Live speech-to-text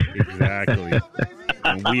Exactly.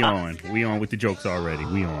 And we on with the jokes already.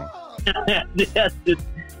 We on.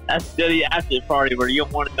 That's the after party where you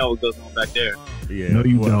don't want to know what goes on back there. Yeah. No,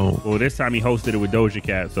 you don't. Well, this time he hosted it with Doja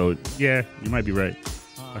Cat, so yeah, you might be right.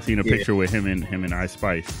 I seen a picture with him and Ice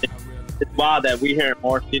Spice. It's wild that we hear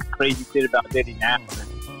more crazy shit about Diddy now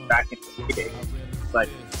than back in the day. It's like,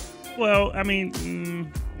 well, I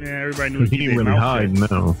mean, yeah, everybody knew he ain't really hiding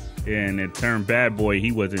now. Yeah, and it turned bad boy.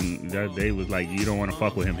 He wasn't. They was like, you don't want to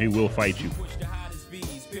fuck with him. He will fight you.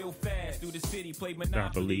 I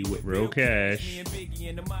believe with real cash.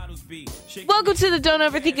 Welcome to the Don't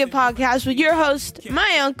Overthink It podcast with your host,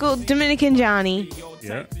 my uncle, Dominican Johnny.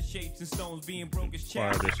 Yeah. This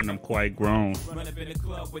and I'm quite grown.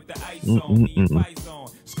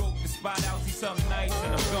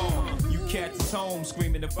 You cats home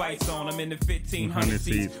screaming the fights on. I'm in the 1500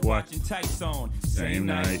 seats watching tights on. Same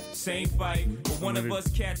night, same fight. But one of us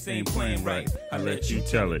cats ain't playing right. I let you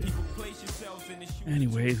tell it.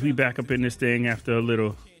 Anyways, we back up in this thing after a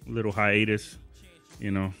little hiatus.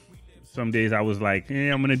 You know, some days I was like,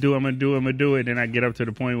 I'm gonna do it. Then I get up to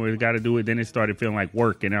the point where I got to do it. Then it started feeling like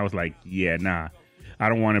work, and I was like, yeah, nah, I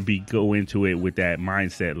don't want to go into it with that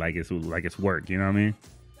mindset like it's work. You know what I mean?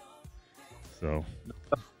 So,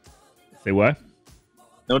 say what?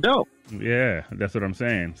 no doubt. Yeah, that's what I'm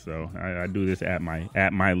saying. So I do this at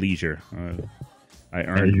my leisure. I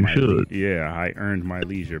earned I earned my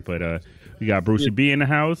leisure. But we got Brucey B in the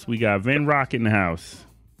house. We got Vin Rock in the house.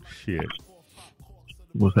 Shit.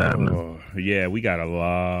 What's happening? Oh, yeah, we got a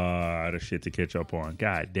lot of shit to catch up on.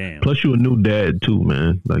 God damn. Plus, you a new dad too,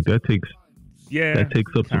 man. Like that takes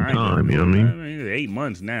up some time. You know what I mean? 8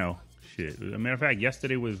 months now. Shit. As a matter of fact,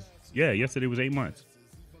 yesterday was 8 months.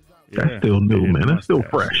 That's still new, man. That's still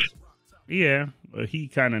fresh. Yeah, he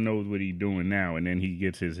kind of knows what he's doing now, and then he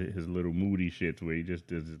gets his little moody shits where he just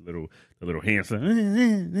does his little handsome.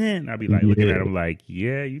 And I'll be like looking at him like,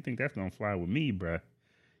 yeah, you think that's gonna fly with me, bruh?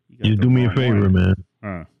 Just do me a favor, man.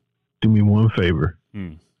 Do me one favor.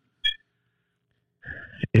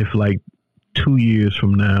 If like 2 years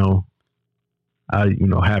from now, I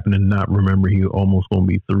happen to not remember he almost gonna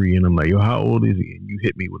be 3, and I'm like, yo, how old is he? And you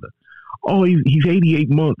hit me with he's 88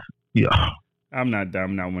 months. Yeah. I'm not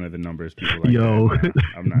one of the numbers people like yo, that.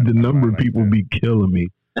 I'm not, the number like people that. Be killing me.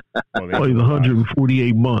 He's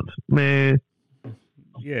 148 months. Man.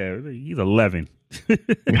 Yeah, he's 11.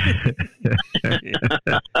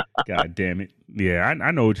 God damn it. Yeah,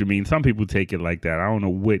 I know what you mean. Some people take it like that.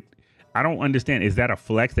 I don't understand. Is that a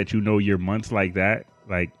flex that you know your months like that?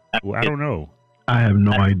 Like, well, I don't know. I have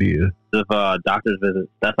no idea. Of doctor's visits.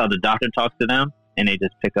 That's how the doctor talks to them, and they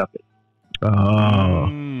just pick up it. Oh.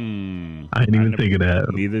 I didn't even think of that.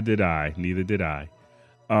 Neither did I.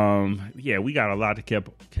 Yeah, we got a lot to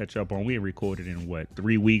catch up on. We ain't recorded in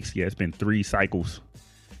 3 weeks? Yeah, it's been 3 cycles.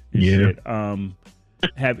 Yeah. Shit.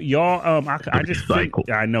 Have y'all? I just think,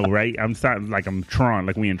 I know, right? I'm starting like I'm Tron,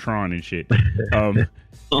 like we in Tron and shit. Have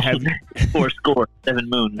 4 score 7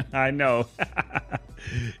 moons. I know.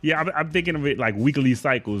 Yeah, I'm thinking of it like weekly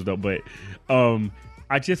cycles though. But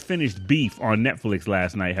I just finished Beef on Netflix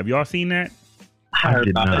last night. Have y'all seen that? I heard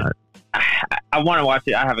about it. I want to watch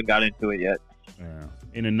it. I haven't got into it yet.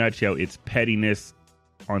 In a nutshell, it's pettiness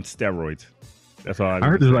on steroids. That's all I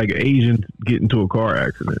heard. It's like Asians get into a car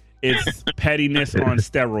accident. It's pettiness on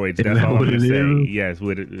steroids. That's all I'm going to say. Yes,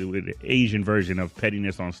 with an Asian version of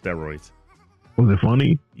pettiness on steroids. Was it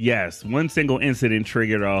funny? Yes. One single incident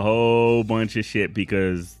triggered a whole bunch of shit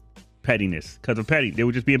because pettiness. Because of petty. They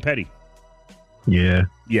were just being petty. Yeah.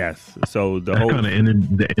 Yes. So the That's whole kind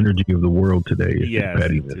of the energy of the world today. Is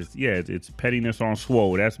pettiness. It's pettiness on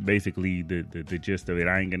swole. That's basically the gist of it.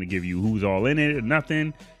 I ain't going to give you who's all in it or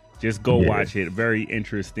nothing. Just go watch it. Very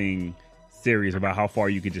interesting series about how far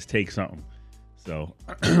you could just take something. So,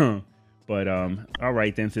 but all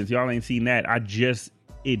right then. Since y'all ain't seen that,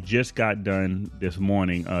 it just got done this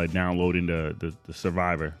morning. Downloading the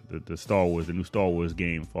Survivor, the Star Wars, the new Star Wars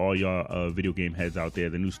game for all y'all video game heads out there.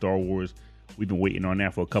 The new Star Wars. We've been waiting on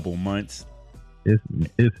that for a couple months. It's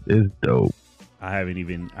dope. I haven't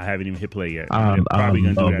even hit play yet. I'm probably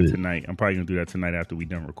gonna do that tonight. I'm probably gonna do that tonight after we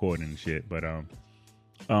done recording and shit. But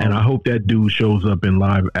and I hope that dude shows up in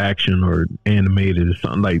live action or animated or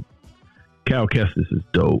something. Like Cal Kestis is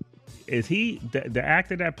dope. Is he the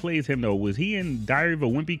actor that plays him though? Was he in Diary of a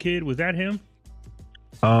Wimpy Kid? Was that him?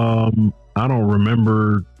 I don't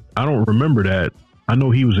remember that. I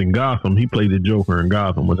know he was in Gotham. He played the Joker in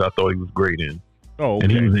Gotham, which I thought he was great in. Oh, okay.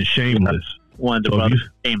 And he was in Shameless. One of the brothers,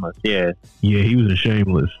 Shameless, yeah. Yeah, he was in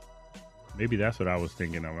Shameless. Maybe that's what I was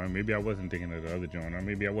thinking of. Maybe I wasn't thinking of the other John. Or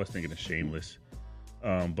maybe I was thinking of Shameless.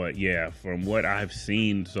 But yeah, from what I've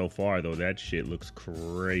seen so far, though, that shit looks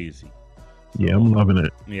crazy. Yeah, I'm loving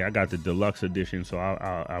it. Yeah, I got the deluxe edition, so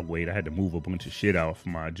I'll wait. I had to move a bunch of shit out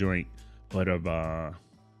from my joint, but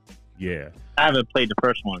yeah. I haven't played the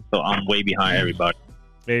first one, so I'm way behind everybody.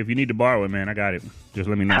 Hey, if you need to borrow it, man, I got it. Just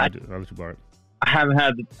let me know. I'll let you borrow it. I haven't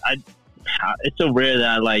had. It's so rare that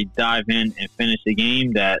I like dive in and finish the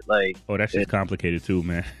game that like. Oh, that shit's complicated too,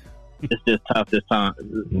 man. It's just tough this time,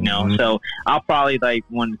 you know. Mm-hmm. So I'll probably like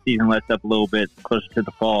when the season lets up a little bit closer to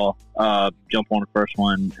the fall, jump on the first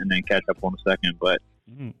one and then catch up on the second. But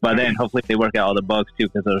by then, hopefully they work out all the bugs too,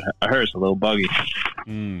 because I heard it's a little buggy.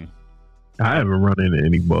 I haven't run into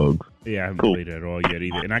any bugs. Yeah, I haven't played it at all yet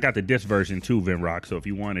either. And I got the disc version too, Vinrock. So if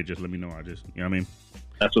you want it, just let me know. I just, you know what I mean?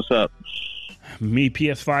 That's what's up. Me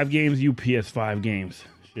PS5 games, you PS5 games.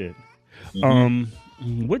 Shit.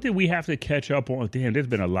 What did we have to catch up on? Damn, there's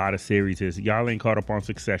been a lot of series. Y'all ain't caught up on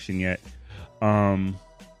Succession yet.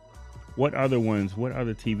 What other ones? What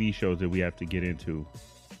other TV shows did we have to get into?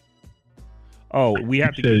 Oh, we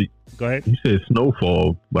have to. Go ahead. You said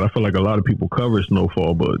Snowfall, but I feel like a lot of people cover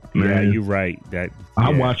Snowfall. But man, yeah, you're right. I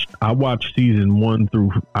watched season 1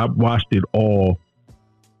 through. I watched it all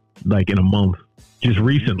like in a month, just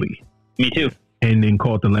recently. Me too. And then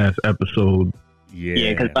caught the last episode.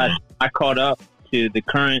 Yeah, because I caught up to the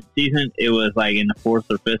current season. It was like in the 4th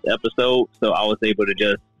or 5th episode, so I was able to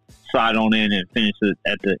just slide on in and finish it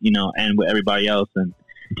at the end with everybody else. And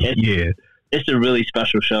it's a really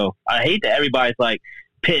special show. I hate that everybody's like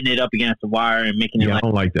pitting it up against the wire and making it I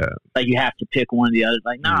don't like that. Like you have to pick one or the other.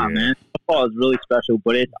 Like, nah, man, football is really special,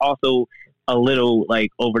 but it's also a little like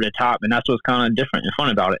over the top, and that's what's kind of different and fun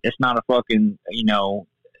about it. It's not a fucking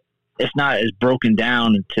it's not as broken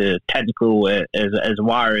down to technical as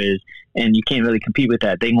Wire is, and you can't really compete with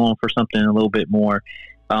that. They're going for something a little bit more,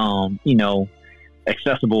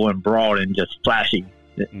 accessible and broad and just flashy.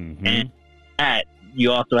 Mm-hmm. And that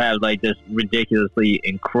you also have like this ridiculously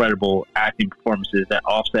incredible acting performances that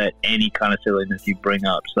offset any kind of silliness you bring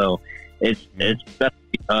up. So it's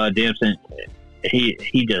Damson.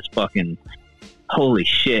 He just fucking. Holy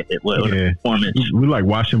shit, what a performance. We like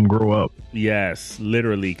watch him grow up. Yes,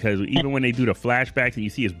 literally, because even when they do the flashbacks and you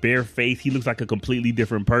see his bare face, he looks like a completely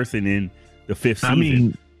different person in the 5th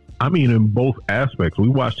season. I mean, in both aspects. We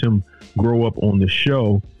watched him grow up on the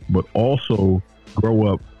show, but also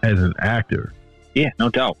grow up as an actor. Yeah, no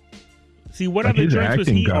doubt. See, what other joints was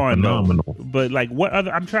he on, though? But like, what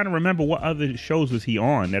other? I'm trying to remember what other shows was he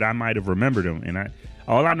on that I might have remembered him. And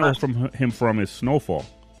all I know from him is Snowfall.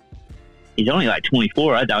 He's only like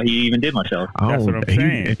 24. I doubt he even did much else. That's what I'm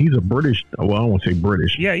saying. And he's a British. Well, I don't want to say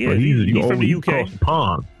British. Yeah. But he's from the UK. Across the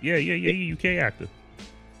pond. Yeah, UK actor.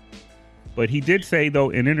 But he did say,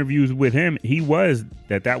 though, in interviews with him,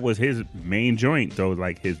 that was his main joint, though,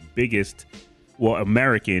 like his biggest,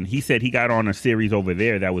 American. He said he got on a series over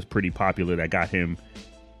there that was pretty popular that got him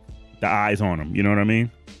the eyes on him. You know what I mean?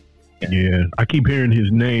 Yeah. I keep hearing his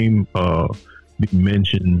name be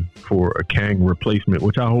mentioned for a Kang replacement,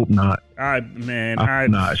 which I hope not.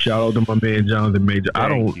 Not. Shout out to my man Jonathan Major. I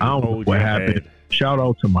don't know what happened. Shout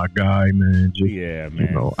out to my guy, man.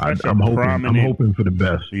 Man. I'm hoping for the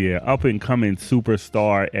best. Yeah, up and coming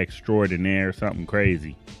superstar extraordinaire, something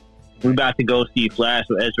crazy. We're about to go see Flash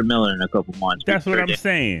with Ezra Miller in a couple months. That's what I'm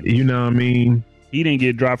saying. You know what I mean? He didn't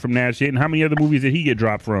get dropped from that shit. And how many other movies did he get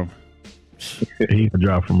dropped from? He got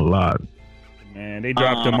dropped from a lot. Man, they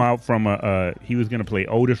dropped him out from he was going to play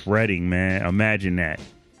Otis Redding, man. Imagine that.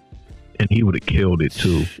 And he would have killed it,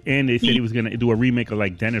 too. And they said he was going to do a remake of,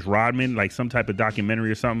 like, Dennis Rodman, like some type of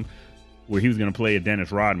documentary or something, where he was going to play a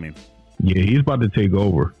Dennis Rodman. Yeah, he's about to take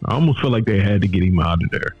over. I almost feel like they had to get him out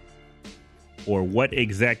of there. Or what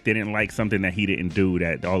exec didn't like something that he didn't do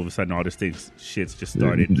that all of a sudden all this shit's just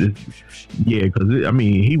started. Yeah, because,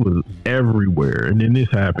 he was everywhere. And then this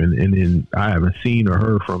happened, and then I haven't seen or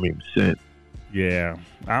heard from him since. Yeah,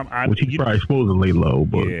 which he's probably supposed to lay low.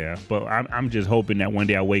 But yeah, but I'm just hoping that one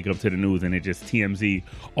day I wake up to the news and it just TMZ,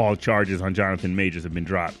 all charges on Jonathan Majors have been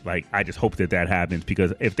dropped. Like, I just hope that happens,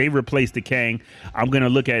 because if they replace the Kang, I'm gonna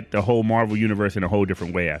look at the whole Marvel universe in a whole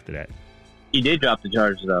different way after that. He did drop the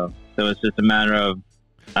charges though, so it's just a matter of.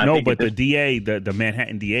 But the DA, the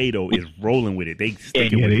Manhattan DA though, is rolling with it. They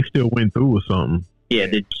still went through with something. Yeah,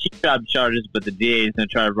 the chief dropped charges, but the DA is going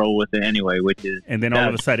to try to roll with it anyway, which is... And then all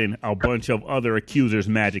of a sudden, a bunch of other accusers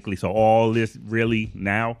magically. So all this really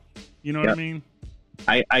now, you know what I mean?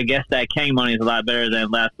 I guess that Kang money is a lot better than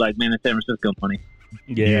last Black Man in San Francisco money.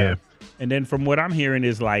 Yeah. And then from what I'm hearing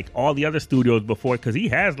is like all the other studios before, because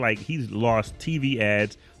he's lost TV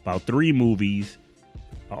ads, about 3 movies,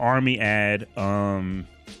 an Army ad,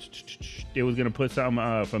 They was gonna put some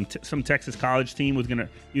from some Texas college team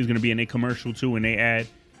he was gonna be in a commercial too in they ad.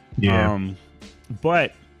 Yeah.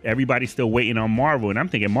 But everybody's still waiting on Marvel, and I'm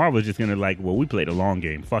thinking Marvel's just gonna we played a long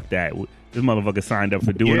game. Fuck that. This motherfucker signed up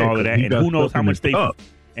for doing all of that, and who knows how much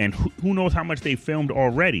who knows how much they filmed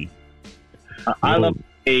already. I love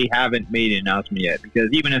they haven't made an announcement yet, because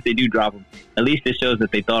even if they do drop them, at least it shows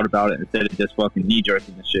that they thought about it instead of just fucking knee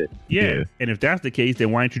jerking the shit. Yeah, and if that's the case,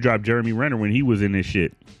 then why didn't you drop Jeremy Renner when he was in this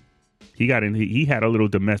shit? He had a little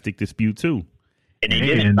domestic dispute too. And they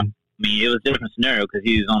didn't. I mean, it was a different scenario because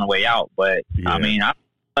he was on the way out. But I mean,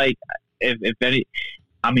 if any.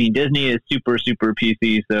 I mean, Disney is super, super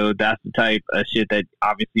PC, so that's the type of shit that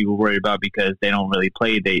obviously we're worried about because they don't really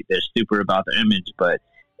play. They're super about their image, but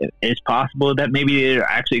it's possible that maybe they're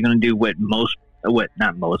actually going to do what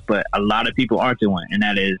not most, but a lot of people aren't doing, and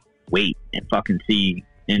that is wait and fucking see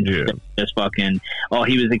and just fucking,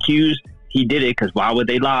 he was accused, he did it, because why would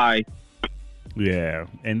they lie? Yeah,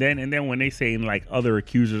 and then when they saying like other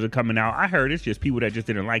accusers are coming out, I heard it's just people that just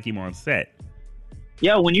didn't like him on set.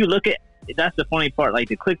 Yeah, when you look at, that's the funny part. Like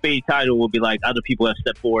the clickbait title will be like other people have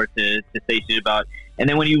stepped forward to say shit about, and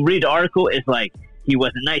then when you read the article, it's like he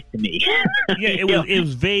wasn't nice to me. Yeah, it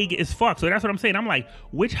was vague as fuck. So that's what I'm saying. I'm like,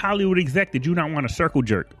 which Hollywood exec did you not want to circle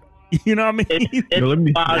jerk? You know what I mean?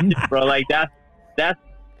 It's positive, bro. Like that's.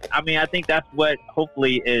 I mean, I think that's what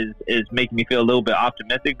hopefully is making me feel a little bit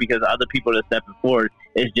optimistic, because other people that are stepping forward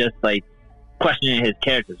is just like questioning his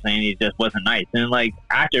character, saying he just wasn't nice. And like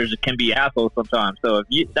actors can be assholes sometimes. So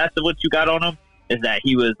if that's what you got on him, is that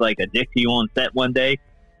he was like a dick to you on set one day.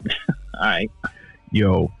 All right.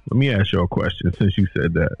 Yo, let me ask you a question since you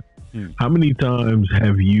said that. How many times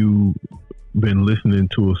have you been listening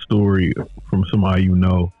to a story from somebody you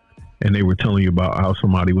know, and they were telling you about how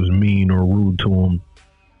somebody was mean or rude to them,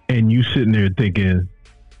 and you sitting there thinking,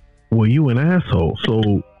 well, you an asshole,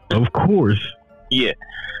 so of course. Yeah,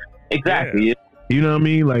 exactly. Yeah. You know what I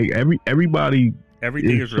mean? Like everybody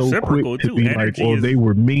everything is so reciprocal quick to too. be like, well, they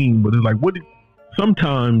were mean, but it's like,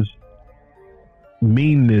 sometimes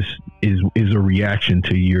meanness is a reaction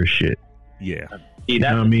to your shit. Yeah. See,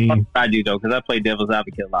 that's what I mean? I do though, because I play devil's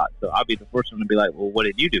advocate a lot, so I'll be the first one to be like, well, what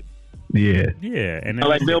did you do? Yeah. And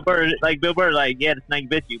like Bill Burr, yeah, the snake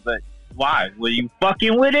bit you, but why? Were you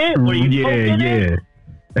fucking with it? Were you it?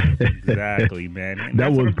 Exactly, man. And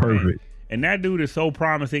that was perfect. And that dude is so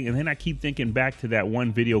promising. And then I keep thinking back to that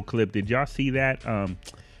one video clip. Did y'all see that?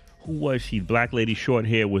 Who was she? Black lady, short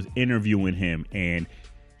hair, was interviewing him, and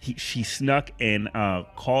she snuck and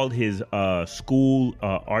called his school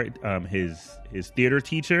art, his theater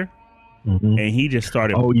teacher. Mm-hmm. And he just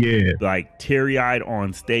started, like teary eyed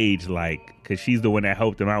on stage, like, because she's the one that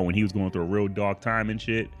helped him out when he was going through a real dark time and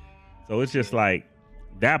shit. So it's just like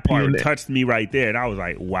that part touched me right there, and I was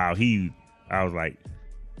like, wow, I was like,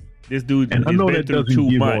 this dude. And I know that doesn't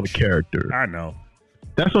give all the character. I know.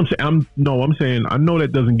 That's what I'm saying. I'm saying I know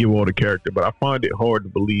that doesn't give all the character, but I find it hard to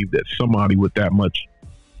believe that somebody with that much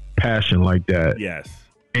passion like that,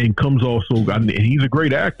 and comes also, and he's a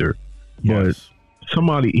great actor, but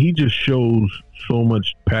somebody, he just shows so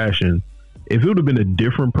much passion. If it would have been a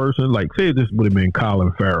different person, like say this would have been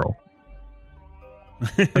Colin Farrell,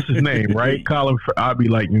 that's his name, right? Colin, I'd be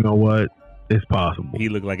like, you know what, it's possible. He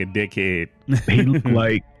looked like a dickhead. He looked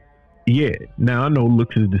like, now I know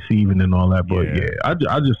looks is deceiving and all that, but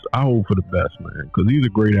I hope for the best, man, because he's a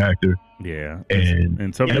great actor. And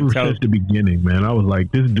ever since the beginning, man, I was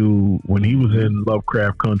like, this dude, when he was in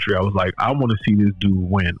Lovecraft Country, I was like, I want to see this dude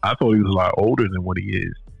win. I thought he was a lot older than what he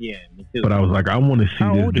is. Yeah, me too. But I was like, I want to see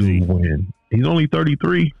this dude win. He's only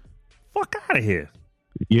 33. Fuck out of here.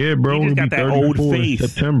 Yeah, bro. He just got that old face.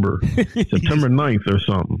 September 9th or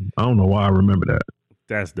something. I don't know why I remember that.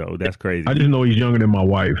 That's dope. That's crazy. I just know he's younger than my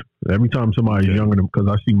wife. Every time somebody's younger than, because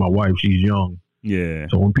I see my wife, she's young. Yeah.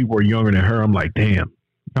 So when people are younger than her, I'm like, damn,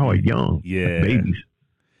 y'all are young. Yeah. Like babies.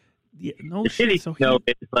 Yeah. No shit. So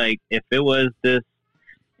it's like, if it was this,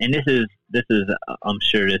 and this is, I'm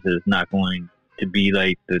sure this is not going to be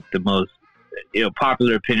like the most,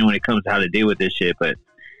 popular opinion when it comes to how to deal with this shit. But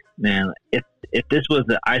man, if this was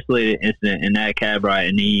an isolated incident in that cab ride,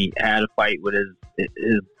 and he had a fight with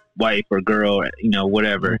his wife or girl, or,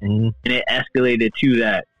 whatever, and it escalated to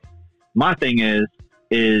that, my thing is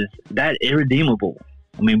that irredeemable.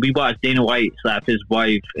 I mean, we watched Dana White slap his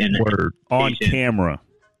wife on camera,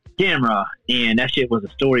 and that shit was a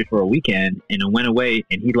story for a weekend, and it went away,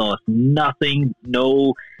 and he lost nothing. He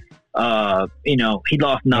lost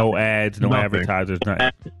nothing. No ads, no advertisers,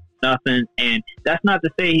 nothing. And that's not to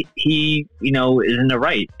say he, is in the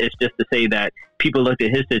right. It's just to say that people looked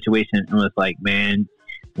at his situation and was like, man,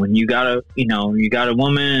 when you got a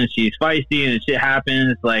woman and she's feisty and shit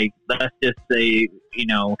happens, like, let's just say,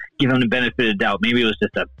 give him the benefit of the doubt. Maybe it was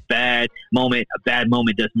just a bad moment. A bad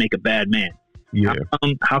moment doesn't make a bad man. Yeah.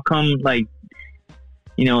 How come like,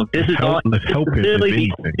 if this is all, let's help him. literally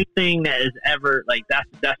the only thing that is ever, like,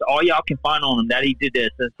 that's all y'all can find on him, that he did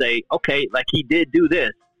this, and say, okay, like, he did do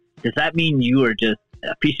this. Does that mean you are just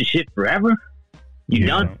a piece of shit forever? You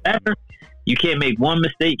done forever? You can't make one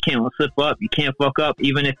mistake, can't slip up, you can't fuck up,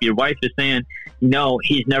 even if your wife is saying,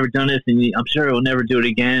 he's never done this, and I'm sure he'll never do it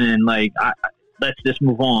again, and, like, let's just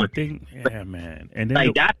move on. Man. And then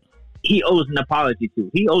like, that, he owes an apology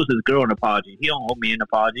to. He owes his girl an apology. He don't owe me an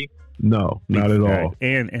apology. No, not at all.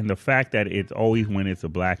 And the fact that it's always when it's a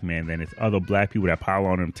black man, then it's other black people that pile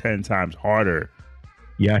on him 10 times harder.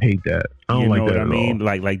 Yeah, I hate that. I don't like that at all.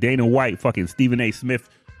 Like Dana White, fucking Stephen A. Smith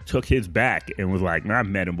took his back and was like, "Man, I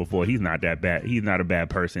met him before. He's not that bad. He's not a bad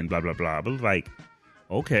person." Blah blah blah. But it's like,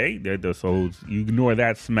 okay, so you ignore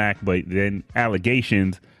that smack, but then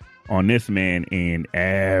allegations on this man, and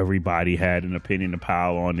everybody had an opinion to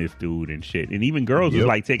pile on this dude and shit. And even girls was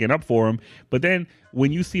like taking up for him. But then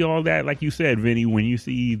when you see all that, like you said, Vinny, when you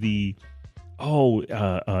see the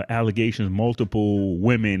allegations, multiple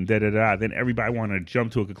women, then everybody want to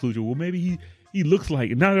jump to a conclusion. Well, maybe he looks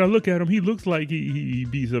like, now that I look at him, he looks like he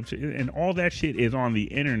beats up shit. And all that shit is on the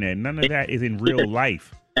internet. None of that is in real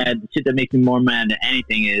life. And the shit that makes me more mad than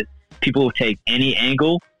anything is people will take any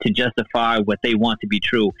angle to justify what they want to be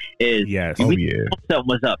true. Is something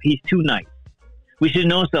was up. He's too nice. We should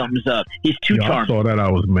know something's up. He's too charming. I saw that. I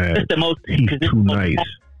was mad. He's too nice.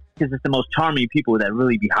 Because it's the most charming people that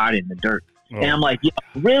really be hiding in the dirt. Oh. And I'm like,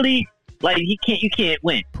 really? Like, you can't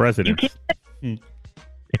win. President. And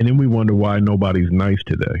then we wonder why nobody's nice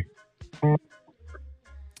today.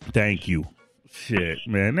 Thank you. Shit,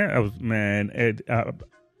 man. That was, man.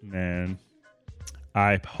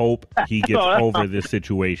 I hope he gets over this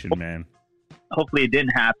situation, man. Hopefully it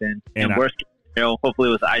didn't happen. And worst case scenario, hopefully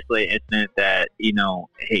it was an isolated incident that,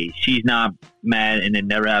 hey, she's not mad and it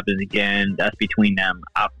never happens again. That's between them.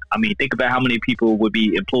 I mean, think about how many people would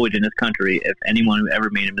be employed in this country if anyone who ever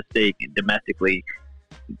made a mistake domestically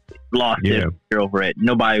lost their career over it.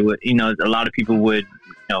 Nobody would, a lot of people would,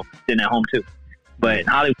 sit at home too. But in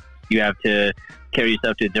Hollywood, you have to carry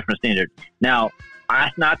yourself to a different standard. Now,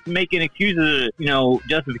 that's not to make an excuse of,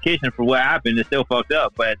 justification for what happened. It's still fucked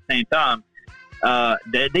up. But at the same time,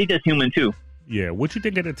 they just human too. Yeah. What you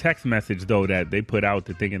think of the text message, though, that they put out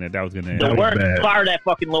thinking that was going to end? The word, fire that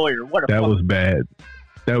fucking lawyer. What a That was bad.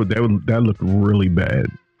 That looked really bad.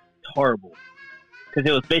 Horrible. Because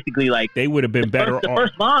it was basically like... They would have been better off. The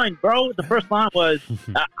first line, bro. The first line was...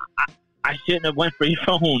 I shouldn't have went for your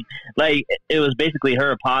phone. Like, it was basically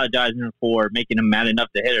her apologizing for making him mad enough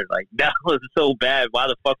to hit her. Like, that was so bad. Why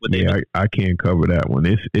the fuck would they? Yeah, I can't cover that one.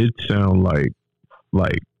 It sounds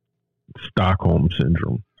like Stockholm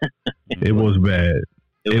syndrome. It was bad.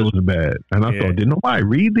 It was bad. And I thought, did nobody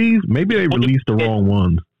read these? Maybe they released the wrong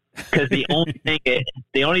ones. Because the only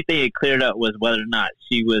thing it cleared up was whether or not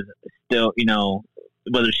she was still,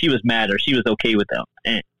 whether she was mad or she was okay with them.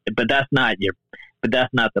 But that's not the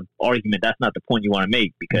argument. That's not the point you want to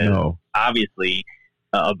make, because obviously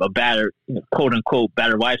a batter, quote unquote,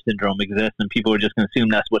 batter wife syndrome exists, and people are just going to assume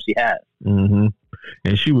that's what she has. Mm-hmm.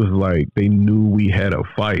 And she was like, they knew we had a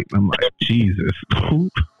fight. I'm like, Jesus.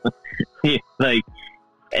 Like,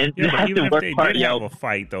 and that's even the if worst they part, did have a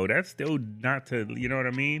fight, though, that's still not to, you know what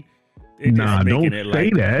I mean? Nah, don't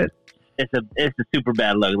say that. It's a super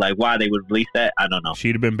bad look. Like, why they would release that, I don't know.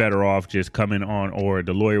 She'd have been better off just coming on, or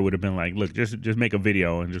the lawyer would have been like, look, just make a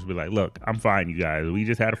video and just be like, look, I'm fine, you guys. We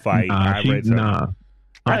just had a fight. I think that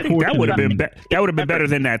would have been better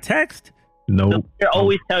than that text. No. The lawyer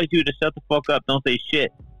always tells you to shut the fuck up, don't say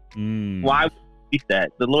shit. Why would you release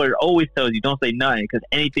that? The lawyer always tells you don't say nothing, because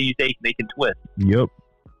anything you say, they can twist. Yep.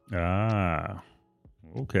 Ah,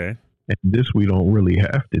 okay. And this we don't really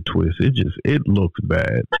have to twist. It looks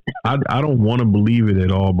bad. I don't want to believe it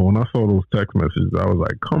at all, but when I saw those text messages, I was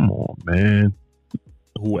like, come on, man.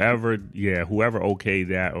 Whoever okayed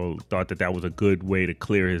that or thought that was a good way to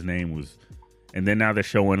clear his name was, and then now they're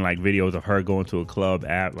showing like videos of her going to a club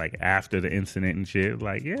after the incident and shit.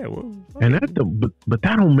 Like, yeah, well, and but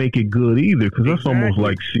that don't make it good either, because that's almost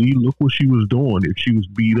like, see, look what she was doing. If she was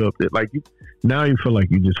beat up, now you feel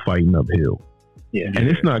like you're just fighting uphill. Yeah. And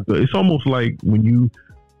it's not good. It's almost like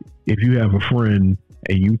if you have a friend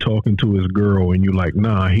and you talking to his girl and you're like,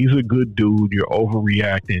 nah, he's a good dude, you're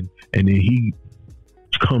overreacting, and then he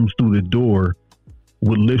comes through the door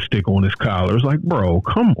with lipstick on his collar. It's like, bro,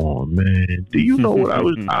 come on, man. Do you know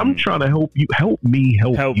what I'm trying to help you? Help me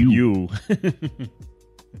help you.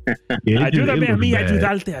 Ayúdame a mí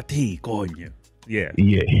ayudarte a ti, coño. Yeah.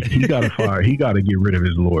 Yeah, he got to fire. He got to get rid of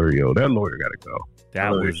his lawyer, yo. That lawyer got to go.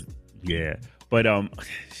 That was, yeah. But,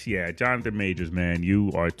 yeah, Jonathan Majors, man,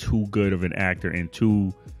 you are too good of an actor and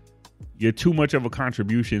you're too much of a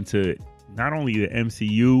contribution to not only the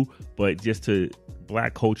MCU, but just to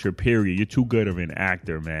black culture, period. You're too good of an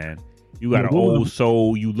actor, man. You got an old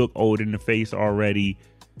soul. You look old in the face already.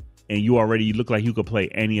 And you look like you could play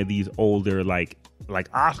any of these older, like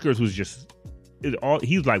Oscars was just,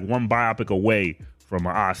 he's like one biopic away from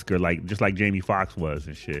an Oscar, like just like Jamie Foxx was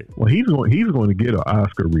and shit. Well, he's going to get an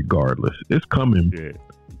Oscar regardless. It's coming. Shit.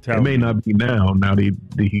 It may not be now that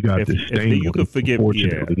he got this stain. If you could forgive,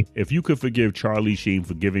 if you could forgive Charlie Sheen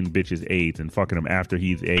for giving bitches AIDS and fucking him after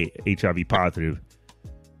he's HIV positive,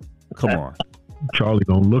 come on. Charlie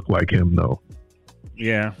don't look like him though.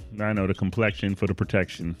 Yeah, I know, the complexion for the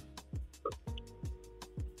protection.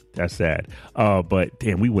 That's sad. But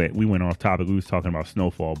damn, we went off topic. We was talking about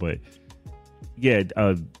Snowfall, but yeah,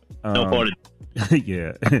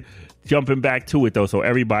 yeah. Jumping back to it though, so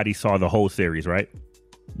everybody saw the whole series, right?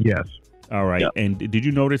 Yes. All right. Yep. And did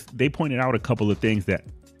you notice they pointed out a couple of things that?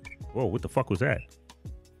 Whoa! What the fuck was that?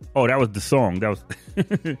 Oh, that was the song. That was.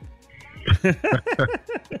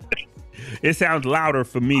 It sounds louder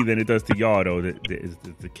for me than it does to y'all, though.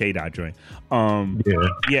 The K-Dot joint.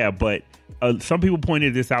 Yeah, but some people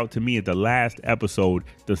pointed this out to me at the last episode.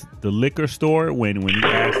 The liquor store when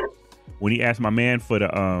he asked my man for the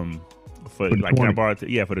for like 20. Can I borrow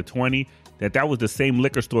it? For the 20. That was the same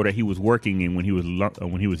liquor store that he was working in when he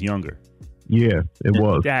was younger. Yeah, it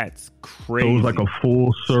was. That's crazy. So it was like a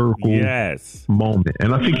full circle moment.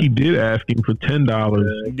 And I think he did ask him for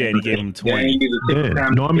 $10. Yeah, and he gave him 20. Yeah.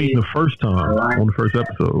 No, I mean the first time on the first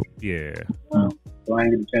episode. Yeah. So I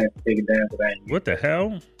ain't get a chance to take it down for that. What the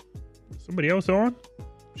hell? Somebody else on?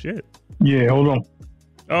 Shit. Yeah, hold on.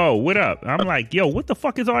 Oh, what up? I'm like, yo, what the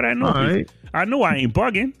fuck is all that noise? All right. I know I ain't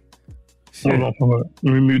bugging. Shit. Hold on.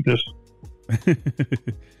 Let me mute this.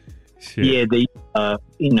 Shit. Yeah, they,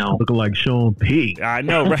 looking like Sean P. I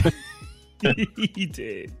know, right? He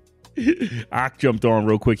did. I jumped on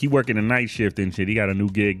real quick. He working a night shift and shit. He got a new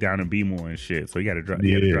gig down in B-more and shit, so he got to drive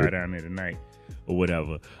down there tonight or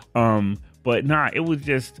whatever. But nah, it was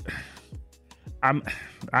just. I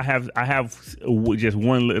have just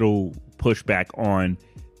one little pushback on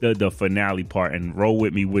the finale part, and roll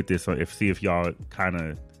with me with this. See if y'all kind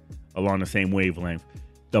of along the same wavelength.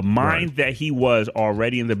 The mind that he was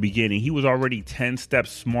already in the beginning, he was already 10 steps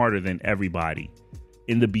smarter than everybody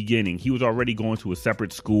in the beginning. He was already going to a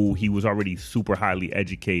separate school. He was already super highly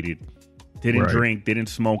educated, didn't drink, didn't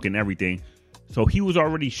smoke and everything. So he was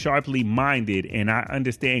already sharply minded. And I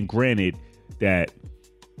understand, granted, that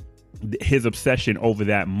his obsession over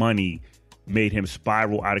that money made him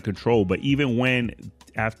spiral out of control. But even when,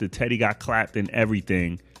 after Teddy got clapped and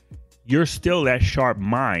everything, you're still that sharp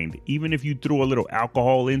mind. Even if you threw a little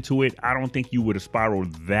alcohol into it, I don't think you would have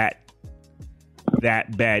spiraled that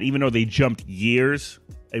bad. Even though they jumped years,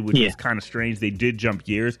 which is kind of strange. They did jump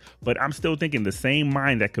years, but I'm still thinking the same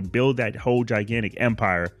mind that could build that whole gigantic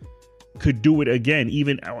empire could do it again,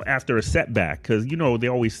 even after a setback. Because, they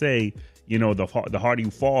always say, the harder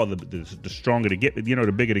you fall, the stronger to get,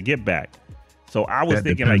 the bigger to get back. So I was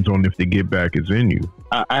thinking, depends on if the get back is in you.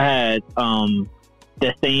 I had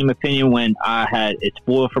the same opinion when I had it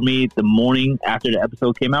spoiled for me the morning after the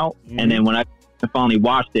episode came out, and then when I finally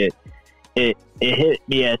watched it, it hit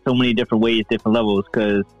me at so many different ways, different levels.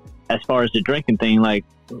 Because as far as the drinking thing, like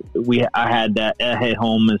I had that at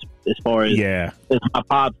home as far as my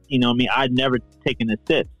pops, I'd never taken a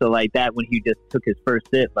sip, so like that when he just took his first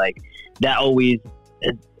sip, like that always,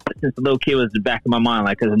 since a little kid, was the back of my mind,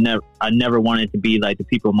 like because I never wanted to be like the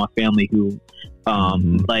people in my family who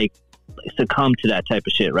like succumb to that type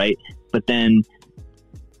of shit, right? But then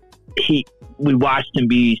we watched him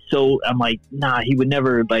be so, I'm like, nah, he would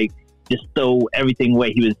never like just throw everything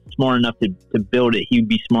away. He was smart enough to build it. He'd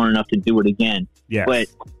be smart enough to do it again. Yes. But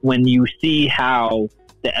when you see how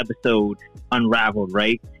the episode unraveled,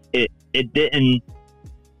 right, it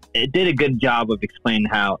did a good job of explaining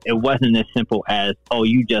how it wasn't as simple as, oh,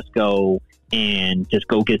 you just go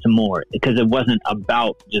get some more, because it wasn't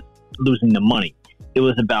about just losing the money. It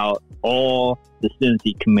was about all the sins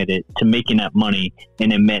he committed to making that money,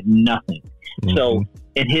 and it meant nothing. Mm-hmm. So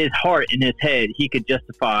in his heart, in his head, he could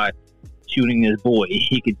justify shooting his boy.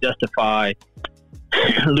 He could justify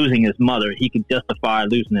losing his mother. He could justify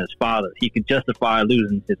losing his father. He could justify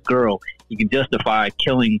losing his girl. He could justify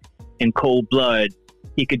killing in cold blood.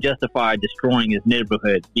 He could justify destroying his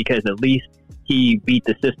neighborhood, because at least he beat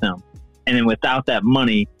the system. And then without that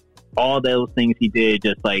money, all those things he did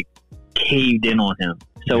just like caved in on him.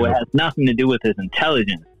 So it has nothing to do with his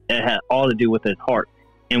intelligence. It had all to do with his heart.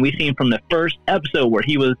 And we seen from the first episode where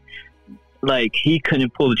he was like, he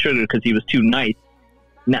couldn't pull the trigger because he was too nice.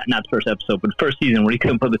 Not the first episode, but the first season where he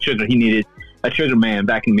couldn't pull the trigger. He needed a trigger man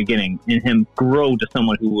back in the beginning, and him grow to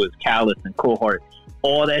someone who was callous and cold-hearted.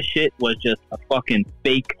 All that shit was just a fucking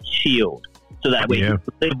fake shield. So that way he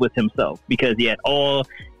could live with himself, because he had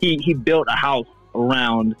he built a house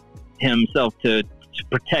around himself to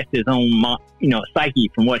protect his own,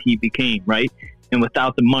 psyche from what he became, right? And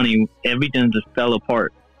without the money, everything just fell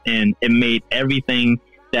apart, and it made everything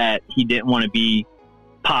that he didn't want to be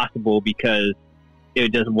possible, because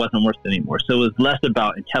it just wasn't worth it anymore. So it was less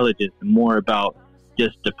about intelligence and more about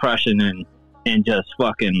just depression and just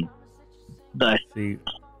fucking the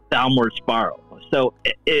downward spiral. So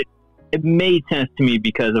it made sense to me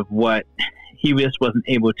because of what he just wasn't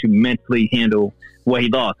able to mentally handle what he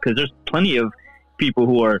lost. Because there's plenty of people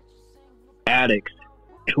who are addicts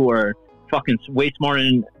who are fucking way smarter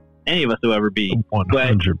than any of us will ever be.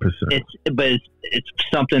 100%. But it's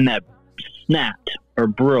something that snapped or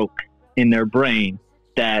broke in their brain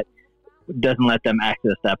that doesn't let them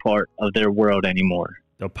access that part of their world anymore.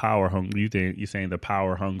 The power hungry. You're saying the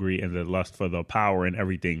power hungry and the lust for the power and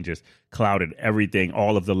everything just clouded everything,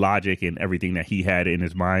 all of the logic and everything that he had in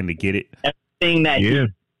his mind to get it. Everything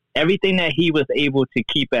that he was able to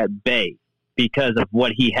keep at bay because of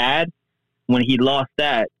what he had, when he lost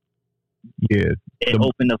that, it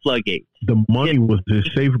opened the floodgates. The money was his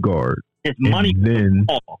safeguard. His money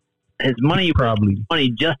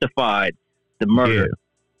justified the murder.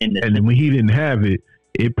 And then when he didn't have it,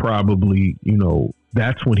 it probably,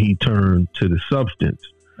 that's when he turned to the substance.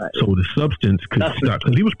 Right. So the substance could stop,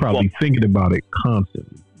 because he was probably thinking about it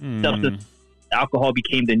constantly. Substance, alcohol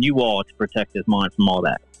became the new wall to protect his mind from all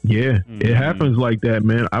that. Yeah, it happens like that,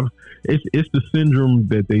 man. It's the syndrome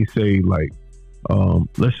that they say, like,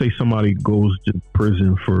 let's say somebody goes to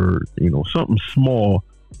prison for, something small.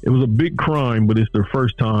 It was a big crime, but it's their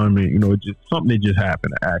first time, and, it's just something that just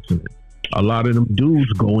happened, an accident. A lot of them dudes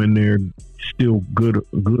go in there still good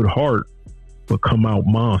heart, but come out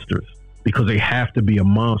monsters because they have to be a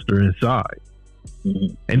monster inside.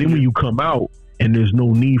 And then when you come out and there's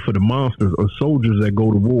no need for the monsters or soldiers that go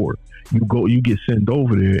to war, you get sent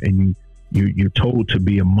over there and you're told to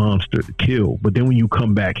be a monster to kill. But then when you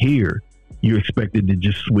come back here, you're expected to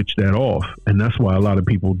just switch that off. And that's why a lot of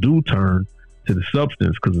people do turn to the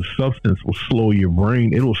substance, because the substance will slow your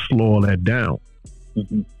brain. It'll slow all that down.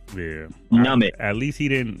 Yeah, numb it. At least he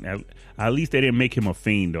didn't. At least they didn't make him a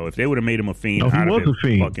fiend, though. If they would have made him a fiend, he was a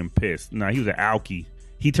fiend. Fucking pissed. No, he was an alky.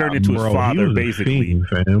 He turned into his father, basically.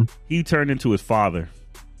 Fiend, he turned into his father.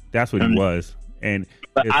 That's what he was.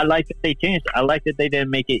 But I like that they changed. I like that they didn't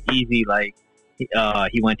make it easy. Like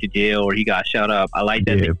he went to jail or he got shut up. I like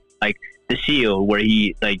that. They, like the Shield, where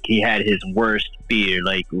he had his worst fear,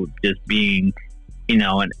 like just being,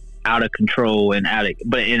 and out of control and addict.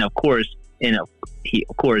 But he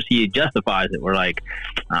justifies it. We're like,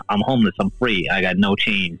 I'm homeless, I'm free, I got no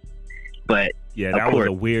chains. But yeah, that was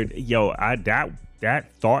a weird.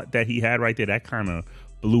 That thought that he had right there, that kind of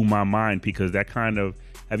blew my mind, because that kind of,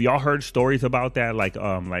 have y'all heard stories about that? Like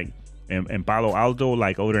in Palo Alto,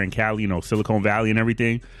 like over there in Cali, Silicon Valley and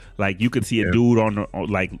everything. Like you could see a dude on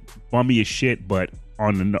like bummy as shit, but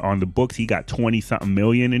on the books he got 20-something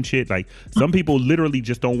million and shit. Like some people literally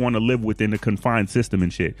just don't want to live within the confined system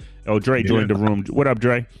and shit. Oh, Dre joined the room. What up,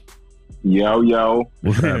 Dre? Yo.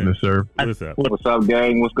 What's happening, sir? What's up? What's up,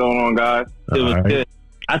 gang? What's going on, guys? It was good.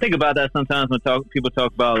 I think about that sometimes when people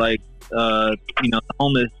talk about like the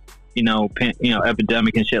homeless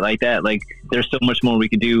epidemic and shit like that. Like there's so much more we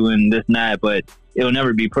could do and this and that, but it'll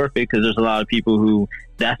never be perfect, because there's a lot of people who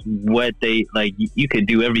that's what they like. You could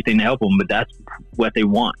do everything to help them, but that's what they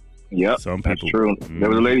want. Yep, that's true. There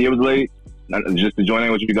was a lady. It was a lady. Just to join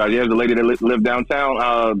in with you guys, it was a lady that lived downtown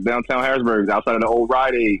Harrisburg, outside of the old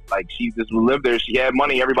Rite Aid. Like she just lived there. She had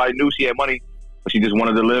money. Everybody knew she had money, but she just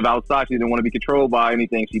wanted to live outside. She didn't want to be controlled by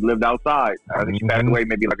anything. She lived outside. I think she passed away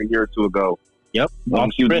maybe like a year or two ago. Yep.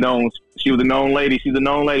 She was known. She was a known lady. She's a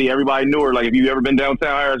known lady. Everybody knew her. Like if you ever been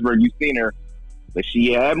downtown Harrisburg, you've seen her. But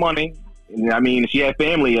she had money. I mean, she had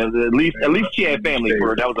family. At least she had family for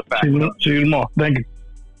her. That was a fact. She was more. Thank you.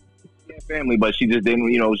 She had family, but she just didn't.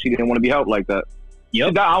 She didn't want to be helped like that.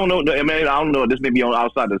 Yep. I don't know. I mean, I don't know. This may be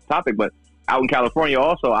outside this topic, but out in California,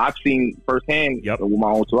 also, I've seen firsthand with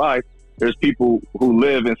my own two eyes. There's people who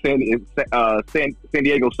live in San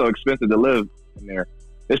Diego. So expensive to live in there.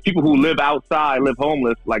 There's people who live outside, live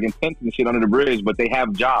homeless, like in tents and shit under the bridge, but they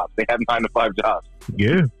have jobs. They have 9-to-5 jobs.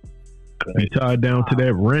 Yeah. They tied down to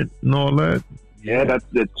that rent and all that. Yeah, that's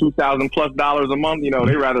the $2,000+ a month. You know,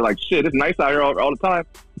 they rather like shit. It's nice out here all the time.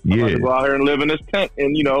 I'm about to go out here and live in this tent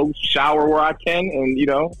and shower where I can and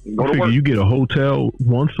go to work. You get a hotel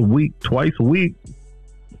once a week, twice a week,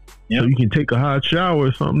 so you can take a hot shower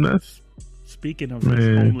or something. That's speaking of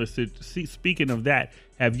homeless. Speaking of that,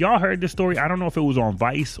 have y'all heard this story? I don't know if it was on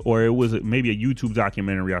Vice or it was maybe a YouTube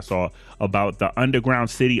documentary I saw about the underground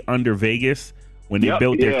city under Vegas. When they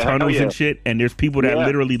built their tunnels and shit, and there's people that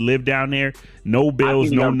literally live down there, no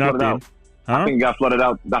bills, no nothing. I think it got flooded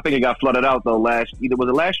out. Though was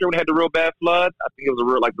it last year when they had the real bad flood? I think it was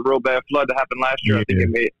the real bad flood that happened last year.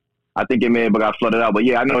 Yeah. I think it may have got flooded out. But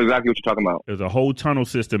yeah, I know exactly what you're talking about. There's a whole tunnel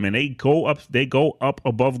system, and they go up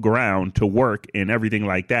above ground to work and everything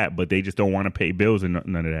like that, but they just don't want to pay bills and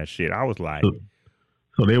none of that shit. I was like,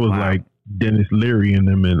 so they was like Dennis Leary and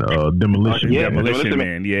them in Demolition. Demolition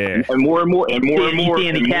Man, yeah. And more. You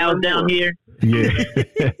seeing the cows down here?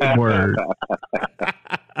 Yeah. Word.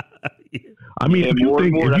 I mean, if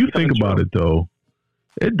you think about it, though,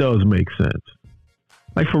 it does make sense.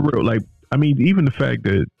 Like, for real. Like, I mean, even the fact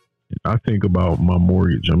that I think about my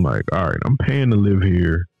mortgage, I'm like, all right, I'm paying to live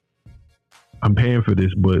here. I'm paying for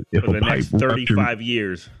this, but if for a pipe 35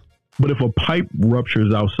 years. But if a pipe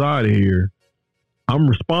ruptures outside of here, I'm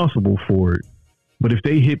responsible for it. But if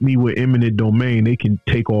they hit me with eminent domain, they can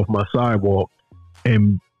take off my sidewalk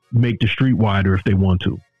and make the street wider if they want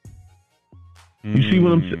to. You see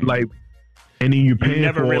what I'm saying? Like, and then you're paying you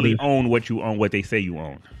never for really all this. Own what you own, what they say you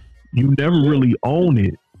own. You never really own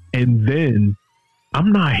it. And then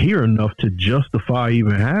I'm not here enough to justify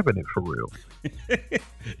even having it for real.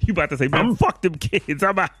 You about to say, man, fuck them kids.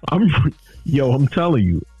 I'm out. I'm telling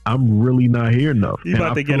you, I'm really not here enough. You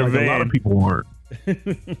about to get a van. A lot of people aren't.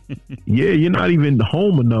 Yeah, you're not even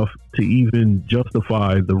home enough to even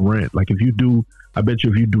justify the rent. Like if you do, I bet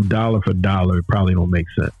you if you do dollar for dollar, it probably don't make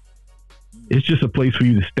sense. It's just a place for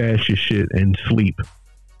you to stash your shit and sleep.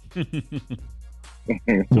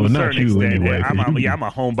 Well, not you anyway. I'm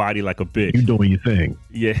a homebody like a bitch. You doing your thing.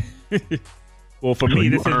 Yeah. Well, for me,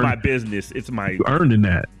 this is my business. It's my you earning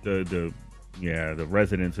that. The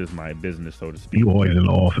residence is my business, so to speak. You always in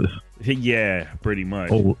the office. Yeah, pretty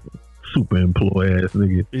much. Oh, super employee ass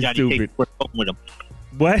nigga. Stupid. With him.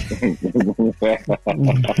 What?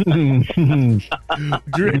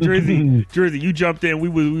 Drizzy, you jumped in. We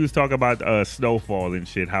was talking about snowfall and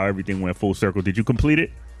shit. How everything went full circle. Did you complete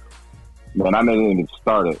it? Man, I didn't even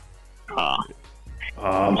start it.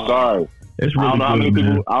 I'm sorry. It's really I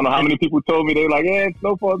don't know how many people told me they like, yeah,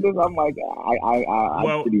 snowfall this. I'm like,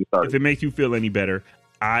 well, if it makes you feel any better,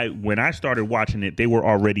 when I started watching it, they were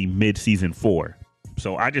already mid-season 4.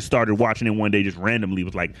 So I just started watching it one day, just randomly.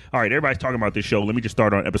 Was like, all right, everybody's talking about this show. Let me just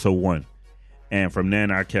start on episode 1. And from then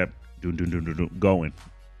I kept going.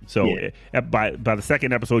 So by the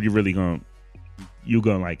second episode, you're really gonna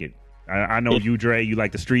like it. I know you, Dre, you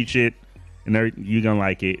like the street shit. And you're going to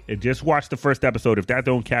like it. Just watch the first episode. If that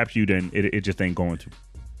don't capture you, then it just ain't going to.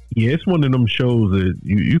 Yeah, it's one of them shows that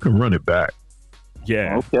you can run it back.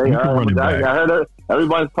 Yeah. Okay, you can run it back. I heard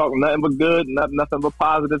everybody's talking nothing but good, nothing but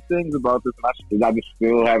positive things about this, and I just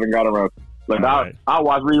still haven't got around. Like, I'll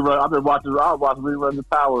watch reruns. I'll watch reruns of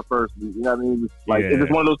Power first. You know what I mean? Like, it's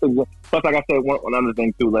just one of those things. Plus, like I said, one other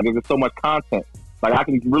thing, too. Like, there's just so much content. Like, I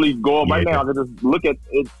can really go up right now. I can just look at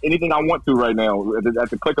anything I want to right now.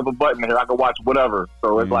 At the click of a button here, I can watch whatever.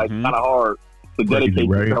 So it's like kind of hard to dedicate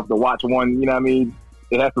yourself to watch one. You know what I mean?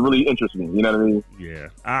 It has to really interest me. You know what I mean? Yeah.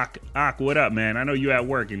 Ak, what up, man? I know you at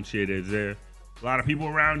work and shit. Is there a lot of people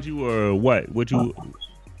around you or what? What you...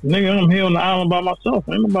 Nigga, I'm here on the island by myself.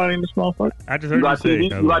 Ain't nobody in this motherfucker. I just heard you say.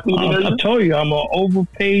 I told you, I'm an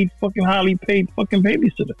overpaid, fucking highly paid fucking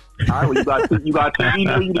babysitter. All right, well, you got TV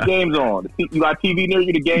near you, the game's on. You got TV near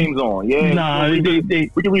you, the game's on. Yeah. Nah, we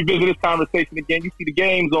can revisit this conversation again. You see the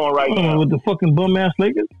game's on right now. With the fucking bum ass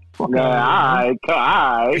Lakers? All right.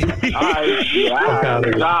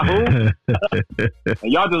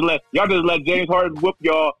 And y'all just let James Harden whoop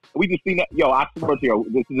y'all. We just seen that. Yo, I swear to you, I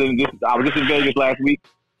was just in Vegas last week.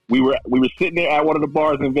 We were sitting there at one of the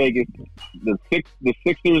bars in Vegas. The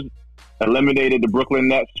Sixers eliminated the Brooklyn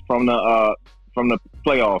Nets from the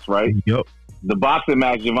playoffs, right? Yep. The boxing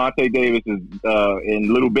match, Javante Davis is and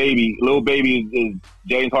Little Baby is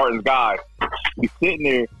James Harden's guy. He's sitting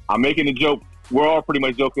there. I'm making a joke. We're all pretty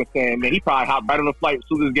much joking, saying, man, he probably hopped right on the flight as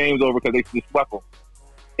soon as the game's over because they just swept him.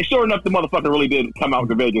 And sure enough, the motherfucker really did come out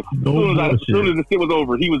to Vegas. As soon as the shit was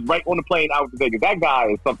over, he was right on the plane out to Vegas. That guy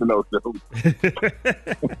is something else, dude.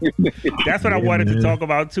 That's what I wanted to talk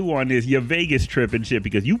about, too, on this, your Vegas trip and shit,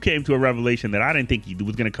 because you came to a revelation that I didn't think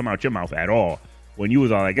was going to come out your mouth at all. When you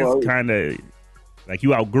was all like, it's kind of, like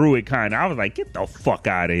you outgrew it, kind of. I was like, get the fuck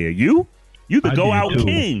out of here. You You could go out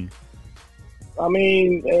king. I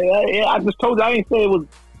mean, I just told you, I didn't say it was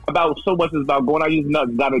about so much as about going out using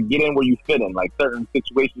nuts. You got to get in where you fit in. Like, certain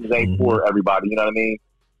situations ain't for everybody. You know what I mean?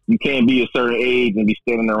 You can't be a certain age and be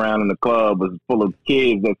standing around in the club full of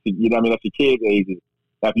kids. That's your kids' ages.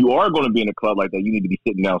 Now, if you are going to be in a club like that, you need to be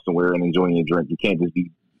sitting down somewhere and enjoying your drink. You can't just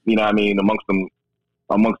be, you know what I mean, amongst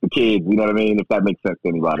the kids. You know what I mean? If that makes sense to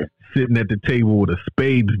anybody. Sitting at the table with a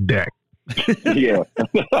spades deck. Yeah.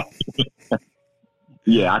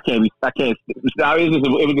 Yeah, I can't. It was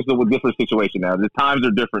just a different situation now. The times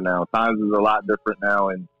are different now. Times is a lot different now,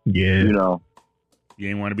 and you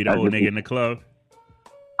ain't want to be the old nigga in the club.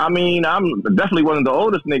 I mean, I'm definitely wasn't the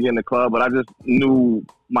oldest nigga in the club, but I just knew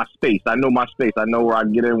my space. I know my space. I know where I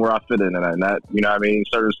get in, where I fit in, and that, you know what I mean?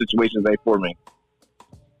 Certain situations ain't for me.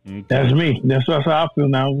 Okay. That's me. That's how I feel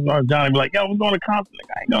now. Johnny be like, yo, we're going to concert. Like,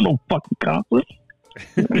 I ain't got no fucking concert.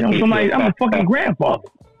 I'm a fucking grandfather.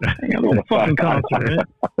 I ain't got no fucking concert, man.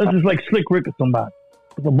 That's just like Slick Rick or somebody.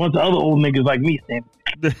 There's a bunch of other old niggas like me standing.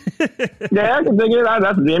 Yeah, I can dig it. I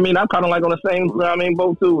mean, I'm kind of like on the same,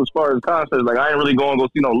 boat too, as far as concerts. Like, I ain't really going to go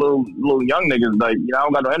see no little young niggas. Like, I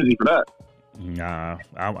don't got no energy for that. Nah,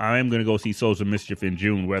 I am going to go see Souls of Mischief in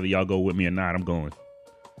June. Whether y'all go with me or not, I'm going.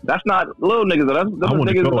 That's not little niggas. That's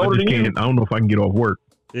niggas older than you. I don't know if I can get off work.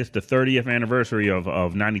 It's the 30th anniversary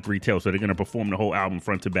of 93 Tales, so they're going to perform the whole album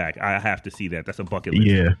front to back. I have to see that. That's a bucket list.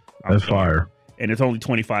 Yeah, that's fire. And it's only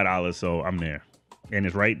 $25, so I'm there. And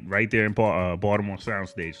it's right there in Baltimore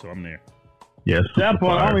Soundstage, so I'm there. Yes, that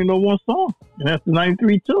part, I only know one song, and that's the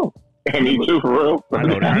 93 too. Me too, for real. I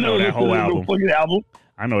know that whole album.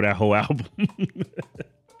 I know that whole album.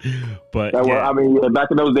 But I mean,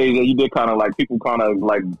 back in those days, you did kind of like, people kind of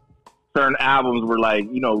like, certain albums were like,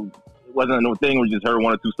 it wasn't no thing where you just heard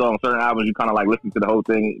one or two songs. Certain albums, you kind of like listen to the whole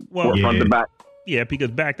thing front to back. Yeah, because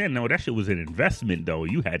back then, no, that shit was an investment, though.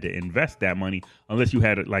 You had to invest that money, unless you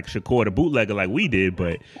had, like, Shakur the bootlegger like we did,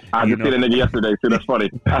 but... I just did a nigga yesterday, too. That's funny.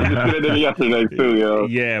 I just did a nigga yesterday, too, yo.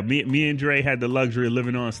 Yeah, me and Dre had the luxury of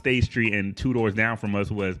living on State Street, and 2 doors down from us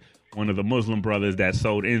was one of the Muslim brothers that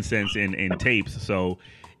sold incense and tapes, so...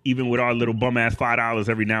 Even with our little bum-ass $5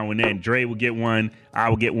 every now and then, Dre would get one, I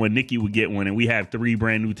would get one, Nikki would get one, and we have 3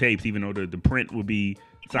 brand new tapes, even though the print would be,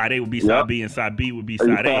 side A would be side B, and side B would be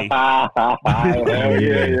side A. Yeah.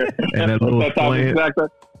 And that little slant.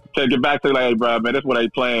 Can't get back to like, hey, bro, man, this one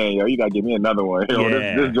ain't playing, yo. You got to give me another one. Yo,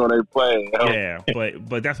 this joint ain't playing. Yo. Yeah,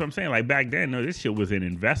 but that's what I'm saying. Like, back then, no, this shit was an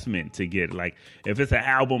investment to get. Like, if it's an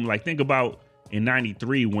album, like, think about in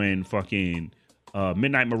 93 when fucking...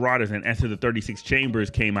 Midnight Marauders and Enter the 36 Chambers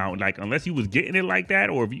came out. Like, unless you was getting it like that,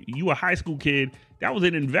 or if you a high school kid, that was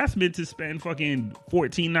an investment to spend fucking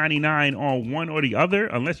 $14.99 on one or the other.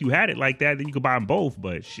 Unless you had it like that, then you could buy them both.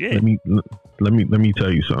 But shit. Let me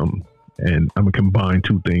tell you something, and I'm gonna combine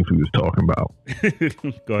 2 things we was talking about.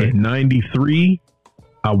 Go ahead. In 93,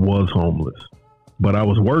 I was homeless, but I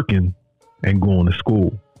was working and going to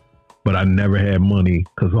school. But I never had money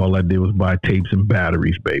because all I did was buy tapes and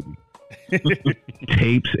batteries, baby.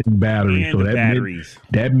 Tapes and batteries. And so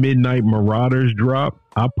that Midnight Marauders drop,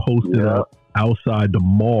 I posted up outside the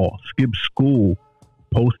mall, skipped school,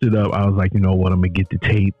 posted up. I was like, you know what? I'm gonna get the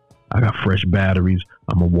tape. I got fresh batteries.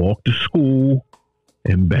 I'm gonna walk to school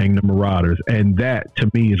and bang the Marauders. And that to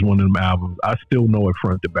me is one of them albums I still know it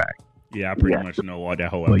front to back. Yeah, I pretty much know all that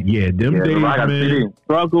whole album. But yeah, them days, man.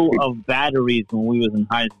 Struggle of batteries when we was in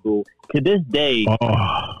high school. To this day.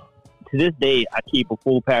 To this day, I keep a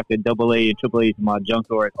full pack of AA and AAAs in my junk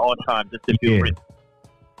drawer at all times just to feel rich.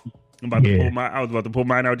 I was about to pull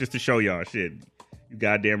mine out just to show y'all. Shit, you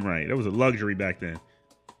goddamn right. That was a luxury back then.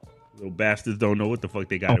 Little bastards don't know what the fuck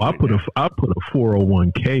they got. I put a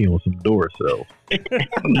 401k on some Duracell.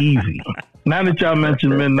 Easy. Now that y'all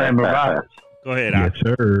mentioned Midnight Marauders, go ahead. Yes,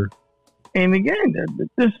 sir. And again,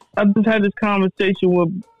 I just had this conversation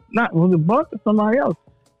with a Buck or somebody else.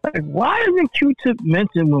 Like, why isn't Q-Tip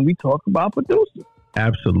mentioned when we talk about producers?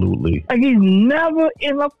 Absolutely. Like, he's never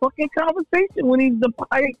in a fucking conversation when he's the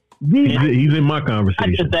pipe. He's in my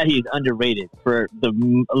conversation. I just that he's underrated. For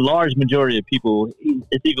the large majority of people,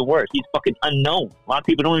 it's even worse. He's fucking unknown. A lot of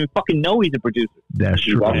people don't even fucking know he's a producer. That's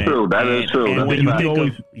true. That's true. That is true. And when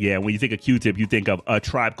you think of Q-Tip, you think of A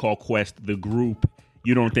Tribe Called Quest, the group.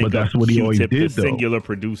 You don't think of Q-Tip, the singular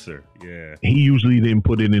producer. Yeah. He usually didn't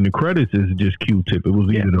put it in the credits as just Q-Tip. It was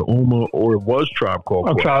either the Uma or it was Tribe Called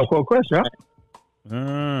Quest. Tribe Called Quest, right?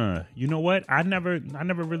 You know what? I never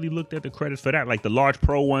really looked at the credits for that. Like the Large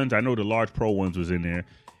Pro ones, I know the Large Pro ones was in there.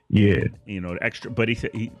 Yeah. And, the extra, but he said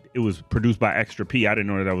it was produced by Extra P. I didn't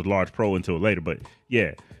know that was Large Pro until later, but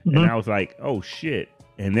yeah. Mm-hmm. And I was like, oh shit.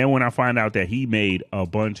 And then when I find out that he made a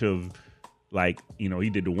bunch of like, you know, he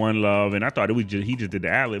did the One Love, and I thought he just did the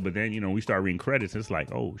ad-lib, but then, you know, we start reading credits, it's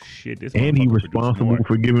like, oh shit, this. And he responsible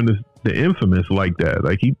for giving us the Infamous like that.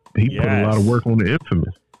 Like he put a lot of work on the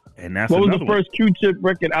Infamous. And that's what was the first Q-Tip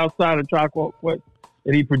record outside of Tribe Called Quest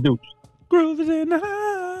that he produced? Grooves in the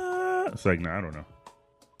house. It's like, no, I don't know.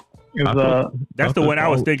 It was, that's the one I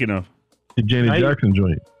was thinking of. The Janet Jackson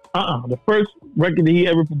joint. The first record that he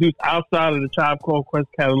ever produced outside of the Tribe Called Quest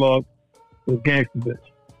catalog was Gangsta Bitch.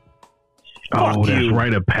 Oh, that's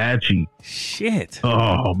right, Apache. Shit.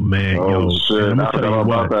 Oh man, shit. I forgot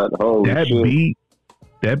about that. Holy beat.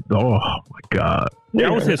 Oh my god. Yeah,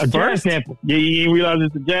 that was his first jazz sample. Yeah, you didn't realize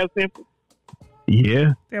it's a jazz sample?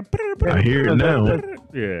 Yeah. I hear it now.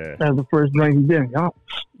 Yeah. That's the first drink he did. Y'all.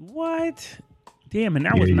 What? Damn, and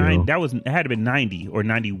that was nine. That was, it had to be 90 or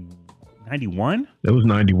 91. That was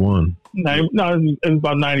 91. No, it was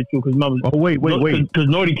about 92. Because wait. Because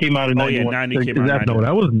Naughty came out in 91. Oh yeah, 90 came out. No,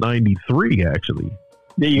 that was 93 actually.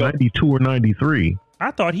 There you 92 or 93.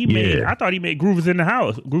 I thought he made Grooves in the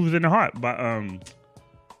House, Grooves in the Heart by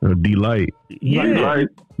Delight. Yeah,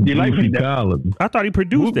 Delight. Collins. I thought he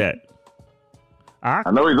produced that.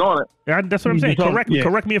 I know he's on it. That's what I'm saying.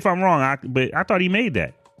 Correct me if I'm wrong. But I thought he made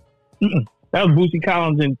that. That was Boosie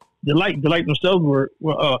Collins and Delight. Delight themselves were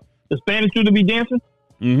the Spanish dude to be dancing.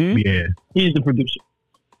 Mm-hmm. Yeah, he's the producer.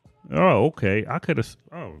 Oh, okay. I could have.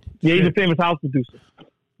 Oh, yeah, he's a famous house producer.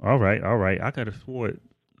 All right. I could have swore it.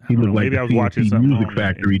 He looked like maybe I was watching some Music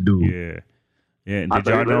Factory dude. Yeah. And I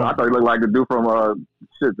thought he looked like the dude from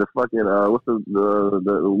the fucking what's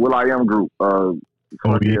the will.i.am group.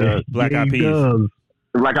 Black Eyed Peas.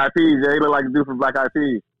 Black Eyed Peas. Yeah, he looked like the dude from Black Eyed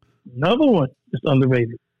Peas. Another one that's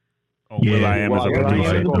underrated. Oh, will.i.am is a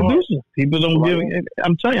producer. People don't give it.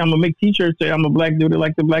 I'm telling you, I'm gonna make T-shirts say I'm a black dude that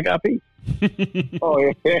like the Black Eyed Peas. Oh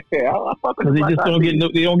yeah, because they just don't get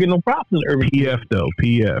no props in the urban. PF though,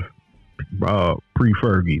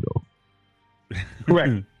 pre-Fergie though.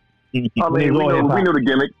 Correct. I mean, we knew the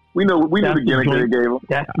gimmick. We knew the gimmick that they gave him.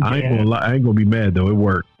 I ain't gonna lie. I ain't gonna be mad though. It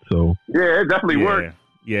worked. So yeah, it definitely worked.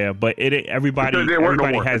 Yeah, but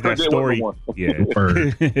everybody has that story. Yeah,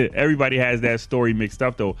 everybody has that story mixed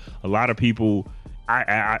up though. A lot of people,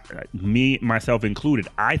 me myself included,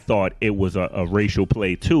 I thought it was a racial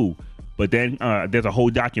play too. But then there's a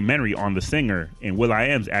whole documentary on the singer, and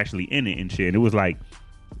will.i.am's actually in it and shit. And it was like,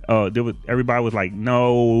 everybody was like,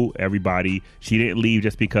 no, she didn't leave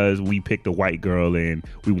just because we picked a white girl and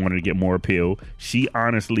we wanted to get more appeal. She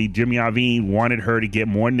honestly, Jimmy Iovine wanted her to get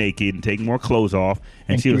more naked and take more clothes off,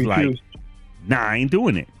 and she was like, nah, I ain't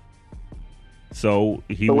doing it. So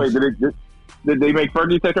did they make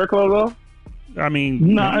Fergie take her clothes off? I mean,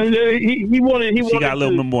 he wanted. She got a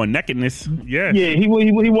little bit more nakedness. Yeah, he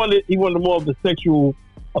wanted more of the sexual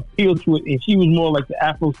appeal to it, and she was more like the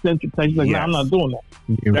Afrocentric type. She's like, nah, I'm not doing that.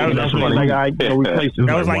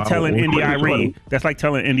 That was like telling India Irene. That's like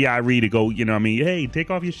telling India Irene to go. You know what I mean? Hey, take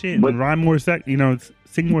off your shit and rhyme more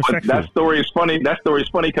sing more sexual. That story is funny.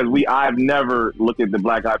 Because I've never looked at the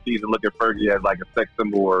Black Eyed Peas and looked at Fergie as like a sex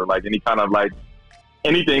symbol or like any kind of like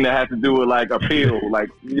anything that has to do with like appeal, like,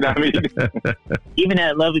 you know what I mean? Even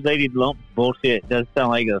that Lovely Lady Lump bullshit doesn't sound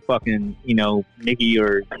like a fucking, Nicki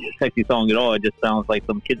or sexy song at all. It just sounds like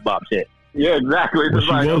some Kids Bop shit. Yeah, exactly. Well, she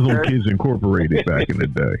was on Kids Incorporated back in the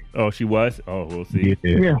day. Oh, she was? Oh, we'll see.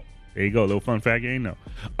 Yeah. There you go. Little fun fact you ain't know.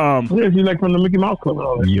 Yeah, she's like from the Mickey Mouse Club and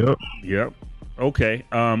all that. Yep. Okay.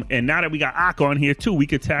 And now that we got Ak on here too, we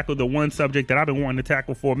could tackle the one subject that I've been wanting to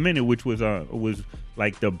tackle for a minute, which was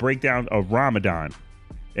like the breakdown of Ramadan.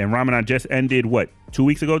 And Ramadan just ended, 2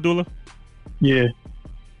 weeks ago, Dula? Yeah.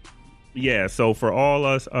 Yeah, so for all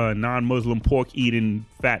us non-Muslim pork-eating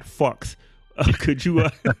fat fucks, could you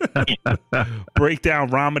break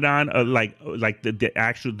down Ramadan, like the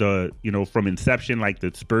actual, from inception, like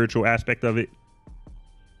the spiritual aspect of it?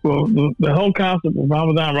 Well, the whole concept of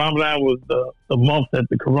Ramadan was the month that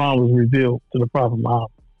the Quran was revealed to the Prophet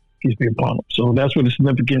Muhammad, peace be upon him. So that's where the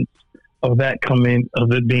significance of that come in,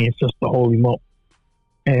 of it being such the holy month.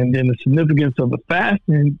 And then the significance of the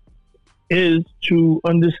fasting is to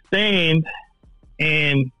understand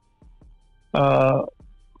and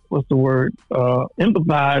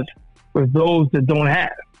empathize with those that don't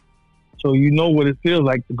have. So you know what it feels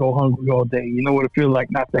like to go hungry all day. You know what it feels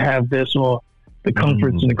like not to have this or the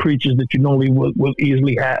comforts and the creatures that you normally will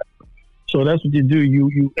easily have. So that's what you do.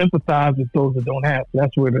 You empathize with those that don't have.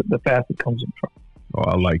 That's where the fasting comes in from. Oh,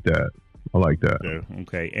 I like that. Yeah,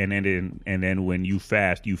 okay. And then when you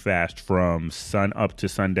fast from sun up to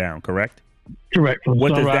sundown, correct? Correct.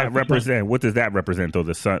 What does that represent? What does that represent though?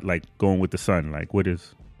 The sun, like going with the sun, like what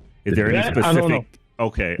is there any specific?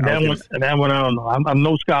 Okay. That one I don't know. I'm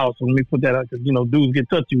no scholar, so let me put that out because dudes get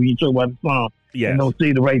touchy when you talk about Islam and don't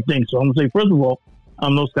say the right thing. So I'm gonna say first of all,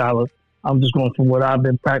 I'm no scholar. I'm just going from what I've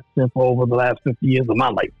been practicing for over the last 50 years of my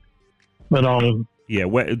life. But yeah,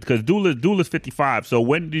 because Dula's 55. So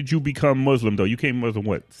when did you become Muslim though? You came Muslim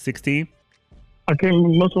what? 16? I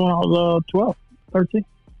came Muslim when I was 12, 13.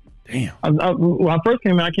 Damn. When I first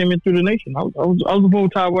came in, I came in through the nation. I was a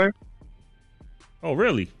full-time wearer. Oh,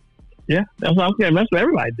 really? Yeah, that's what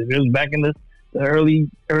everybody did. It was back in the early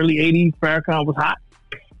 80s. Farrakhan was hot.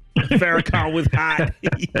 Farrakhan was hot.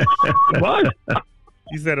 What?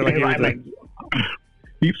 You said it like it was like.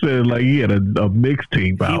 He said like he had a mixed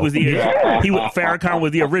team. He was Farrakhan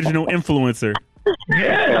was the original influencer.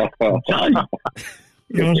 Yeah, I'm telling you.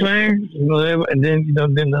 You know what I'm saying? And then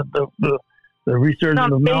the research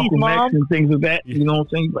of Malcolm X and things like that. You know what I'm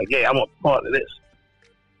saying? Like, yeah, I want part of this.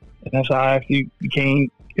 And that's how I actually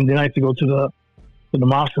became. And then I used to go to the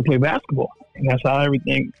mosque and play basketball. And that's how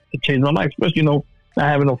everything changed my life. Especially, not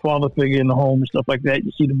having a father figure in the home and stuff like that.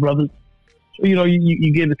 You see the brothers. So,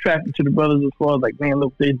 you get attracted to the brothers as far as like, man,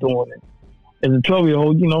 look what they're doing. And as a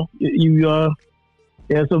 12-year-old, you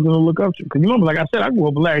have something to look up to. Because you remember, like I said, I grew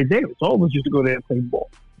up with Larry Davis. All of us used to go there and play ball.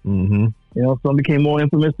 Mm-hmm. Some became more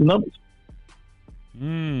infamous than others.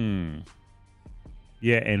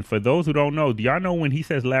 Yeah, and for those who don't know, do y'all know when he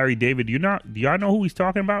says Larry David, do y'all know who he's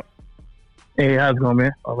talking about? Hey, how's it going,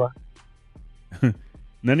 man? All right.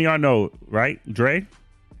 None of y'all know, right? Dre?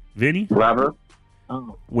 Vinny? Robert?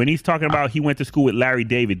 Oh. When he's talking about he went to school with Larry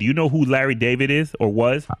David, do you know who Larry David is or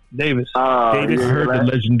was? Davis. Davis. I heard the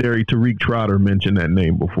legendary Tariq Trotter mention that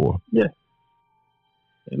name before. Yeah.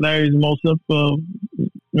 Larry's the most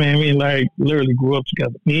man, me and Larry literally grew up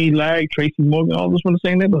together. Me, Larry, Tracy Morgan, all of us from the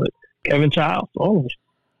same neighborhood. Kevin Childs, all of us.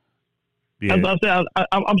 Yeah. As I said,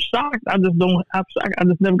 I'm shocked. I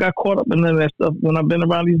just never got caught up in none of that stuff when I've been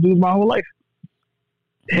around these dudes my whole life.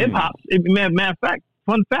 Hip hop. Matter of fact,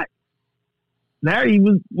 fun fact. Larry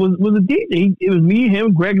was a DJ. It was me,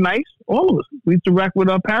 him, Greg Nice, all of us. We used to rock with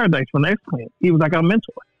Paradise from the X Clan. He was like our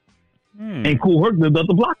mentor. And Kool Herc lived up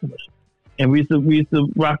the block from us. And we used to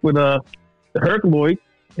rock with the Herculoids.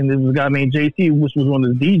 And there was a guy named JC, which was one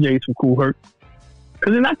of the DJs for Kool Herc.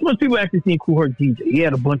 Because not too much people actually seen Kool Herc DJ. He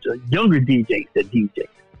had a bunch of younger DJs that DJ.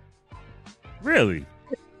 Really?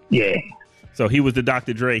 Yeah. So he was the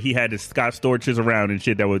Dr. Dre. He had his Scott Storches around and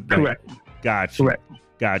shit that was... Correct. Got you.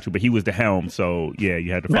 But he was the helm, so yeah,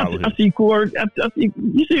 you had to follow him. I see Kool Herc.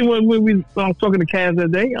 You see when we was talking to Kaz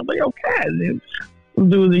that day, I'm like, yo, Kaz.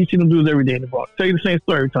 You see them dudes every day in the bar. Tell you the same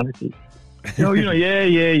story every time they see you. Yeah.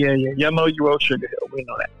 Y'all know you wrote Sugar Hill. We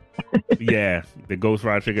know that. Yeah, the Ghost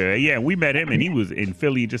Ride Sugar. Yeah, we met him and he was in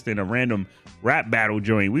Philly just in a random rap battle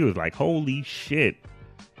joint. We was like, holy shit.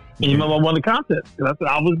 And you remember I won the contest? I said,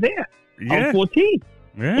 I was there. Yeah. I was 14.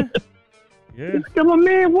 Yeah. Yeah. My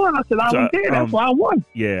man won. I said, I was there. That's why I won.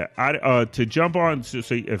 Yeah. To jump on, so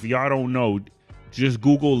if y'all don't know, just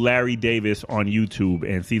Google Larry Davis on YouTube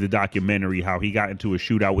and see the documentary, how he got into a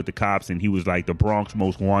shootout with the cops and he was like the Bronx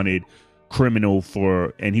most wanted criminal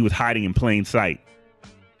and he was hiding in plain sight.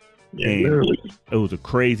 Yeah, literally. It was a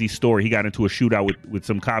crazy story. He got into a shootout with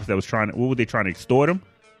some cops that was what were they trying to extort him?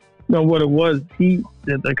 No, what it was,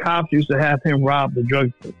 the cops used to have him rob the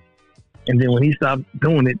drugstore. And then when he stopped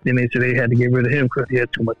doing it, then they said they had to get rid of him because he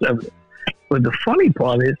had too much evidence. But the funny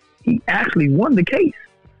part is, he actually won the case.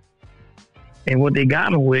 And what they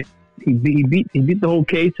got him with, he beat the whole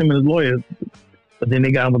case, him and his lawyers. But then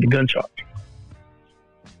they got him with the gun charge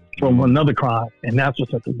from another crime, and that's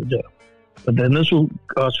what sent him to jail. But the initial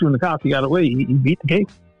shooting the cops, he got away. He beat the case.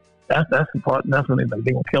 That's the part. That's when they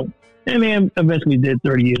gonna kill him. And then eventually did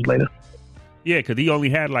 30 years later. Yeah, because he only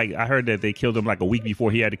had I heard that they killed him like a week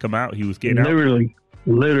before he had to come out. He was getting out.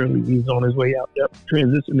 Literally, he's on his way out. Yep,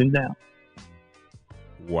 transitioning down.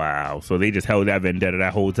 Wow. So they just held that vendetta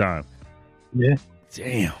that whole time. Yeah.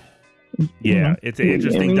 Damn. Yeah, it's an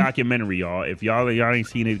interesting documentary, y'all. If y'all ain't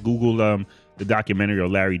seen it, Google the documentary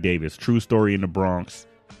of Larry Davis, true story in the Bronx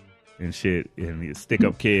and shit. And the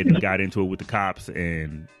stick-up kid got into it with the cops,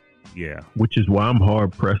 and yeah. Which is why I'm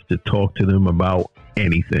hard pressed to talk to them about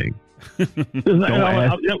anything.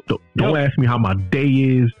 Don't ask me how my day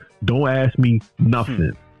is. Don't ask me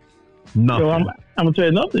nothing. Nothing. So I'm gonna tell you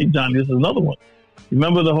another thing, Johnny. This is another one. You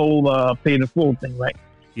remember the whole paid in full thing, right?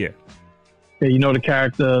 Yeah. Yeah. You know the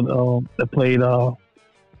character that played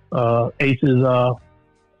Ace's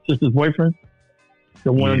sister's boyfriend,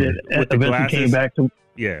 the one that eventually came back to.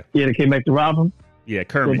 Yeah. Yeah, they came back to rob him. Yeah,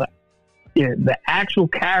 Kermit. So the actual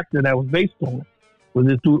character that was based on was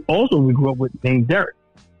this dude also we grew up with named Derek.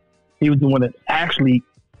 He was the one that actually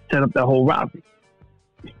set up that whole robbery.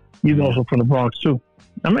 He's also from the Bronx too.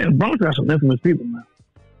 I mean, the Bronx got some infamous people, man.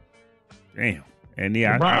 Damn. And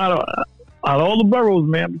yeah, out of all the boroughs,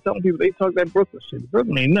 man, I'm telling people they talk that Brooklyn shit.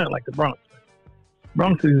 Brooklyn ain't nothing like the Bronx.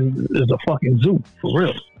 Bronx is a fucking zoo for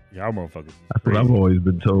real. Y'all motherfuckers. That's what I've always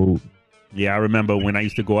been told. Yeah, I remember when I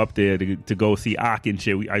used to go up there to go see Ock and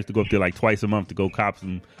shit. I used to go up there like twice a month to go cop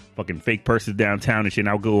some fucking fake purses downtown and shit. And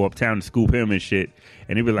I would go uptown to scoop him and shit.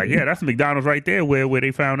 And he'd be like, "Yeah, that's the McDonald's right there where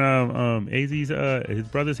they found AZ's his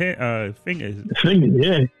brother's finger."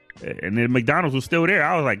 Yeah. And then McDonald's was still there.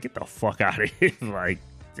 I was like, "Get the fuck out of here!" Like,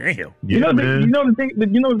 damn. You know the thing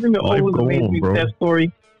that always amazed me with that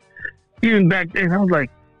story. Even back then, I was like,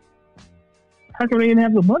 "How come they didn't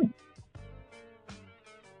have the money?"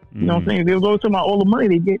 You know what I'm saying? They was always talking about all the money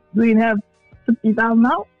they get. They didn't have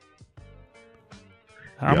 $50,000.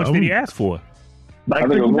 How much did he ask for? Like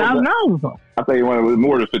 $50,000 or something. I think he wanted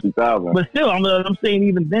more than 50,000. But still, I'm saying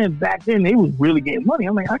even then, back then, they was really getting money.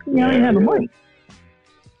 I'm like, how come y'all ain't have the money?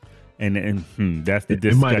 And that's the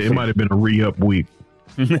discussion. It might have been a re-up week.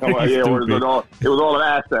 It was all an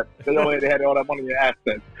asset. They had all that money in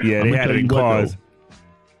assets. Yeah, they had it in cars.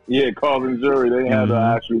 Yeah, cars and jewelry. They didn't have the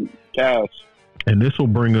actual cash. And this will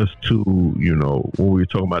bring us to, when we were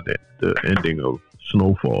talking about the ending of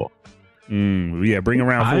Snowfall. Yeah, bring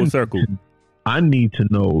around full circle. I need to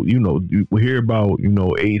know, we hear about,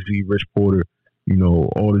 AZ, Rich Porter,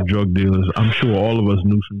 all the drug dealers. I'm sure all of us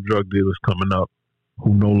knew some drug dealers coming up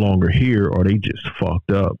who no longer here or they just fucked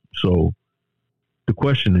up. So the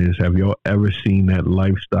question is, have y'all ever seen that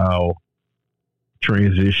lifestyle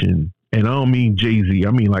transition? And I don't mean Jay-Z. I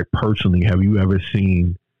mean, like, personally, have you ever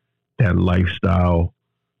seen that lifestyle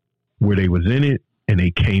where they was in it and they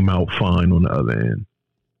came out fine on the other end?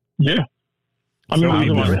 Yeah. Some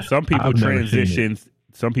people transitioned.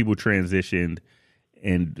 Some people transitioned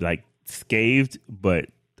and like scathed, but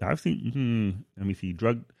I've seen. Let me see.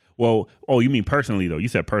 Well, you mean personally though? You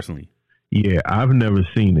said personally. Yeah, I've never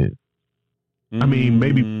seen it. I mean,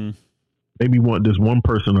 maybe there's one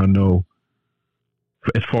person I know.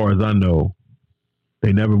 As far as I know,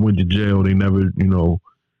 they never went to jail. They never,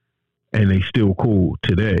 and they still cool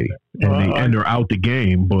today, and they're out the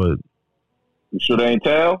game. But you sure they ain't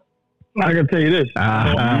tell? I can tell you this.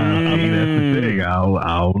 I mean, that's the thing.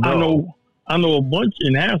 I'll know. I know a bunch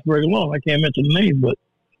in Harrisburg alone. I can't mention the names, but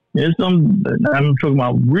there's some I'm talking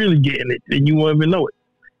about really getting it, and you won't even know it,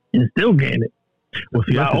 and still getting it. Well,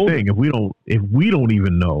 see, that's the thing. If we don't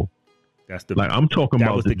even know, that's the I'm talking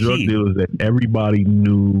about the drug dealers that everybody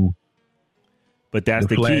knew. But that's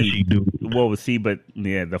the key. Dude. Well, see, but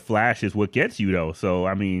yeah, the flash is what gets you though. So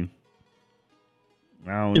I mean,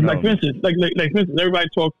 I don't know. Like for instance, everybody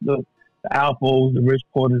talks the Alphos, the Rich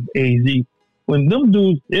Porters, AZ. When them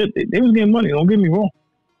dudes, they was getting money. Don't get me wrong,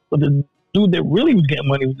 but the dude that really was getting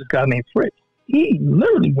money was this guy named Fritz. He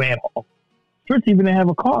literally ran off. Fritz even didn't have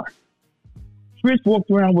a car. Fritz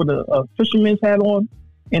walked around with a fisherman's hat on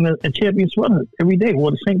and a champion sweater every day.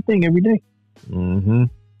 Wore the same thing every day. Mm-hmm.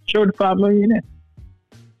 $5 million in.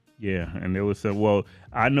 Yeah, and there was some. Well,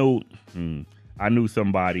 I knew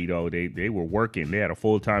somebody though. They were working. They had a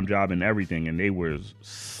full-time job and everything, and they were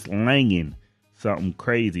slanging something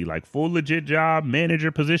crazy, like full legit job,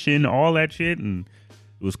 manager position, all that shit, and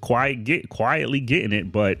it was quietly getting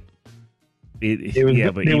it, but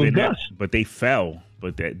but they fell.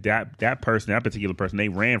 But that particular person, they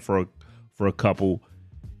ran for a couple,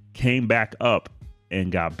 came back up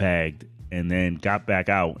and got bagged, and then got back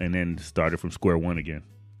out, and then started from square one again.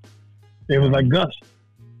 It was like Gus.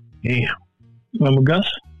 Damn. Remember Gus?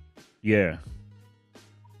 Yeah.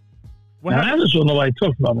 Now, that's a show nobody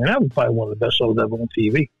talks about, man. That was probably one of the best shows ever on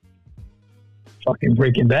TV. Fucking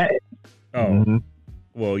Breaking Bad. Oh. Mm-hmm.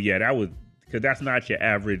 Well, yeah, that was, because that's not your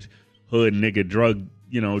average hood nigga drug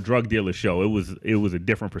dealer show. It was a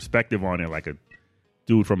different perspective on it, like a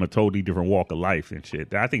dude from a totally different walk of life and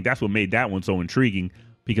shit. I think that's what made that one so intriguing,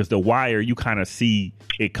 because The Wire, you kind of see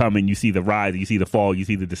it coming. You see the rise, you see the fall, you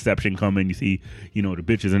see the deception coming, you see, the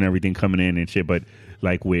bitches and everything coming in and shit. But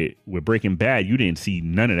like with Breaking Bad, you didn't see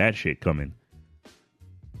none of that shit coming,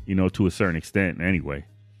 to a certain extent anyway.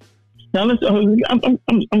 Now,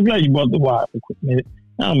 I'm glad you brought The Wire for a quick minute.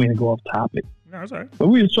 I don't mean to go off topic. No, that's all right. But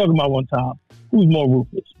we was talking about one time, who's more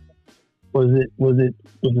ruthless? Was it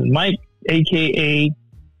Mike, a.k.a.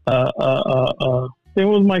 What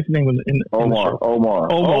was Mike's name in Omar.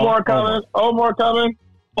 Omar coming.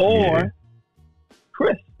 Or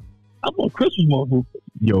Chris. I thought Chris was more ruthless.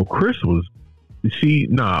 Yo, Chris was.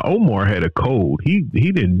 Omar had a code. He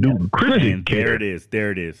didn't do. Chris didn't care.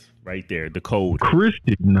 There it is, right there. The code. Chris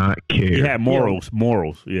did not care. He had morals.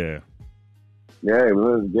 Yeah. Yeah,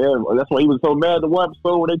 that's why he was so mad at the one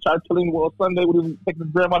episode when they tried to kill him on Sunday when he was taking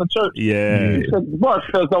his grandma to church. Yeah. He said,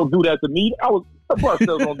 Barcells don't do that to me.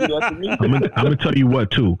 Barcells don't do that to me. I'm gonna tell you what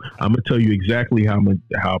too. I'm gonna tell you exactly how I'm gonna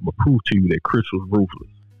prove to you that Chris was ruthless.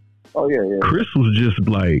 Oh yeah. Chris was just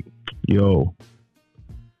like, yo,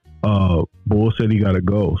 Bull said he gotta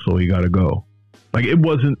go, so he gotta go. Like it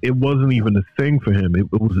wasn't even a thing for him.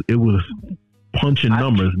 It was punching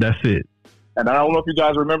numbers. That's it. And I don't know if you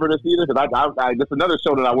guys remember this either, because I this is another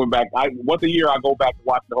show that I went back. Once a year I go back to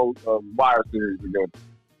watch the whole Wire series again.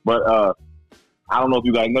 But I don't know if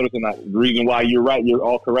you guys noticed, and the reason why you're right, you're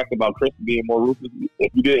all correct about Chris being more ruthless.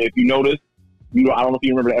 If you noticed, I don't know if you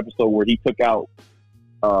remember the episode where he took out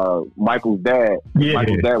Michael's dad. Yeah.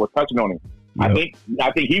 Michael's dad was touching on him. Yep.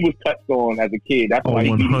 I think he was touched on as a kid. That's why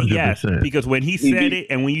he beat him. Yes, because when he said it,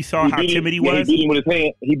 and when you saw how timid he was, he beat him with his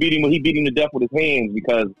hand. He beat him to death with his hands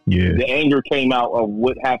because the anger came out of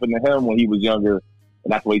what happened to him when he was younger,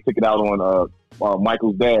 and that's why he took it out on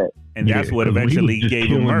Michael's dad. And that's what eventually gave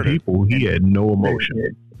him murder. People, he had no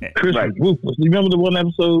emotion. Chris was ruthless. You remember the one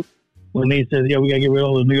episode when they said, "Yeah, we gotta get rid of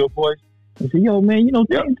all the New York boys." He said, "Yo, man, you know,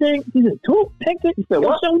 Tank." He said, Tank. He said,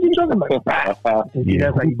 "What you talking about?" That's how you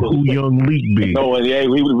do. Who young Leak B? No, yeah, he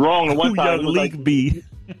was wrong the one time. Who young Leak B?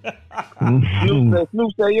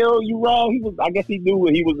 Snoop said, "Yo, you wrong." I guess he knew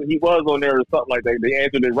what he was on there or something like that. They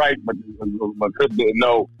answered it right, but Chris didn't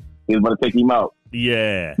know he was going to take him out.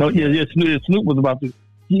 Yeah. No, yeah. Snoop was about to.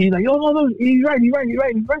 He's like, "Yo, no, he's right.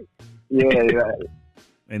 Yeah.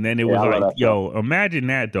 And then it was like, yo, imagine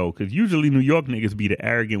that, though, because usually New York niggas be the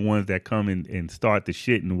arrogant ones that come and start the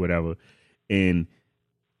shit and whatever. And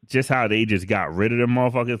just how they just got rid of them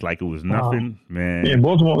motherfuckers like it was nothing, man. Yeah,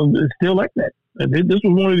 Baltimore is still like that. This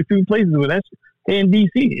was one of the few places where that's in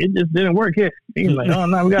D.C. It just didn't work here. He's like, oh,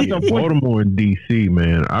 no, we got some point. Baltimore and D.C.,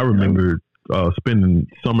 man. I remember spending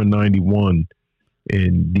summer 91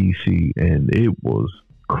 in D.C., and it was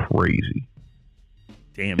crazy.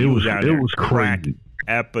 Damn, it was crazy.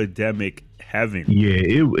 Epidemic heaven. Yeah,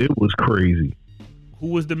 it was crazy. Who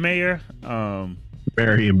was the mayor?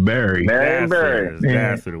 Marion Barry.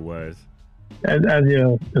 That's what it was. That's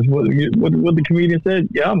what the comedian said.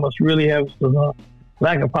 Y'all must really have some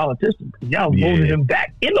lack of politicians. Y'all voted him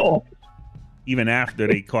back in office. Even after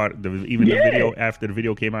they caught the video, after the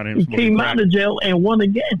video came out of him, he came out of jail and won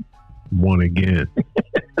again.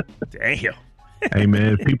 Damn. Hey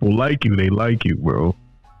man, if people like you, they like you, bro.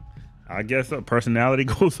 I guess personality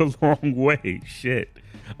goes a long way. Shit.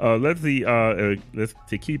 Let's see. To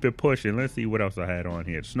keep it pushing. Let's see what else I had on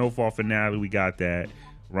here. Snowfall finale, we got that.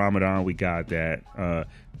 Ramadan, we got that.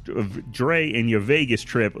 Dre and your Vegas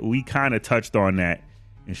trip, we kind of touched on that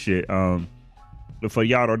and shit. But for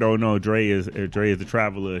y'all that don't know, Dre is a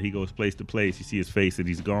traveler. He goes place to place. You see his face and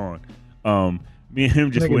he's gone. Me and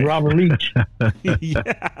him just went. Robert Leach. Yeah.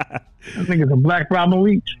 I think it's a black Robert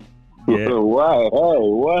Leach. Yeah.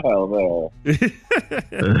 Wow, man.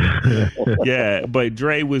 Yeah, but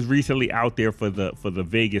Dre was recently out there for the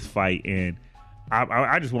Vegas fight, and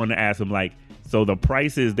I just wanted to ask him, like, so the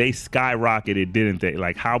prices, they skyrocketed, didn't they?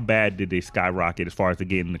 Like, how bad did they skyrocket as far as to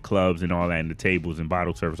get in the clubs and all that, and the tables and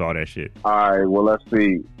bottle service, all that shit? All right, well, let's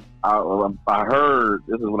see. I heard,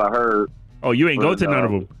 this is what I heard. Oh, you ain't go to none of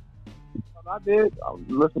them? I did.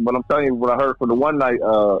 Listen, but I'm telling you what I heard for the one night.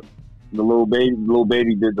 The little baby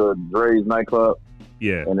did the Dre's nightclub.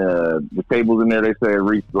 Yeah, and the tables in there, they said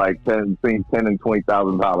reached like between $10,000 and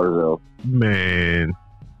 $20,000 though. Man,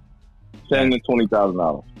 $10,000 to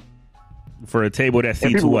 $20,000 for a table that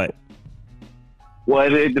seats what?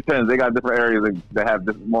 Well, it depends. They got different areas that have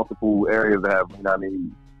multiple areas that have, you know what I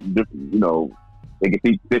mean, different, you know, they can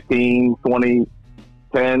seat 15, 20,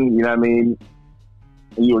 10. You know what I mean.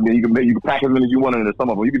 And you can pack as many as you want into some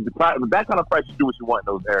of them. You can with that kind of price, you do what you want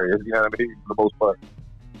in those areas. You know what I mean? For the most part.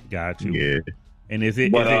 Got you. Yeah. And is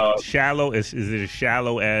it shallow? Is it as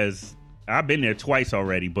shallow as I've been there twice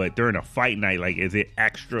already? But during a fight night, like, is it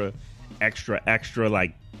extra,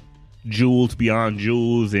 like jewels beyond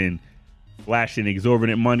jewels and flashing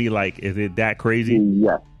exorbitant money? Like, is it that crazy?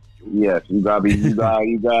 Yes. You gotta be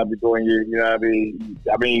doing your. You know what I mean?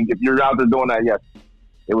 I mean, if you're out there doing that, yes,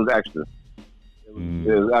 it was extra. It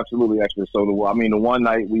was absolutely extra. So, the one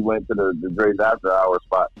night we went to the Dre's after hour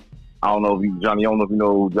spot. I don't know if you, Johnny, I don't know if you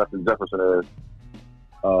know who Justin Jefferson is.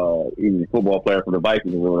 He's a football player for the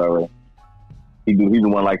Vikings or whatever. He's the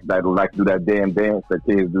one like to do that damn dance that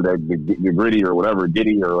kids do, that the gritty or whatever,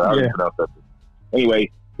 giddy or however you pronounce that.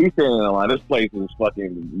 Anyway, he's standing in line. This place is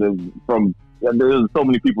fucking there's so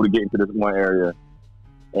many people to get into this one area.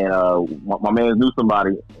 And my man knew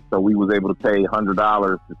somebody, so we was able to pay $100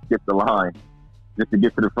 to skip the line. just to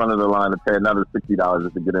get to the front of the line to pay another $60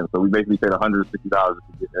 just to get in. So we basically paid $160 just to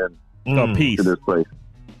get in a piece to this place.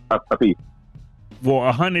 A piece. Well,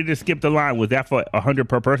 100 to skip the line. Was that for 100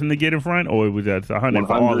 per person to get in front, or was that 100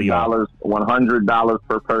 for all of y'all? $100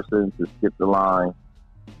 per person to skip the line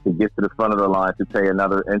to get to the front of the line to pay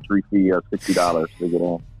another entry fee of $60 to get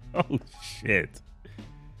in. Oh shit!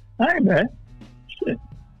 That ain't bad. Shit,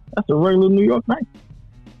 that's a regular New York night.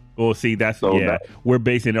 Well, see, we're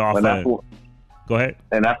basing it off of. Go ahead.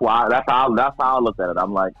 And that's how I looked at it.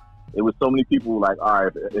 I'm like, it was so many people. Like, all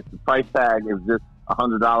right, if the price tag is just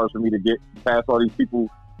 $100 for me to get past all these people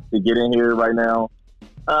to get in here right now,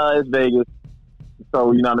 it's Vegas.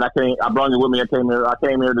 So you know, what I mean, I brought it with me. I came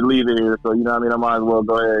here to leave it here. So you know, what I mean, I might as well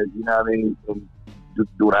go ahead. You know, what I mean, and just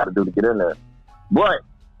do what I had to do to get in there. But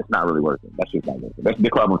it's not really worth it. That shit's not worth it. That's the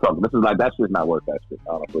club I'm talking. This is like that shit's not worth that shit,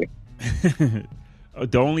 honestly.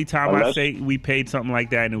 The only time I say we paid something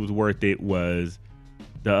like that and it was worth it was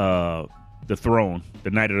the Throne, the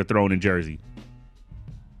Night of the Throne in Jersey.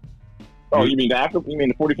 Oh, you mean the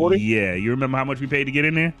 40-40? Yeah, you remember how much we paid to get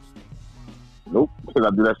in there? Nope, because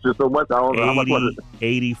I do that shit so much. I don't know how much was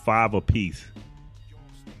it. $85 a piece.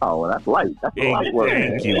 Oh, well, that's light. That's a lot of work.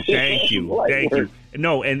 Thank you.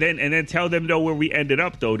 No, and then tell them though where we ended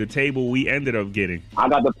up though. The table we ended up getting. I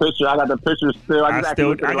got the picture still. I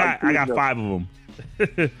got 5 of them.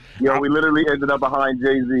 Yo, we literally ended up behind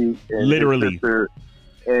Jay-Z and literally his sister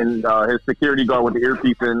and his security guard with the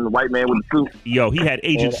earpiece and the white man with the suit. Yo, he had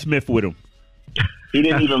Agent Smith with him. He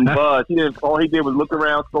didn't even buzz. All he did was look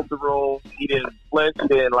around, scope the room. He didn't flinch. He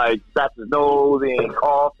didn't scratch his nose. He didn't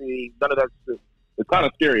cough. None of that shit. It's kind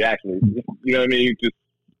of scary, actually. You know what I mean?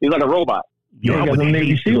 He's like a robot. Yo, I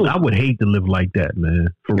would hate to live like that, man.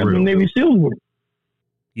 For real. Some Navy SEALs with him.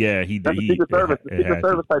 Yeah, he did. That's the Secret Service. The Secret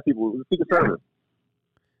Service type people. The Secret Service.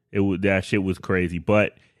 That shit was crazy,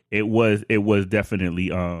 but it was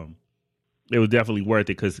definitely worth it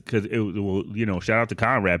because it was, you know, shout out to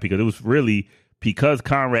Conrad because it was really because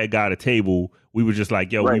Conrad got a table. We were just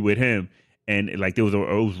like, yo, we with him, and it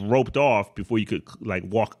was roped off before you could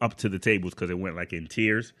walk up to the tables because it went in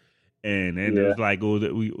tiers, and it was like, oh,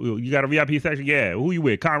 you got a VIP section? Yeah, who you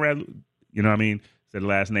with? Conrad? You know what I mean? Said the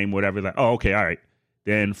last name, whatever. Like, oh, okay, all right.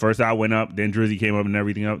 Then first I went up, then Drizzy came up and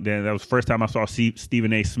everything up. Then that was the first time I saw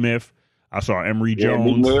Stephen A. Smith. I saw Emory Jones.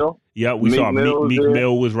 Meek Mill. Yeah, we saw Meek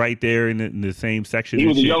Mill was right there in the same section. He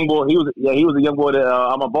was a young boy. He was a young boy that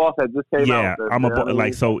I'm a boss that just came out. Yeah, I'm a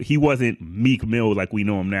boss. So he wasn't Meek Mill like we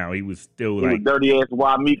know him now. He was still he was dirty ass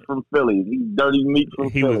wild Meek from Philly. He's dirty Meek from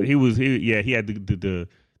Philly. He had the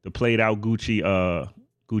played out Gucci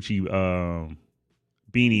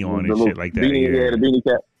beanie on and shit like that. Beanie, the beanie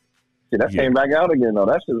cap. That came back out again, though.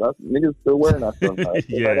 That shit, niggas still wearing that stuff.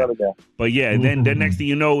 But yeah, then next thing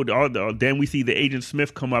you know, then we see the Agent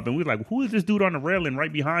Smith come up, and we're like, who is this dude on the railing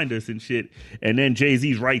right behind us and shit? And then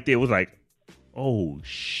Jay-Z's right there. It was like, oh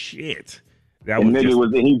shit. He drinks,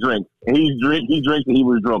 and he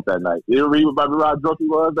was drunk that night. You remember how drunk he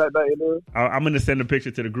was that night? I'm gonna send a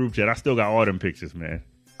picture to the group chat. I still got all them pictures, man.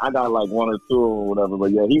 I got 1 or 2 or whatever,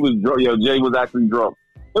 but yeah, he was drunk. Yo, Jay was actually drunk.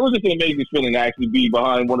 It was just an amazing feeling to actually be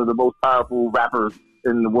behind one of the most powerful rappers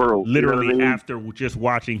in the world. Literally, you know after just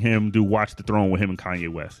watching him do Watch the Throne with him and Kanye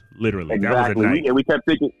West. Literally, exactly. That was a night. We kept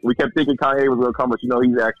thinking Kanye was going to come, but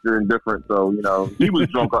he's extra and different. So he was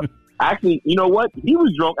drunk. Actually, you know what? He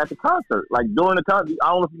was drunk at the concert. During the concert, I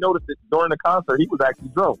don't know if you noticed it. During the concert, he was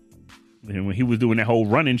actually drunk. And when he was doing that whole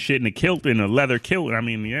running shit in a kilt, in a leather kilt, I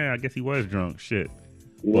mean, yeah, I guess he was drunk. Shit.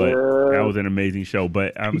 But that was an amazing show.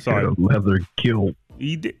 But I'm sorry, a leather kilt.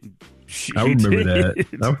 He did. I remember that.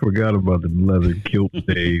 I forgot about the leather kilt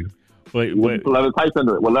days. But leather tights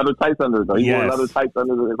under it. Well, leather tights under it. Though. He wore leather tights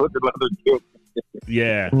under it. Look at leather kilt.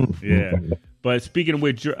 Yeah. But speaking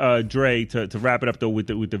with Dre, to wrap it up though with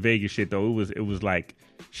the Vegas shit though, it was like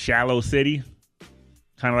shallow city,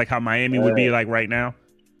 kind of like how Miami would be like right now.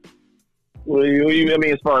 What do you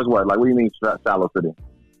mean as far as what? What do you mean shallow city?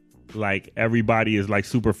 Like everybody is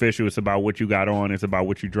superficial. It's about what you got on. It's about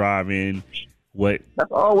what you drive in.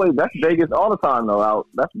 That's Vegas all the time though.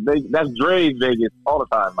 That's Dre's Vegas all the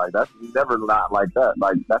time. That's never not like that.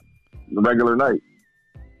 That's the regular night.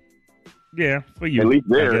 Yeah, for you. At least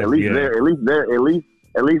there. I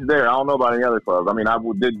don't know about any other clubs. I mean, I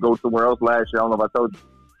did go somewhere else last year. I don't know if I told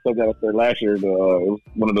that up there last year. It was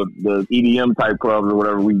one of the EDM type clubs or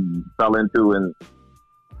whatever we fell into, and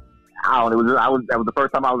I don't know. That was the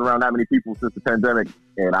first time I was around that many people since the pandemic,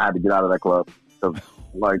 and I had to get out of that club.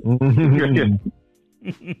 My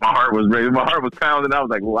heart was pounding. I was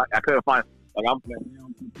like, well, I couldn't find.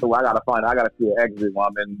 So I gotta see an exit while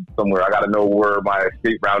I'm in somewhere. I gotta know where my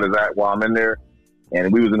escape route is at while I'm in there.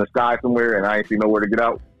 and we was in the sky somewhere, and I ain't see nowhere to get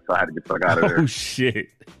out, so I had to get the fuck out of there. Oh shit!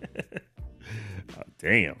 Oh,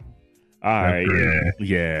 damn. All right,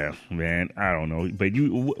 yeah, man. I don't know, but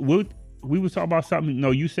we was talking about something.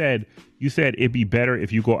 No, you said it'd be better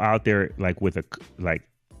if you go out there like with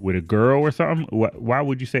a girl or something.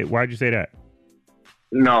 Why'd you say that?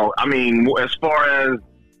 No, I mean, as far as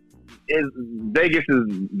Vegas is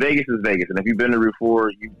Vegas, and if you've been there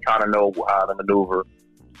before, you kind of know how to maneuver.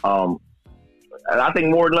 And I think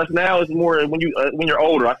more or less now it's more when you're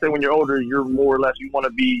older. I say when you're older, you're more or less you want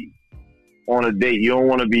to be on a date. You don't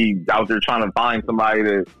want to be out there trying to find somebody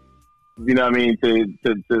to, you know what I mean,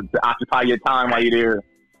 to occupy your time while you're there.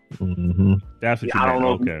 Mm-hmm. That's what you I don't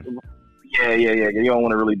know. Okay. Yeah. You don't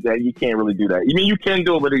want to really. You can't really do that. I mean, you can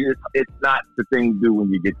do it, but it's not the thing to do when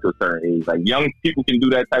you get to a certain age. Like young people can do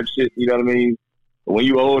that type of shit. You know what I mean? But when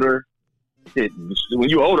you're older,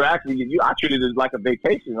 actually, I treated it as like a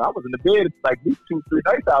vacation. I was in the bed like these 2-3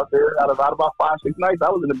 nights out there. Out of about 5-6 nights, I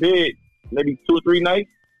was in the bed maybe 2 or 3 nights.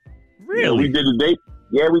 Really? You know, we did the date.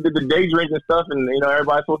 Yeah, we did the day drink and stuff, and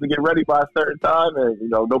everybody's supposed to get ready by a certain time, and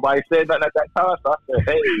nobody said nothing at that time. So I said,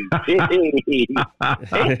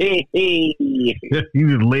 "Hey, You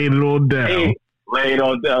just laid it on down." Hey, laid it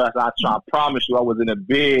on down. I promise you, I was in a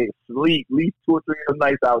bed, sleep, at least 2 or 3 of the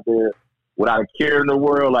nights out there, without a care in the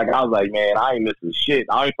world. Like I was like, man, I ain't missing shit.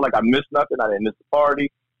 I don't feel like I missed nothing. I didn't miss the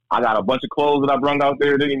party. I got a bunch of clothes that I brung out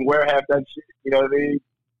there. Didn't even wear half that shit. You know what I mean?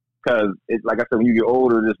 Because it's like I said, when you get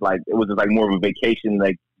older, it was just like more of a vacation.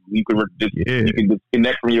 Like you can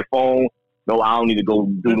disconnect from your phone. No, I don't need to go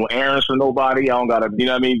do no errands for nobody. I don't gotta, do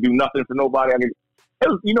nothing for nobody.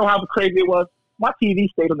 You know how crazy it was? My TV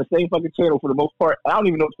stayed on the same fucking channel for the most part. I don't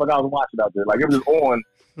even know what the fuck I was watching out there. Like it was just on.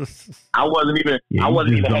 I wasn't even. I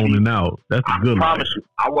wasn't even zoning out. That's a good. I promise you,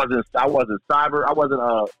 I wasn't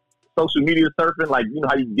social media surfing. Like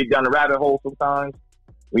how you get down the rabbit hole sometimes.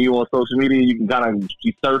 When you're on social media, you can kind of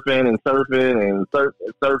keep surfing.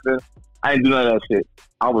 I didn't do none of that shit.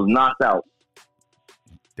 I was knocked out.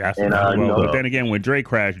 That's but then again, when Drake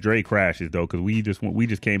crashes though, because we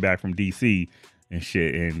just came back from DC and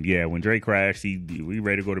shit, and yeah, when Drake crashed, we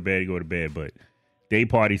ready to go to bed. He go to bed, but day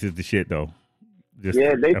parties is the shit though.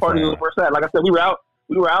 Day parties was where it's at. Like I said, we were out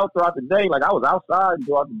throughout the day. Like I was outside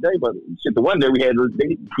throughout the day, but shit, the one day we had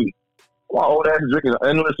my old ass drinking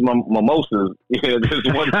endless mimosas. Yeah,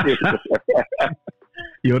 just one shit.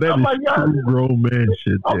 Yo, that is true grown man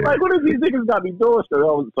shit. I'm like, what is these niggas got me doing?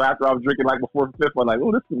 So after I was drinking like before the fifth, I'm like,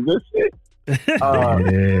 oh, this is good shit.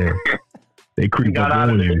 Yeah. They creep up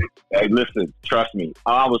on you. Hey, listen, trust me.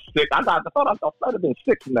 I was sick. I thought I might have been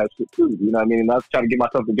sick from that shit too. You know what I mean? I was trying to get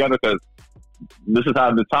myself together because this is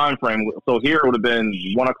how the time frame. So here it would have been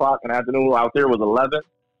 1 o'clock in the afternoon. Out there was 11.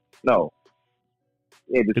 No.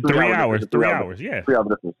 Yeah, the 3 hours. 3 hours. Yeah. 3 hour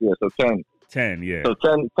difference. Yeah. So 10. 10. Yeah. So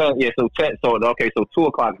 10. Yeah. So 10. So okay. So 2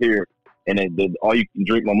 o'clock here, and then all you can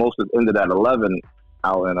drink mimosas ended at 11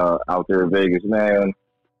 out there in Vegas, man.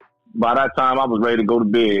 By that time, I was ready to go to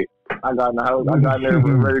bed. I got in the house. I got in there,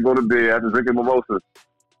 was ready to go to bed after drinking mimosas.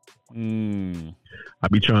 I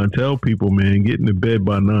be trying to tell people, man, getting to bed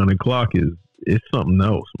by 9 o'clock it's something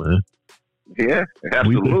else, man. Yeah,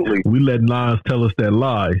 absolutely. We let lies tell us that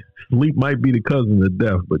lie. Sleep might be the cousin of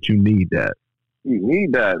death, but you need that. You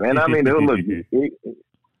need that, man. I mean, look,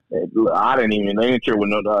 I didn't care what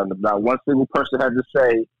not one single person had to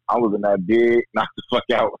say. I was in that bed, knocked the fuck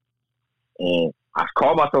out, and I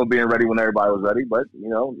called myself being ready when everybody was ready, but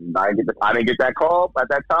I didn't get that call at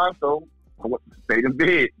that time, so I stayed in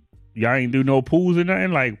bed. Y'all ain't do no pools or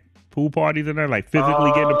nothing, like pool parties and nothing, like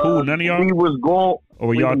physically get in the pool. None of y'all. We was going. Or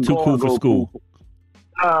were y'all too cool for school?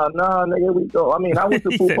 Nah, nigga, we go. I mean, I went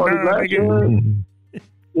to pool parties last year. I mean,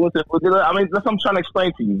 that's what I'm trying to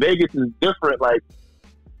explain to you. Vegas is different. Like,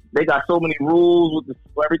 they got so many rules with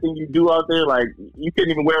everything you do out there. Like, you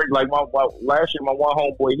couldn't even wear it. Like, last year, my one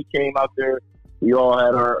homeboy, he came out there. We all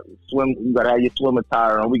had our swim. You got to have your swim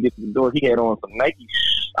attire on. We get to the door. He had on some Nike.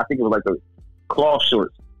 I think it was like the cloth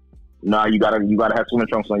shorts. Nah, you gotta have swimming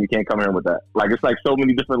trunks on. You can't come here with that. Like, it's like so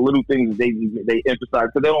many different little things they emphasize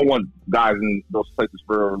because they don't want guys in those places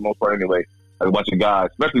for the most part anyway. Like a bunch of guys,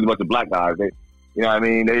 especially a bunch of black guys. They, you know what I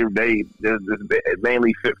mean? They're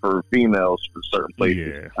mainly fit for females for certain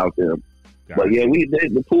places out there. But yeah,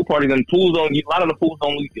 the pool parties and pools a lot of the pools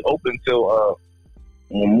only open till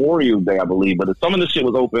Memorial Day, I believe. But some of the shit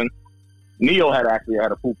was open. Neo had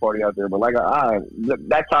a pool party out there, but like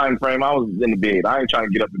that time frame, I was in the bed. I ain't trying to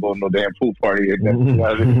get up to go to no damn pool party.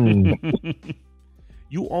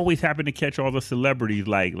 You always happen to catch all the celebrities,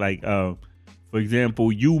 like for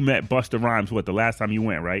example, you met Busta Rhymes. The last time you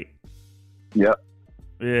went, right? Yep.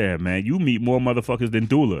 Yeah, man, you meet more motherfuckers than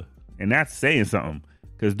Dula and that's saying something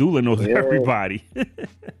because Dula knows everybody.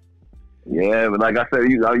 Yeah, but like I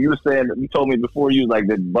said, you were saying, you told me before you was like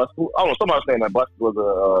that Buster. Oh, somebody was saying that Buster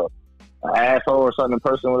was an asshole or something in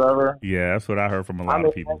person, or whatever. Yeah, that's what I heard from a lot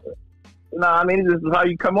of people. No, I mean, this is how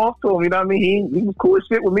you come off to him. You know what I mean? He was cool as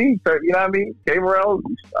shit with me. You know what I mean? K-Morel,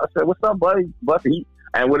 I said, "What's up, buddy?" Buster.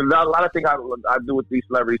 And with a lot of things I do with these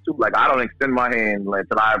celebrities too. Like I don't extend my hand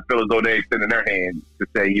until I feel as though they extending their hand to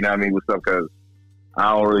say, you know what I mean, what's up? Because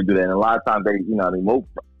I don't really do that. And a lot of times they, you know,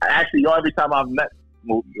 actually every time I've met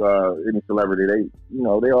any celebrity, they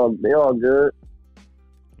all good.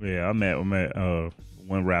 Yeah, I met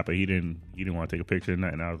one rapper. He didn't want to take a picture or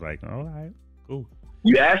nothing. I was like, all right, cool.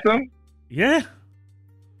 You asked him? Yeah.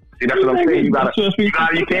 See, that's what I'm saying. You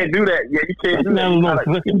can't do that. Yeah, you can't do that.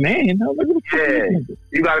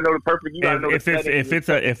 You gotta know the perfect. You gotta know if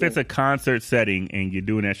it's a concert setting and you're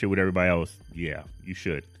doing that shit with everybody else, yeah, you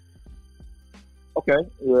should. Okay,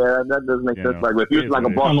 yeah, that does make sense. Like if it's like a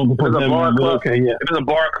bar, if it's a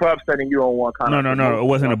bar club setting, you don't want kind of. No, it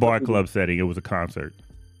wasn't a bar club setting. It was a concert.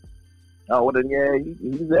 Oh, well then, yeah,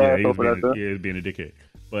 he's an asshole for that. Yeah, he's being a dickhead.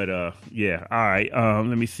 But yeah, all right.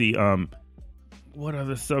 Let me see. What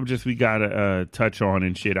other subjects we gotta touch on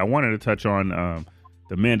and shit? I wanted to touch on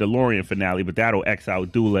the Mandalorian finale, but that'll X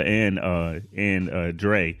out Dula and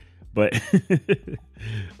Dre. But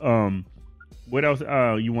what else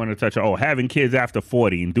you want to touch on? Oh, having kids after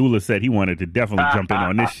 40. And Dula said he wanted to definitely jump in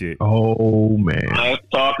on this shit. Oh, man. Let's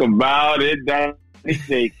talk about it, Daddy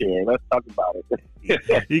Daycare. Let's talk about it.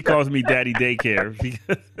 He calls me Daddy Daycare.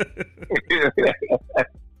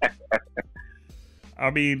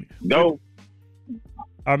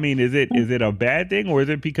 I mean, is it a bad thing, or is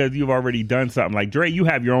it because you've already done something? Like Dre, you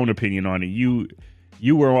have your own opinion on it. You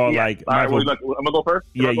were all like, all right, I'm gonna go first.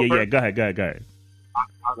 Yeah. Go ahead.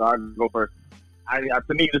 I'll go first.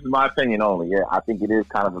 To me, this is my opinion only. Yeah, I think it is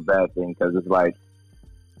kind of a bad thing because it's like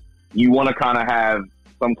you want to kind of have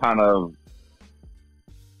some kind of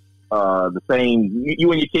the same.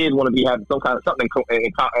 You and your kids want to be having something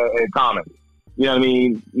in common. You know what I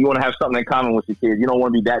mean? You want to have something in common with your kids. You don't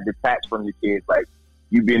want to be that detached from your kids. Like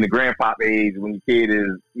you being the grandpop age when your kid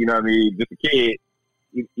is, you know what I mean, just a kid.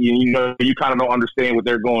 You know, you kind of don't understand what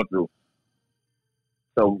they're going through.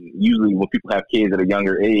 So usually when people have kids at a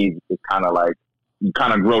younger age, it's kind of like you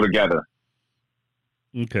kind of grow together.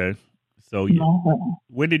 Okay. So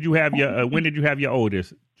when did you have your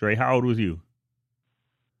oldest? Dre, how old was you?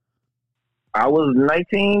 I was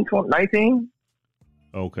 19.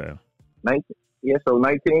 Okay. 19. Yeah, so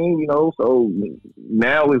 19, you know, so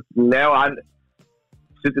now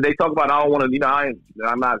since they talk about, I don't want to, you know,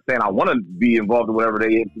 I'm not saying I want to be involved in whatever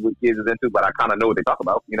what kids is into, but I kind of know what they talk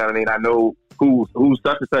about. You know what I mean? I know who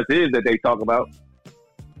such and such is that they talk about.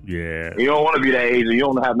 Yeah. You don't want to be that age, and you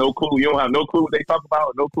don't have no clue. You don't have no clue what they talk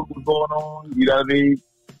about, no clue what's going on. You know what I mean?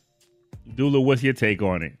 Dula, what's your take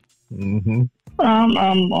on it? Mm-hmm. I'm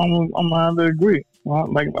going to agree.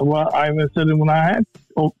 Well, I even said it when I had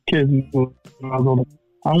kids when I was older.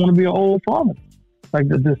 I don't want to be an old father. Like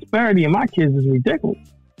the disparity in my kids is ridiculous.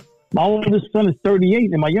 My oldest son is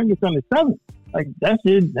 38 and my youngest son is 7. Like that's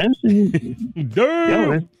it.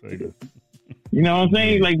 Damn. You know what I'm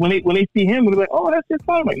saying? Like when they see him, they're like, "Oh, that's his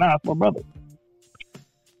son." I'm like, nah, it's my brother.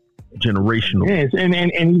 Generational. Yes, and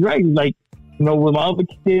he's right. Like, you know, with my other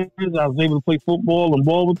kids, I was able to play football and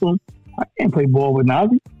ball with them. I can't play ball with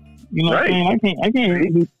Nazi. You know what I'm saying? I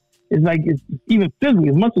can't. It's like it's even physically,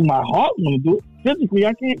 as much as my heart want to do it, physically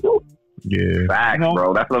I can't do it. Yeah, facts, you know?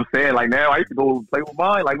 Bro. That's what I'm saying. Like now, I used to go play with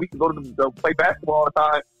mine. Like we could go to play basketball all the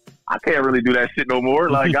time. I can't really do that shit no more.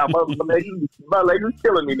 Like my legs is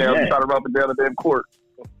killing me now. I'm trying to run up and down the damn court.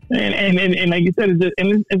 And like you said,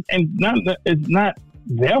 it's not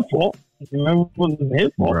their fault. Remember, it wasn't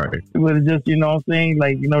his fault. Right. It was just, you know what I'm saying?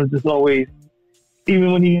 Like, you know, it's just always,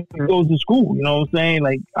 even when he goes to school, you know what I'm saying?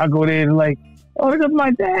 Like, I go there and like, oh, that's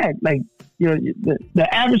my dad. Like, you know,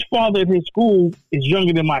 the average father at his school is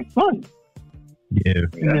younger than my son. Yeah.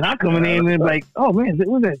 And then I come in and it's like, oh man,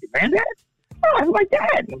 was that your granddad? Oh, that's my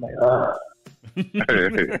dad. And I'm like,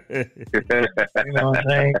 you know what I'm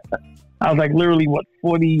saying? I was like literally,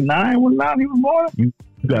 49 when he was born? You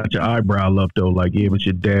got your eyebrow up though, like, yeah, but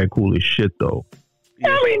your dad cool as shit though. Yeah.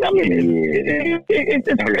 I mean,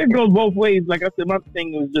 it goes both ways. Like I said, my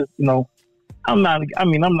thing was just, you know, I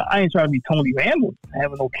ain't trying to be Tony Randall,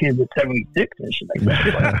 having no kids at 76 and shit like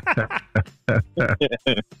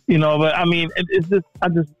that. You know, but I mean, it's just, I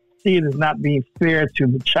just see it as not being fair to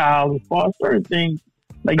the child as far as certain things.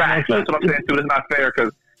 Like, that's what I'm saying too. It's not fair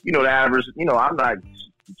because, you know, the average, you know, I'm not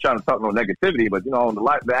trying to talk no negativity, but, you know,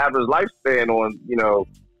 the average lifespan on, you know,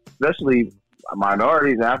 especially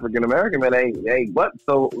minorities, African American, man, they what?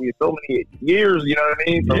 So many years, you know what I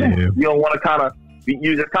mean? So you don't want to kind of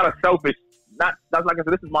you're just kind of selfish. Not like I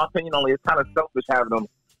said, this is my opinion only. It's kind of selfish having them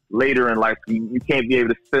later in life. You can't be able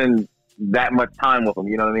to spend that much time with them.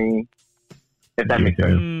 You know what I mean? If that makes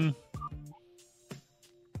sense.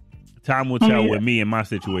 Time will tell with me in my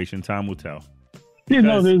situation. Time will tell. You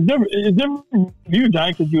know, there's different. It's different for you,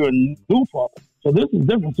 John, because you're a new father. So this is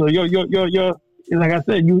different. So you're like I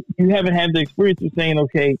said, you haven't had the experience of saying,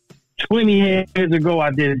 okay, 20 years ago I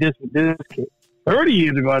did this with this kid. 30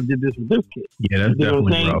 years ago I did this with this kid. Yeah, that's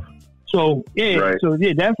definitely rough. So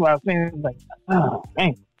that's why I'm saying, like, oh,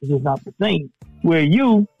 man, this is not the same. Where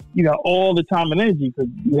you got all the time and energy because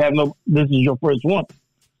you have this is your first one.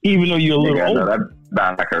 Even though you're a little older. I know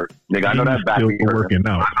that back hurt. Nigga, I know that back hurt. Working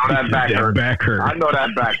out. I know that back hurt. I know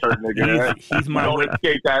that back hurt, nigga. He's my weight.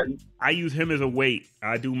 That. I use him as a weight.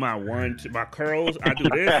 I do my curls. I do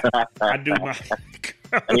this. I do my...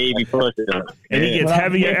 And he gets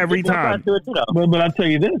heavier every time. But I tell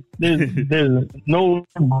you this, there's no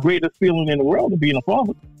greater feeling in the world than being a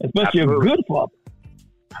father, especially a good father.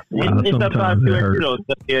 It's sometimes too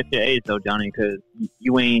especially at your age though, Johnny, because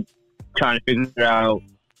you ain't trying to figure out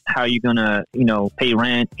how you're gonna, pay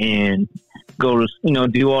rent and go to,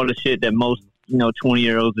 do all the shit that most,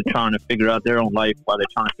 20-year-olds are trying to figure out their own life while they're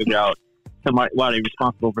trying to figure out why they're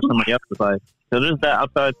responsible for somebody else's life. So there's that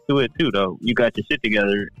outside to it too, though. You got your shit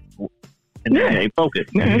together and they focus.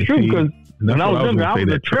 Yeah, it's true, because when I was younger, I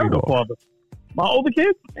was a terrible father. My older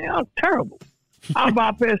kids, man, I was terrible. I'll buy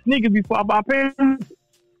a pair of sneakers before I buy pants.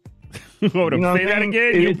 Hold up, say that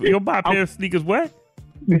again? You'll buy a pair of sneakers what?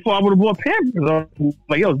 Before I would have bought Pampers, I was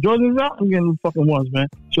like, yo, Jordan's out, I'm getting the fucking ones, man.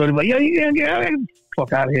 So they're like, yeah,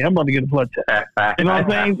 fuck out of here. I'm about to get a blood test. You know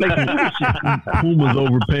what I'm saying? Like, who was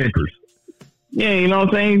over Pampers? Yeah, you know what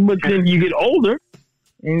I'm saying? But then you get older,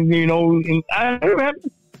 and, and I have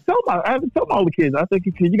to tell my older kids, I think,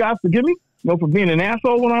 you guys forgive me, for being an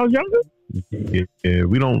asshole when I was younger? Yeah,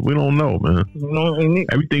 we don't know, man.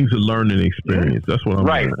 Everything's a learning experience. That's what I'm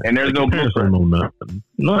right. And there's no blueprint. Don't know nothing.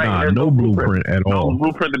 No blueprint at all. No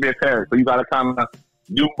blueprint to be a parent. So you got to kind of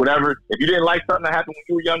do whatever. If you didn't like something that happened when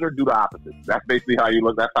you were younger, do the opposite. That's basically how you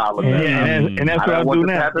look. That's how I look at it. And that's what I do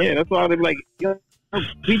now. Yeah, that's why they're like, beat the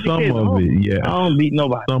kids. Some of it, yeah. I don't beat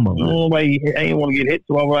nobody. Some of it. Nobody. I ain't want to get hit,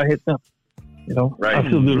 so why would I hit them? Right. I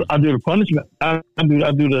still do. I do the punishment. I do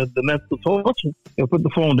the mental torture. They'll put the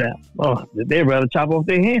phone down. Oh, they'd rather chop off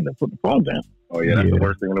their hand than put the phone down. Oh yeah, that's the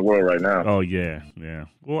worst thing in the world right now. Oh yeah.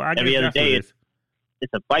 Well, every other day it's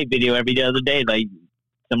a fight video. Every other day, like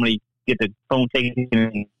somebody get the phone taken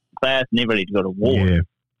in class and they're ready to go to war.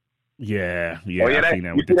 Yeah. Oh, yeah, I've seen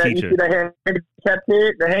that with the teacher. You see that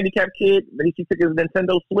handicapped kid? He took his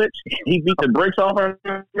Nintendo Switch. He beat the brakes off her,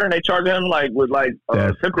 and they charged him with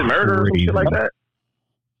attempted murder or some shit like that.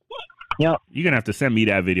 Yeah, you're gonna have to send me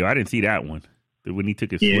that video. I didn't see that one when he took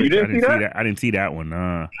his Switch. You didn't see that? I didn't see that one.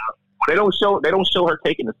 They don't show her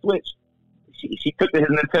taking the Switch. She took his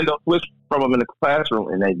Nintendo Switch from him in the classroom,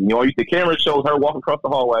 and then the camera shows her walking across the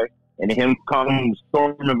hallway. And him come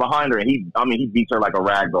storming behind her, and he beats her like a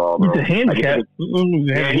rag doll. He's a handicap. He wasn't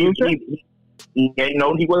in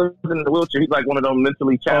the wheelchair. He's like one of them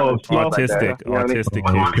mentally challenged. Autistic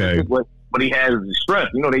kids. But he has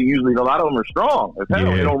strength. They usually, a lot of them are strong as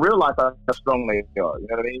hell. They don't realize how strong they are. You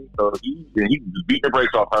know what I mean? So he beat the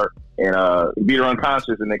brakes off her and beat her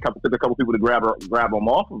unconscious, and they took a couple people to grab them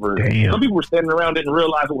off of her. Damn. Some people were standing around, didn't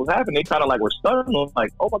realize what was happening. They kind of were stunned,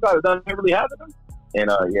 like, oh my God, is that really happening? And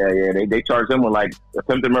they charged him with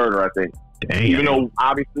attempted murder, I think. Damn. Even though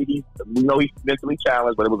obviously he's mentally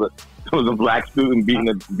challenged, but it was a black student beating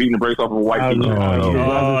the brakes off of a white teacher.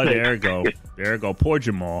 Oh, there you go. Poor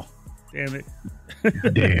Jamal. Damn it.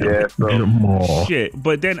 Damn. Jamal. Shit.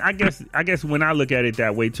 But then I guess when I look at it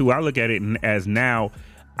that way too, I look at it as now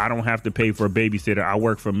I don't have to pay for a babysitter. I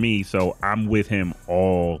work for me, so I'm with him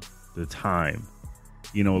all the time.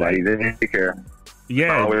 He's in care.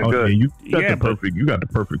 Yeah. You got the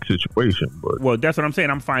perfect situation. But well, that's what I'm saying.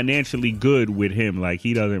 I'm financially good with him. Like,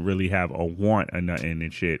 he doesn't really have a want or nothing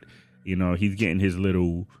and shit. He's getting his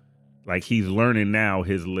little, he's learning now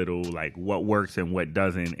his little, what works and what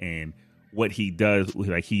doesn't, and what he does.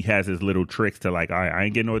 He has his little tricks to all right, I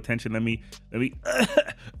ain't getting no attention. Let me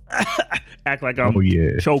act like I'm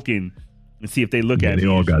choking. And see if they look at me. They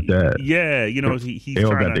all got that. Yeah, he's they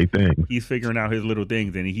all got their thing. He's figuring out his little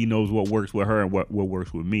things, and he knows what works with her and what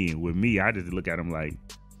works with me. And with me, I just look at him like,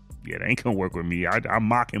 yeah, that ain't gonna work with me. I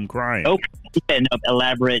mock him crying. Oh,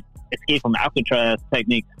 elaborate escape from Alcatraz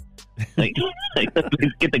techniques. Let's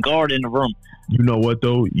get the guard in the room. You know what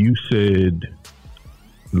though? You said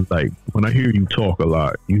like when I hear you talk a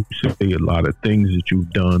lot, you say a lot of things that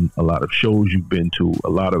you've done, a lot of shows you've been to, a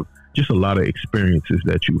lot of experiences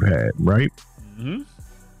that you've had, right? Mm-hmm.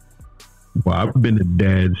 Well, I've been a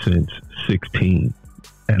dad since 16,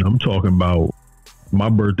 and I'm talking about my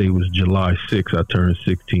birthday was July 6th. I turned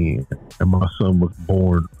 16, and my son was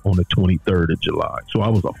born on the 23rd of July. So I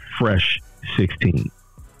was a fresh 16.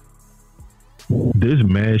 There's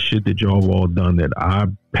mad shit that y'all have all done that I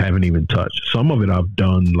haven't even touched. Some of it I've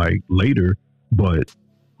done like later, but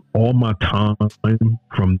all my time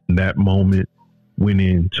from that moment went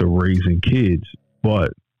into raising kids.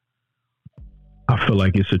 But I feel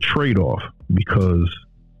like it's a trade-off because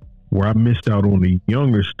where I missed out on the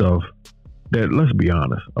younger stuff, that, let's be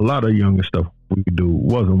honest, a lot of younger stuff we do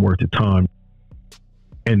wasn't worth the time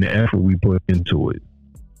and the effort we put into it.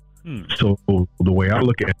 So the way I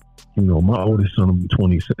look at it, you know, my oldest son will be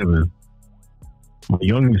 27. My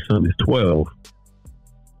youngest son is 12.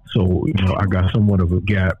 So, you know, I got somewhat of a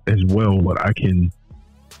gap as well, but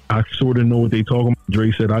I sort of know what they talking about.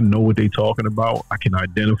 Dre said, I know what they talking about. I can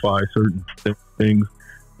identify certain things.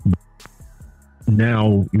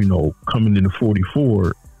 Now, you know, coming into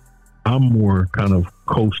 44, I'm more kind of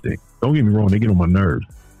coasting. Don't get me wrong, they get on my nerves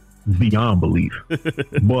beyond belief.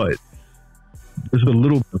 But there's a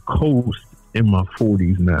little bit of coast in my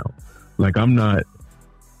 40s now. Like I'm not,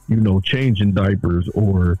 you know, changing diapers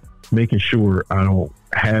or making sure I don't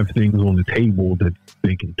have things on the table that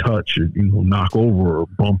they can touch or, you know, knock over or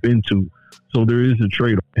bump into. So there is a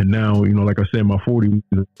trade-off. And now, you know, like I said, my 40s,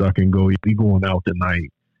 I can go, be going out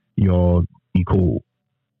tonight, y'all be cool.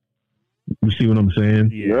 You see what I'm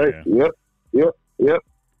saying? Yeah. Right. Yep.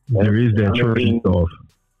 There is that trade-off.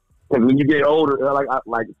 Because when you get older, like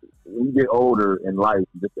when you get older in life,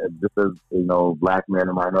 just as you know, black men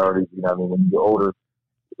and minorities, you know what I mean? When you get older,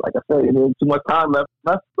 like I said, there's too much time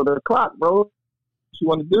left for the clock, bro. What you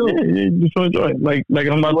want to do? Yeah, you just want to enjoy it. Like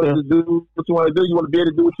I'm about to do what you want to do. You want to be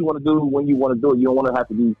able to do what you want to do when you want to do it. You don't want to have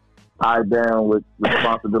to be tied down with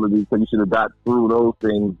responsibilities because you should have got through those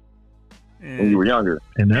things when you were younger.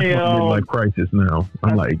 And that's my midlife crisis now.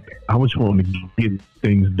 I'm like, I just want to get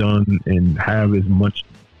things done and have as much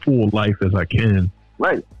full life as I can.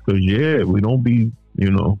 Right. Because, we don't be, you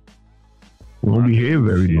know, we won't be here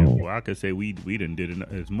very long. Well, I could say we done did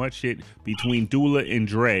as much shit between Dula and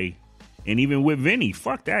Dre, and even with Vinny.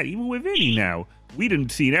 Fuck that. Even with Vinny now, we done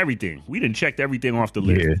seen everything. We done checked everything off the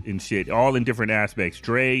list and shit, all in different aspects.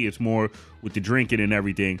 Dre is more with the drinking and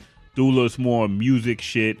everything. Dula's more music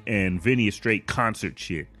shit, and Vinny is straight concert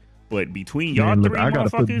shit. But between y'all three I gotta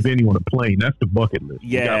put Vinny on a plane. That's the bucket list.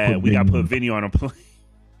 Yeah, we gotta put Vinny on a plane.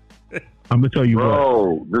 I'm gonna tell you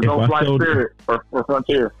what. There's no Flight Spirit or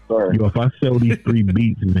Frontier. Sorry. Yo, if I sell these 3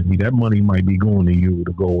 beats, man, that money might be going to you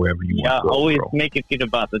to go wherever you want to go. Always make it shit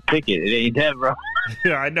about the ticket. It ain't that, bro.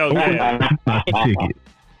 Yeah, I know. Not the ticket.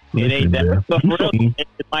 It ain't that. So for real, it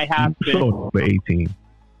might happen. For 18.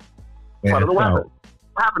 What's it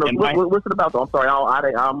about though? I'm sorry,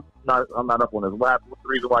 I'm not up on this. What's the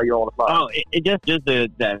reason why you're on the fly? Oh, it just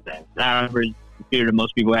that average fear that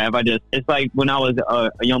most people have. It's like when I was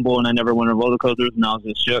a young boy and I never went on roller coasters and I was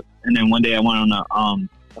just shook. And then one day I went on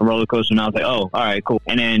a roller coaster and I was like, oh, all right, cool.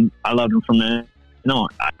 And then I loved him from there. No,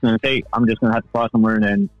 I'm just gonna have to fly somewhere and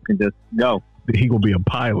then can just go. He gonna be a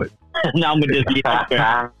pilot. Now I'm gonna just be out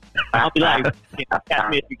there. I'll be like, catch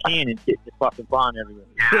me if you can and just fucking flying everywhere.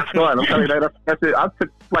 I'm telling you that's it. I took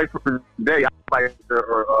flights for today. I flew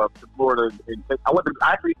to Florida.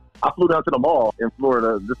 I flew down to the mall in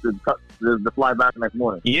Florida just to fly back the next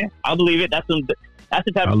morning. Yeah, I'll believe it. That's the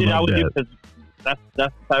type of shit I would do because that's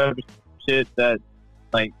the type of shit that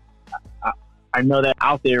like I know that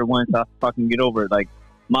out there once I fucking get over it. Like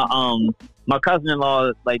my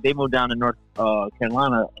cousin-in-law, like they moved down to North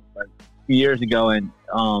Carolina like a few years ago, and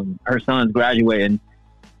her son's graduating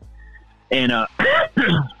in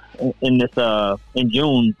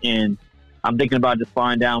June, and I'm thinking about just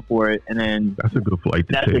flying down for it, and then that's a good flight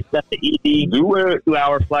to take. That's the easy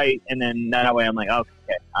 2-hour flight, and then that way I'm like, okay,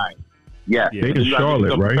 all right. Yeah. They in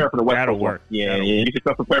Charlotte, right? That'll work. Yeah. You can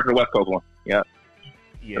still prepare for the West Coast one. Yeah.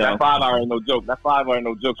 Yeah. That 5 hour ain't no joke.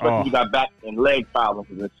 Especially you got back and leg problems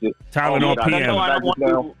and this shit. Tylenol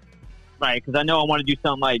PM. Right, because I know I want to do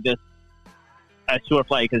something like just a short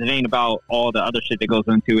flight, because it ain't about all the other shit that goes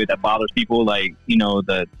into it that bothers people, like, you know,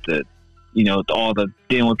 all the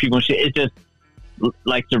dealing with people and shit. It's just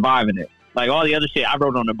like surviving it. Like all the other shit, I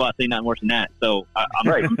rode on a bus. Ain't nothing worse than that. So I'm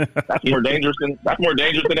right. That's more dangerous than that. That's more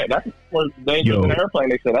dangerous than an airplane.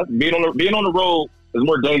 They said being on the road is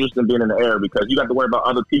more dangerous than being in the air, because you got to worry about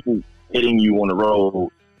other people hitting you on the road.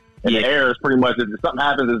 And the air is pretty much, if something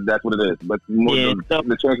happens, that's what it is. But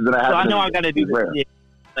the chances of that happening. So I know I got to do this. Yeah.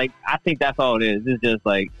 like I think that's all it is. It's just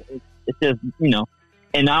like it's just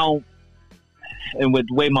and and with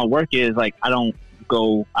the way my work is, like I don't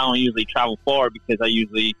usually travel far because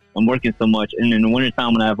I'm working so much, and in the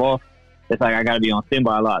wintertime when I have off, it's like I got to be on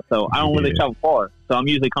standby a lot, so I don't really travel far. So I'm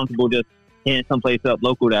usually comfortable just hitting someplace up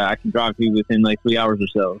local that I can drive to within like 3 hours or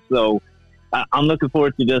so. So I'm looking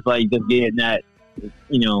forward to just getting that,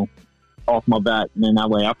 off my back, and then that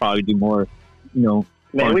way I'll probably do more,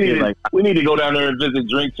 Man, we need to go down there and visit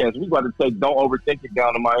Drink Champs. We got to take Don't Overthink It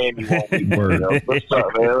down to Miami. What's up,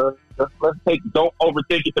 man? Let's take Don't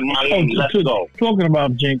Overthink It to Miami. Let's go. Talking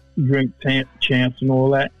about Drink Champs and all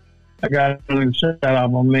that, I got to shout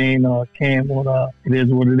out my main Cam on It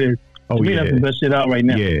Is What It Is. To me, that's the best shit out right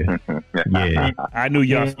now. Yeah. I knew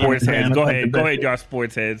y'all sports heads. Go ahead, y'all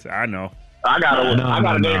sports heads. I know. I got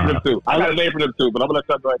a name for them too. I got a name for them too, but I'm gonna let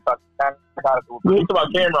y'all go ahead and talk. I got it. You talk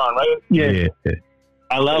about Cameron, right? Yeah.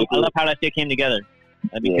 I love how that shit came together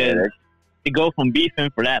because to go from beefing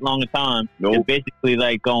for that long a time to basically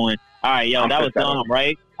like going, all right, yo, that was dumb,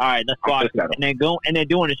 right? All right, let's squash it, and then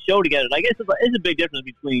doing a show together. Like it's a big difference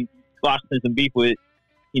between squashing some beef with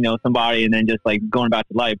somebody and then just like going back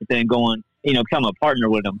to life, but then going become a partner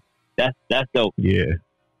with them. That's dope. Yeah,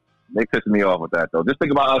 they pissed me off with that though. Just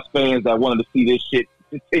think about us fans that wanted to see this shit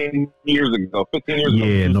 15 years ago.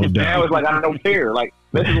 Yeah, no doubt. Now it's like I don't care. Like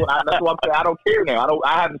that's what I'm saying. I don't care now.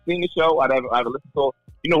 I haven't seen the show. I haven't listened to it.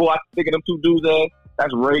 You know who I think of them two dudes as?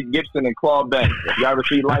 That's Ray Gibson and Claude Banks. If you ever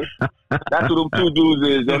see Life, that's who them two dudes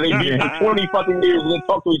is. And they beat for 20 fucking years and then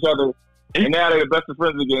talk to each other. And now they're best of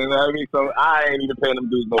friends again. You know what I mean? So I ain't even paying them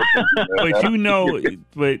dudes no attention.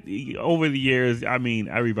 But over the years, I mean,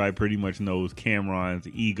 everybody pretty much knows Cameron's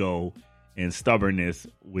ego and stubbornness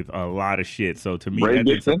with a lot of shit. So to me, that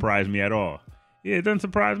didn't surprise me at all. Yeah, it doesn't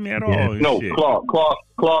surprise me at all. No, shit.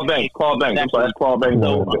 Claude Banks. I'm sorry, that's Claude Banks.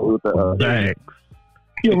 Banks.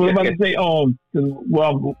 Yeah, what I'm about to say,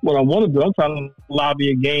 what I want to do, I'm trying to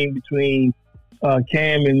lobby a game between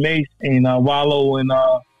Cam and Mace and Wallow and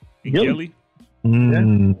Gilly.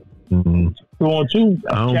 Mm-hmm. So on two,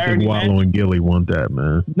 I don't think Wallow and Gilly want that,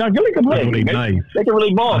 man. No, Gilly can play. I know they nice. They can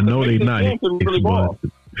really ball. I know they nice. Really ball.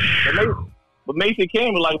 But Mason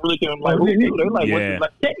Cam was really came like who too? They like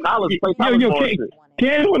college play college.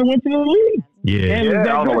 Cam would have went to the league. Yeah, I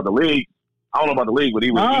don't know about the league. But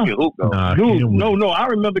he can hoop though. No. I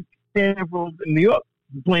remember Cam from New York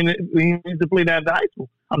playing. He used to play that at the high school.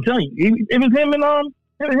 I'm telling you, it was him and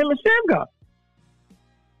Sam got.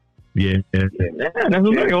 Yeah, that's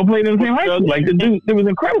what they all played in the same high school. Like the dude, it was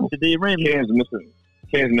incredible. Cam's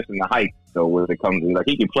missing the height. So when it comes to like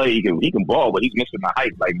he can play, he can ball, but he's missing the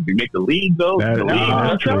height. Like to make the league though, They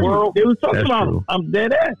was talking about him. I'm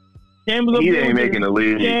dead ass. Cam was up he there ain't making the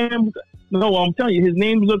league. No, I'm telling you, his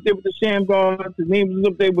name was up there with the Sham Guards. His name was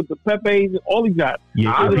up there with the Pepes and all these guys.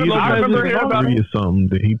 Yeah, I remember everybody. Or something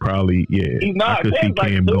that he probably he's not. I could see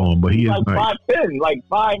Cam going, but he is like nice. 5'10", like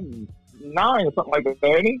 5'9" or something like that,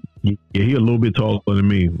 ain't he? Yeah, he a little bit taller than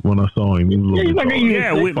me when I saw him. He was a little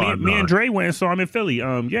bit taller. Me and Dre went and saw him in Philly.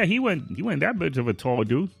 He went that bitch of a tall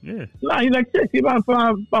dude. Yeah. Nah, he's like 6. He's about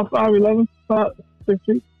 5'11", 6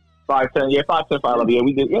 feet. 5'10", yeah, 5'10", 5'11". Yeah,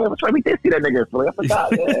 we did. Yeah, we did see that nigga in Philly. I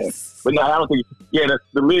forgot. Yeah, but no, I don't think. Yeah,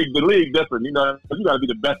 the league different. You know, you got to be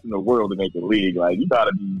the best in the world to make the league. Like you got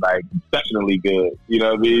to be like exceptionally good. You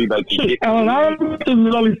know what I mean? Like Allen Iverson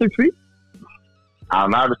is only 6 feet.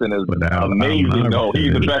 Allen Iverson is amazing. No,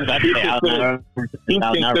 he's the best.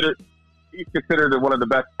 He's considered one of the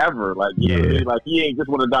best ever. Like, you know what I mean? Like, he ain't just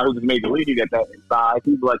one of the guys who just made the league at that size.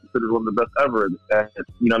 He's like considered one of the best ever.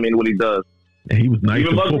 You know what I mean? What he does. And he was nice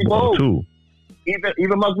in football too. Even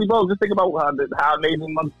Muggsy Bogues. Just think about how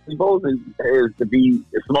amazing Muggsy Bogues is to be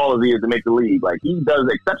as small as he is to make the league. Like, he does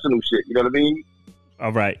exceptional shit. You know what I mean?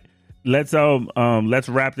 All right. Let's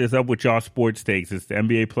wrap this up with y'all sports takes. It's the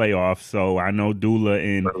NBA playoffs, so I know Dula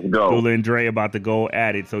and Dre about to go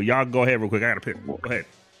at it. So y'all go ahead real quick. I gotta pick. Go ahead.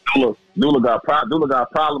 Dula got a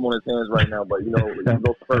problem on his hands right now, but you know he can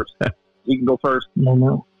go first. He can go first.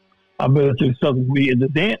 No. I bet you something be in the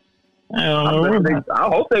dance. I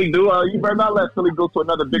hope they do. You better not let Philly go to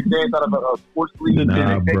another big dance out of a sports league.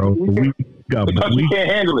 Nah, bro. We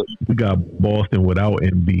can't handle it. We got Boston without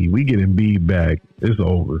Embiid. We get Embiid back. It's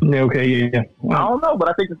over. Okay, yeah. I don't know, but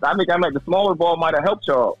I think the smaller ball might have helped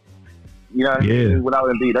y'all. You know what I mean? Without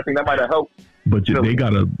Embiid, I think that might have helped. But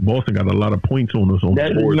Boston got a lot of points on us on the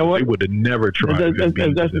board. You know what? They would have never tried. That's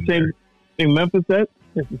the same thing Memphis said.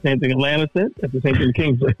 That's the same thing Atlanta said. That's the same thing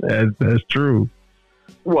Kings said. That's true.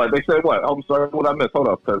 What? They said what? I'm sorry, what I missed? Hold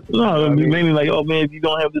up. No, mainly like, oh man, if you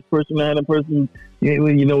don't have this person, that person, we're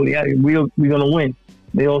going to win.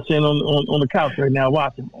 They all sitting on the couch right now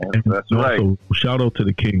watching. That's right. Also, shout out to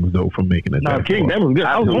the Kings though for making it. No, King, that was good.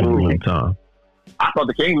 I was one time. I thought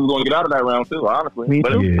the Kings was going to get out of that round too, honestly.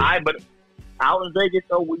 But out in Vegas,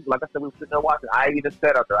 though, like I said, we were sitting there watching. I even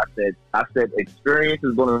said out there, I said, experience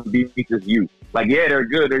is going to beat this youth. Like, yeah, they're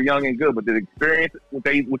good, they're young and good, but the experience, what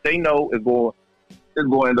they know is going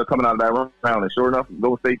to end up coming out of that round. And sure enough,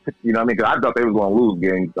 Golden State, you know what I mean? Because I thought they was going to lose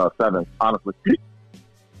game 7, honestly.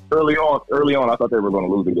 Early on, I thought they were going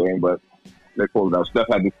to lose the game, but they pulled it out. Steph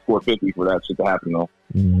had to score 50 for that shit to happen, though.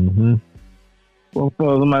 Mm-hmm. Well,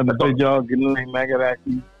 fellas, I'm going to big y'all getting in. I got to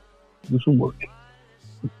actually do some work.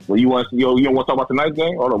 Well, you don't want to talk about tonight's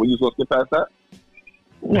game? Hold on, we just want to skip past that?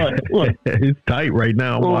 What? It's tight right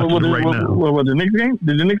now. What, the Knicks game?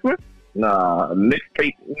 Did the Knicks win? Nah, Knicks,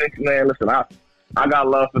 man, listen, I got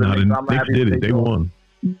love for the Knicks. The Knicks did it. They won.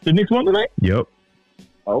 The Knicks won tonight? Yep.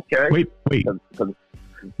 Okay. Wait.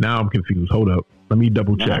 Now I'm confused. Hold up. Let me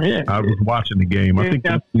double check. Yeah. I was watching the game. I think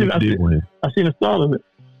the Knicks did win. I seen the start of it.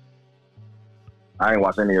 I ain't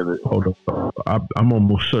watched any of it. Hold up. I'm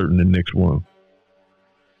almost certain the Knicks won.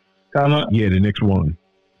 Yeah, the Knicks won.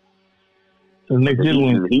 So the Knicks did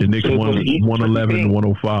win. The Knicks won 111 to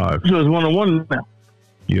 105. So it's 1-1 now.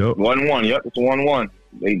 Yep. 1-1. Yep, it's 1-1.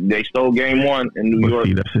 They stole game 1 in New York.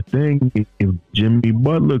 See, that's the thing. If Jimmy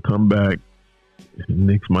Butler come back, the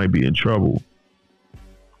Knicks might be in trouble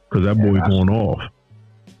because that boy's going off.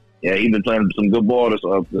 Yeah, he's been playing some good ball this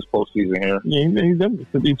postseason here. Yeah, he's up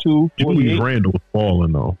 52. Julius Randle's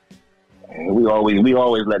falling though. We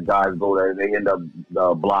always let guys go there. They end up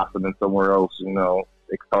blossoming somewhere else. You know,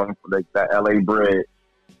 they come for that LA bread.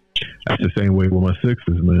 That's the same way with my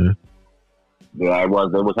Sixers, man. Yeah, it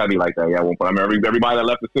was heavy like that. Yeah, at one point. I remember everybody that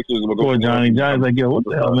left the Sixers would go. Poor Johnny's like, yo, what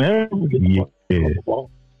the hell, man? Yeah.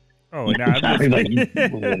 Oh, nah,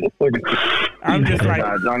 I'm just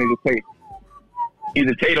like Johnny's a Tatum. He's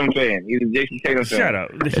a Tatum fan. He's a Jason Tatum fan. Shut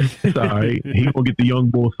up. It's all right. He gonna get the young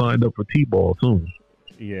boy signed up for T-ball soon.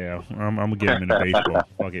 Yeah, I'm gonna get him into baseball.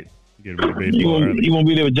 Fuck it. Get him into baseball. He won't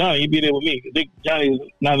be there with Johnny. He'll be there with me. Johnny is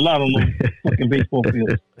not allowed on the fucking baseball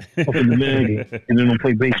field. Fucking Dominican, and then don't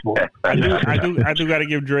play baseball. I do got to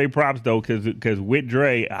give Dre props though, because with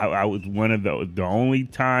Dre, I was one of the only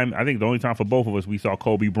time for both of us we saw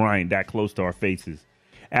Kobe Bryant that close to our faces.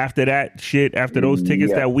 After that shit, after those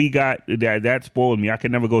tickets that we got, that spoiled me. I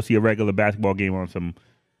could never go see a regular basketball game on some.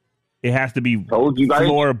 It has to be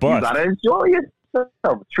floor or bust. You gotta enjoy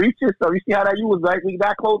yourself. Treat yourself. You see how you was like we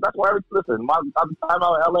that close. That's why. Listen, my time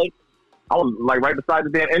out in LA, I was like right beside the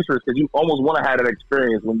damn entrance because you almost want to have that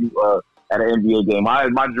experience when you at an NBA game.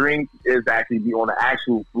 My dream is to actually be on the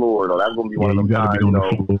actual floor though. That's gonna be one of them times. You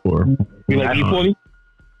gotta be on the floor. You like E40?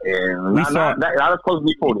 Yeah, not as close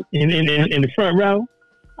to E40. In the front row.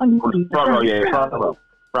 Front row,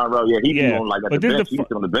 yeah. He be on like at the bench. He was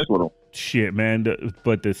on the bench with him. Shit, man.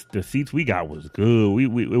 But the seats we got was good. It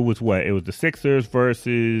was what? It was the Sixers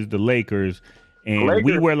versus the Lakers, and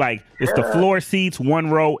we were like, it's the floor seats, one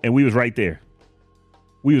row, and we was right there.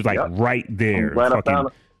 We was like right there.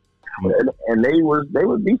 And they were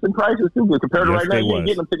decent prices too, compared to right now. You ain't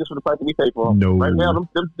getting them tickets for the price that we pay for them. No. Right now,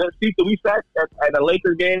 that seats that we sat at a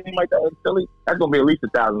Lakers game like that in Philly, that's gonna be at least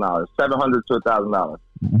 $1,000, $700 to $1,000.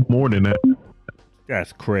 More than that.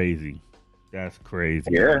 That's crazy. That's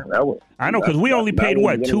crazy. Yeah, that was. I know because we only paid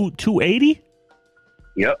what $280.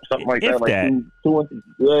 Yep, something like if that. Like that.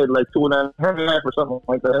 like 2.5 or something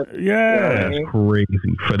like that. Yeah, that's crazy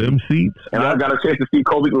for them seats. And I got a chance to see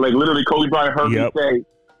Kobe. Like literally, Kobe Bryant heard me say,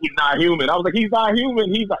 "He's not human." I was like, "He's not human."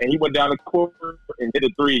 And he went down the court and hit a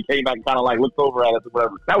 3. Came back, kind of like looked over at us or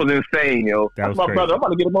whatever. That was insane, yo. That's my brother. I'm about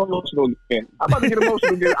to get emotional again. That's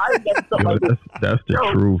the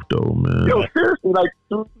truth, though, man. Yo, seriously, like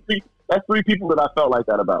that's 3 people that I felt like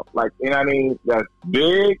that about. Like, you know what I mean? That's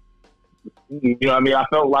Big. You know what I mean? I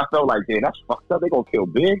felt like, damn, that's fucked up. They gonna kill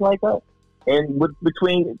Big like that. And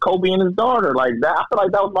between Kobe and his daughter, like that, I feel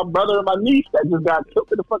like that was my brother and my niece that just got killed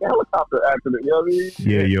in a fucking helicopter accident. You know what I mean?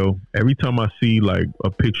 Yeah, yo. Every time I see like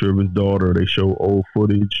a picture of his daughter, they show old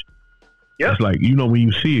footage. It's like, you know, when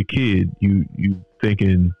you see a kid, you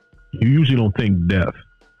usually don't think death.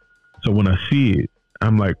 So when I see it,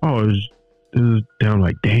 I'm like, oh, I'm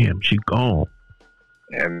like, damn, she gone.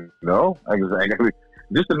 And no, exactly.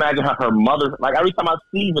 Just imagine how her mother, like every time I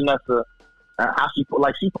see Vanessa, how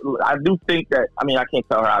I do think that, I mean, I can't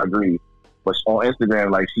tell her how to grieve, but on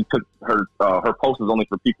Instagram, like she took her post is only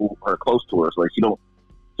for people who are close to her, so like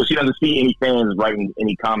she doesn't see any fans writing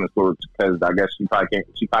any comments for her because I guess she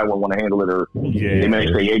probably won't want to handle it, or they may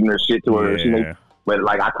say ignorant shit to her. Yeah. But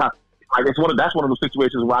like that's one of those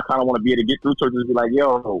situations where I kind of want to be able to get through to her and just be like,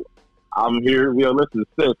 yo, I'm here. Yo, listen,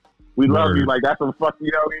 sis, We love you. Like, that's what fuck,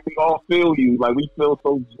 you know what I mean? We all feel you. Like, we feel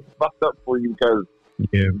so fucked up for you because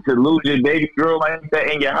to lose your baby girl like that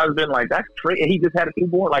and your husband, like, that's crazy. And he just had a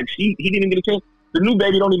newborn. Like, he didn't even get a chance. The new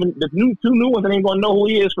baby the two new ones ain't going to know who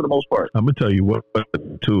he is for the most part. I'm going to tell you what,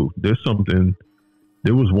 too. There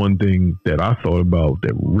was one thing that I thought about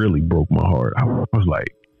that really broke my heart. I was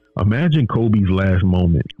like, imagine Kobe's last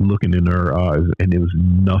moment looking in her eyes and there was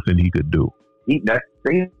nothing he could do. They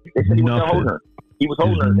said he was holding her. He was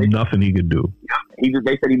holding her. Nothing he could do.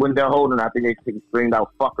 They said he went down holding her. I think they screamed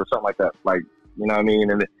out "fuck" or something like that. Like, you know what I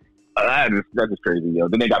mean? And that's just crazy, yo.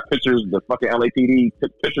 Then they got pictures. The fucking LAPD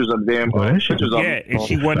took pictures of them. Pictures of and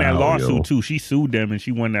she won that lawsuit too. She sued them and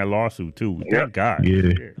she won that lawsuit too. Thank God. Yeah.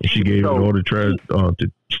 And she gave it all to charity.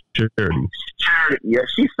 Yeah,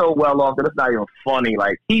 she's so well off that it's not even funny.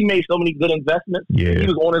 Like, he made so many good investments. Yeah. He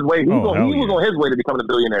was on his way. He was on his way to becoming a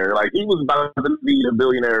billionaire. Like, he was about to be a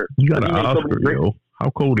billionaire. You got an Oscar, yo. How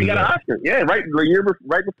cold is that? He got an Oscar. Yeah, right before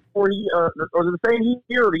he, or was it the same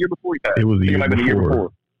year or the year before he passed? It was the year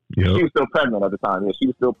before. Yep. She was still pregnant at the time. Yeah, she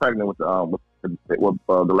was still pregnant with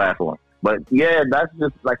the last one. But yeah, that's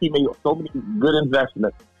just like he made so many good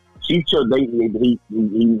investments. He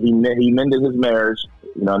mended his marriage.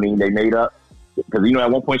 You know what I mean? They made up because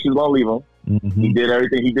at one point she was gonna leave him. Mm-hmm. He did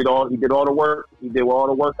everything. He did all the work. He did all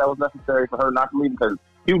the work that was necessary for her not to leave because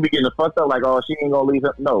he would be getting fucked up. Like, oh, she ain't gonna leave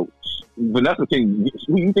him. No, Vanessa can.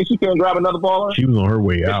 You think she can't grab another baller? She was on her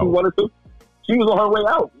way out. She wanted to. She was on her way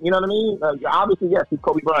out. You know what I mean? Obviously, yes, she's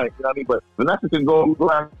Kobe Bryant. You know what I mean? But Vanessa can go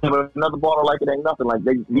grab another baller like it ain't nothing. Like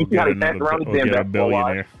you see how they pass around the damn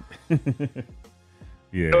basketball.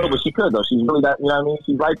 Yeah. No, but she could though. She's really that. You know what I mean?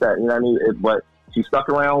 She's like that. You know what I mean? But she stuck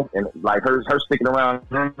around, and like her sticking around,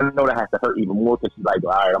 I know that has to hurt even more because she's like, all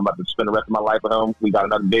right, I'm about to spend the rest of my life with him. We got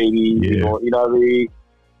another baby. Yeah. You know what I mean?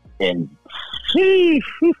 And Johnny,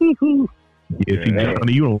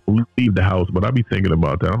 you don't leave the house, but I be thinking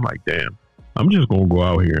about that. I'm like, damn, I'm just gonna go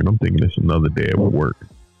out here, and I'm thinking it's another day at work,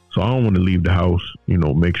 so I don't want to leave the house.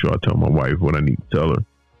 Make sure I tell my wife what I need to tell her.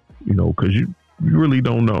 Because you really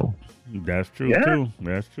don't know. That's true too.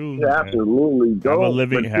 That's true. Yeah, absolutely. Get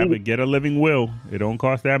a living will. It don't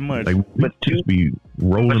cost that much. Like, but just be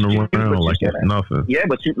rolling around like it's nothing. Yeah,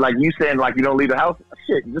 but you saying like you don't leave the house.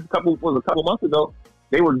 Shit, just a couple months ago,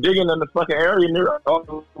 they were digging in the fucking area near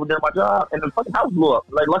my job, and the fucking house blew up.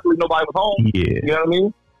 Like, luckily nobody was home. Yeah, you know what I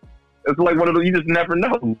mean? It's like one of those, you just never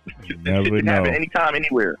know. Never it can happen anytime,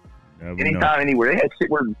 anywhere. Anywhere. They had shit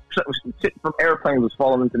where shit from airplanes was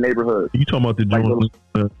falling into neighborhoods. You talking about the joint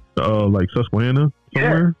like Susquehanna?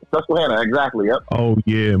 Somewhere? Yeah, Susquehanna, exactly. Yep. Oh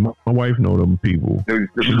yeah, my wife know them people.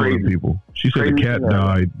 She know them people. She said the cat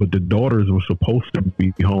died, but the daughters were supposed to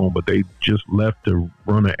be home, but they just left to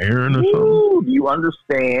run an errand or something. Do you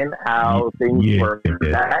understand how things work?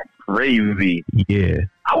 That's crazy. Yeah.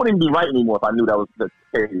 I wouldn't even be right anymore if I knew that was the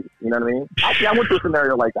case. You know what I mean? Actually, I went through a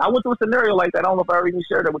scenario like that. I don't know if I already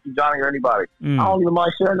shared that with you, Johnny, or anybody. I don't even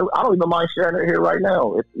mind sharing it here right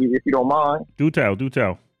now, if you don't mind. Do tell.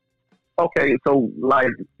 Okay, so like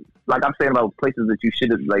I'm saying about places that you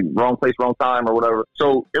should have, like, wrong place, wrong time, or whatever.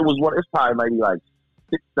 So it's probably maybe like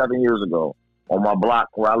 6-7 years ago on my block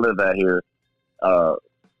where I live at here.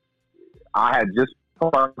 I had just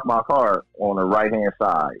parked my car on the right hand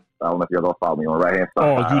side. I don't know if you're gonna follow me on the right hand side.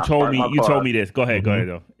 Oh, you told me this. Go ahead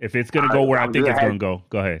though. If it's gonna go where I think it's gonna go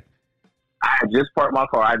ahead. I had just parked my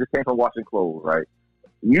car. I just came from washing clothes. Right.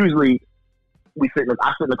 Usually, I sit in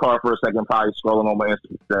the car for a second, probably scrolling on my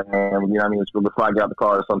Instagram. You know what I mean? Before I get out the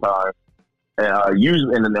car, sometimes.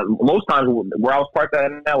 Usually, and then most times where I was parked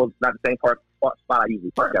at now was not the same spot I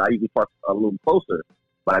usually park at. I usually park a little closer,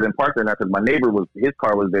 but I didn't park there now because my neighbor his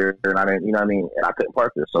car was there, and I didn't. You know what I mean? And I couldn't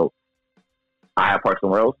park there, so I had parked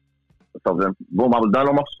somewhere else. So then, boom, I was done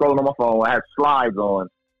scrolling on my phone. I had slides on,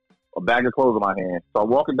 a bag of clothes in my hand. So I'm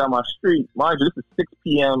walking down my street. Mind you, this is 6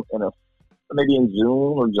 p.m. maybe in June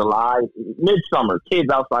or July, midsummer, kids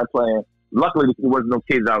outside playing. Luckily, there wasn't no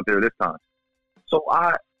kids out there this time. So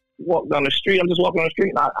I walk down the street. I'm just walking down the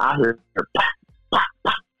street, and I hear pop, pop,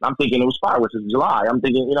 pop. I'm thinking it was fireworks. It's July. I'm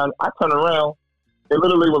thinking, I turn around. It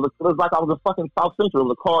literally was like I was in fucking South Central. It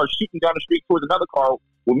was a car shooting down the street towards another car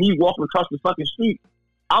with me walking across the fucking street.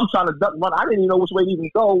 I'm trying to duck, run. I didn't even know which way to even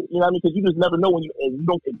go. You know what I mean? Because you just never know when you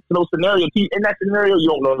don't. In those scenarios, in that scenario, you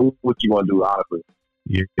don't know what you're going to do, honestly.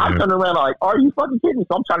 Yeah. I turned around like, are you fucking kidding me?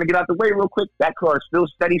 So I'm trying to get out the way real quick. That car is still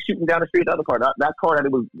steady shooting down the street. The other car, that car that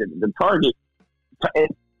it was the target,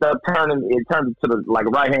 it turned to the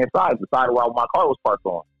right hand side, the side where my car was parked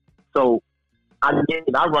on. So I run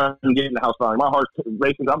and get in the house. My heart's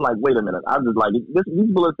racing. I'm like, wait a minute. I was just like,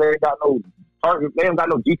 these bullets, they ain't got no target. They ain't got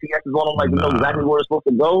no GPSs on them. Like, they know exactly where it's supposed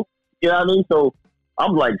to go. You know what I mean? So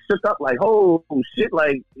I'm like shook up, like, oh shit,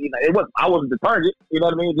 like, you know, I wasn't the target, you know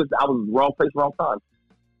what I mean? Just I was wrong place, wrong time.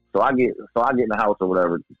 So I get in the house or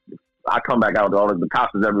whatever. I come back out, all the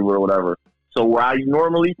cops is everywhere, or whatever. So where I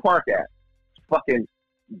normally park at, fucking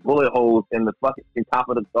bullet holes in the fucking top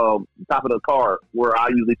of the car where I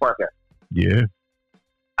usually park at. Yeah.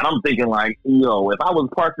 And I'm thinking like, yo, if I was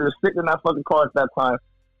parked there sitting in that fucking car at that time,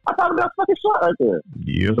 I probably got fucking shot right there.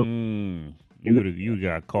 Yep. You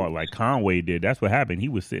got caught like Conway did. That's what happened. He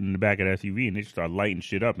was sitting in the back of the SUV and they started lighting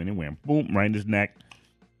shit up and it went boom right in his neck.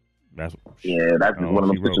 That's one of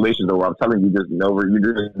those situations though where I'm telling you, you just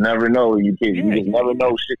never know. You just never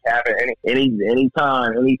know shit happen any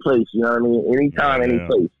time, any place. You know what I mean? Anytime, any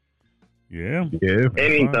place. Yeah.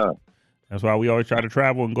 Anytime. That's why we always try to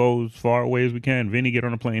travel and go as far away as we can. Vinny, get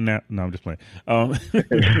on a plane now. No, I'm just playing.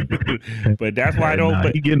 But that's why I don't.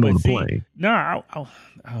 But he getting on the plane. No,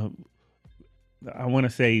 I want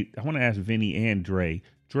to ask Vinny and Dre.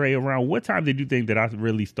 Dre, around what time did you think that I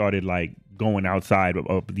really started like going outside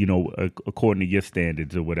of you know, according to your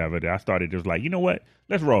standards or whatever? That I started just like, you know what?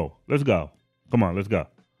 Let's roll. Let's go. Come on, let's go.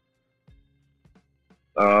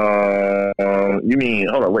 You mean?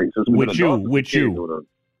 Hold on, wait. So with you.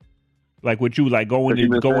 Like with you, like going to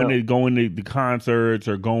the concerts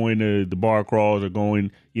or going to the bar crawls or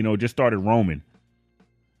going, you know, just started roaming.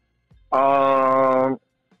 I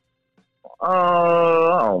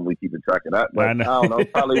don't be keeping track of that, but I don't know.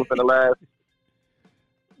 Probably within the last.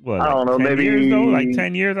 Well, I don't know, 10 maybe years, though? Like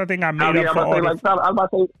 10 years. I think I made up for all. I was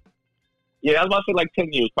about to say like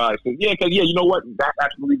 10 years, probably. Because you know what? That's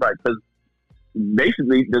absolutely right. Because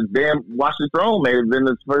basically, the damn Watch the Throne may have been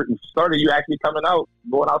the first started you actually coming out,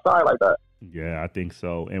 going outside like that. Yeah, I think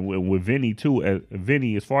so. And with Vinny too.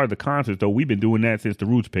 Vinny, as far as the concerts though, we've been doing that since the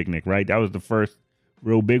Roots Picnic, right? That was the first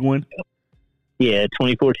real big one. Yeah,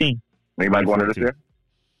 2014. Anybody going to this year?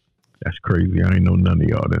 That's crazy. I ain't know none of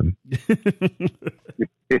y'all then.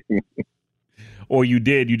 Or you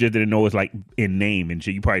did. You just didn't know it's like in name and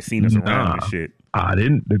shit. You probably seen us around and shit. I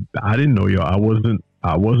didn't know y'all. I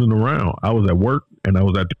wasn't around. I was at work and I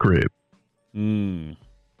was at the crib.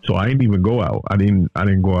 So I didn't even go out. I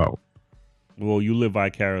didn't go out. Well, you live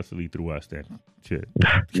vicariously through us then. Shit.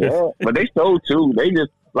 Yeah, but they showed too. They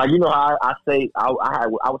just like, you know how I say I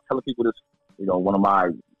was telling people this. You know, one of my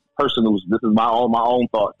personals. This is my own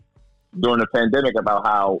thoughts during the pandemic about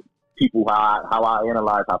how I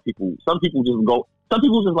analyze how people. Some people just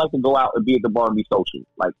like to go out and be at the bar and be social.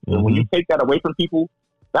 Like when you take that away from people,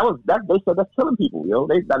 they said that's killing people. You know,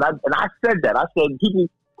 I said that. I said people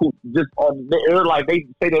who just they're like they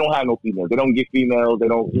say they don't have no females. They don't get females. They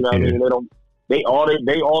don't. You know what I mean? They don't. They all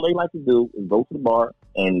they like to do is go to the bar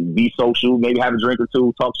and be social. Maybe have a drink or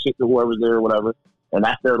two, talk shit to whoever's there or whatever, and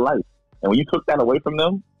that's their life. And when you took that away from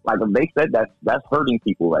them, like they said, that's hurting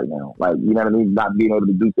people right now. Like, you know what I mean? Not being able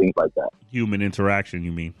to do things like that. Human interaction,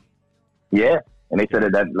 you mean? Yeah. And they said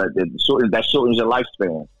that shortens your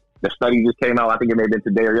lifespan. The study just came out. I think it may have been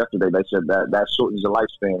today or yesterday. They said that shortens your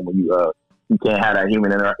lifespan when you can't have that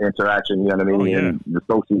human interaction. You know what I mean? Oh, yeah. And the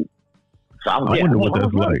social. So I wonder what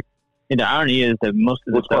that's like. And the irony is that most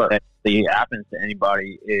of the stuff that happens to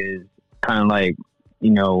anybody is kind of like,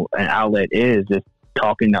 you know, an outlet is just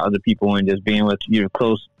talking to other people and just being with your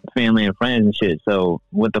close family and friends and shit. So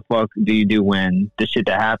what the fuck do you do when the shit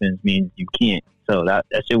that happens means you can't? So that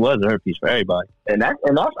shit was a hurt piece for everybody. And that's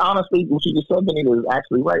honestly what you just said, Vinny, is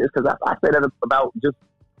actually right. It's because I say that about just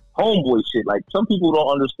homeboy shit. Like some people don't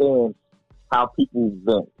understand how people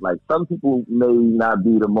vent. Like some people may not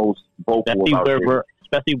be the most vocal about it.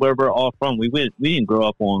 Especially where we're all from. We didn't grow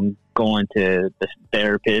up on going to the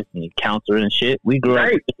therapist and counselor and shit. We grew up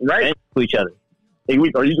to each other. Hey,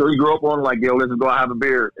 or you grew up on like, yo, let's go out have a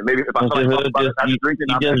beer, and maybe if I start talking about it, I'm drinking,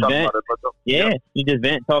 I'm talking about it. Yeah, you just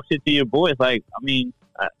vent, talk shit to your boys. Like, I mean,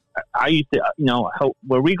 I used to, you know,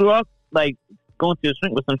 where we grew up, like going to the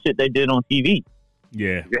shrink with some shit they did on TV.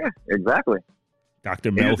 Yeah, exactly.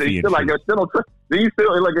 Dr. Melfi. You like, still don't trust. You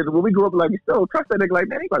still like when we grew up, like you still don't trust that nigga. Like,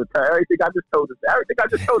 man, he got to tell everything I just told us. Everything I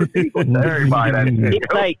just told us, he gonna tell everybody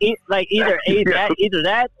that. It's either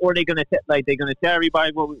that, or they're gonna tell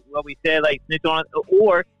everybody what we said, like snitch on,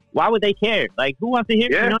 or why would they care? Like, who wants to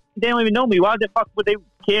hear? Yeah. You know, they don't even know me. Why the fuck would they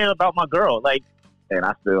care about my girl? Like, and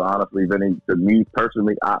I still, honestly, Vinny, to me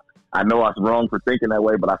personally, I know I was wrong for thinking that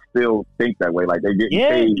way, but I still think that way. Like they're getting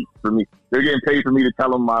paid for me. They're getting paid for me to tell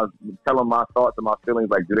them my thoughts and my feelings.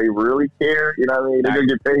 Like, do they really care? You know what I mean? They're gonna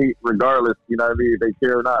get paid regardless. You know what I mean? If they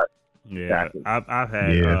care or not. Yeah, exactly. I've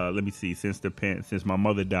had. Let me see. Since my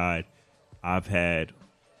mother died, I've had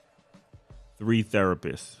three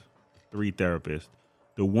therapists.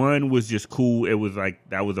 The one was just cool. It was like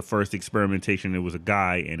that was the first experimentation. It was a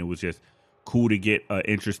guy, and it was just cool to get an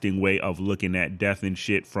interesting way of looking at death and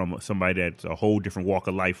shit from somebody that's a whole different walk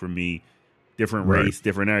of life from me, different race,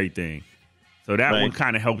 different everything. So that one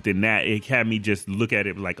kind of helped in that. It had me just look at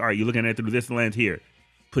it like, all right, you're looking at it through this lens here.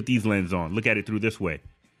 Put these lenses on. Look at it through this way.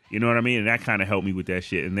 You know what I mean? And that kind of helped me with that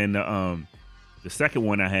shit. And then the second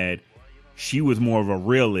one I had, she was more of a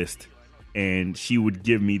realist, and she would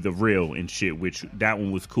give me the real and shit, which that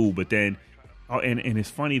one was cool. But then, and it's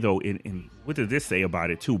funny though, and what does this say about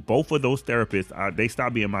it too? Both of those therapists, they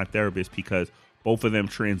stopped being my therapist because both of them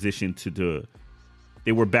transitioned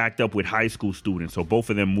they were backed up with high school students. So both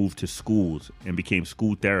of them moved to schools and became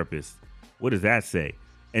school therapists. What does that say?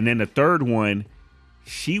 And then the third one,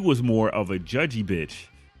 she was more of a judgy bitch.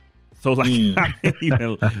 So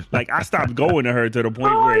I stopped going to her to the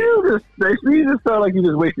point where you just felt like you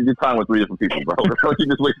just wasted your time with 3 different people, bro. It felt like you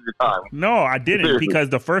just wasted your time. No, I didn't, because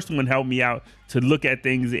the first one helped me out to look at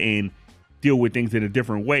things and deal with things in a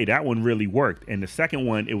different way. That one really worked. And the second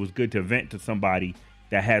one, it was good to vent to somebody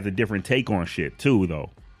that has a different take on shit too, though.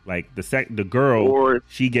 Like the girl,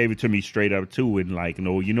 she gave it to me straight up too, and like,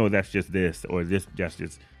 no, that's just this, or this, that's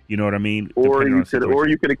just. You know what I mean? Or you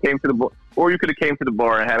could have came to the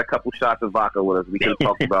bar and had a couple shots of vodka with us. We could have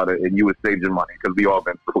talked about it, and you would save your money because we all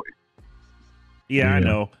been through it. Yeah,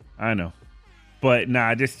 I know. But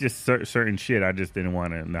nah, just certain shit I just didn't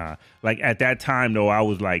want to. Nah, like at that time though, I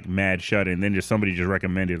was like mad shut in. Then somebody just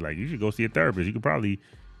recommended like you should go see a therapist. You could probably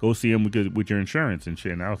go see him with your insurance and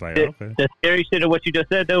shit. And I was like, okay. The scary shit of what you just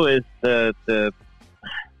said though is the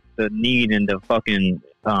need and the fucking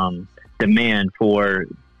demand for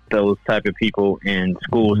those type of people in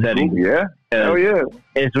school settings. Yeah. Hell yeah.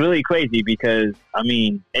 It's really crazy because, I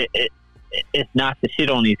mean, it's not to shit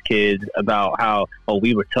on these kids about how,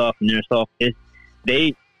 we were tough and they're soft.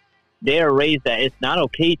 They are raised that it's not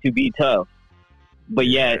okay to be tough. But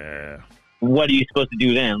yet, what are you supposed to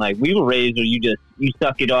do then? Like, we were raised where you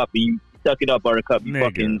suck it up and you suck it up, buttercup. You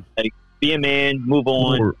fucking, like, be a man, move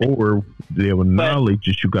on. Or they have a knowledge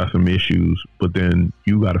that you got some issues, but then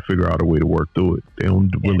you got to figure out a way to work through it. They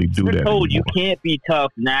don't really do that anymore. You can't be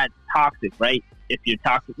tough, not toxic, right? If you're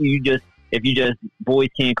toxic, if you just boys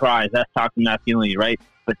can't cry, that's toxic masculinity, right?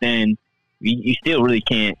 But then you still really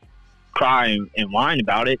can't cry and whine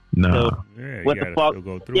about it. No. So what the fuck?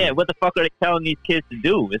 Yeah, what the fuck are they telling these kids to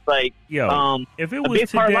do? It's like, if it was a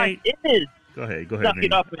big part of life is go ahead, suck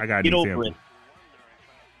it up and get over it.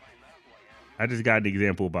 I just got an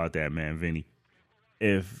example about that, man, Vinny.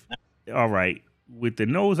 All right, with the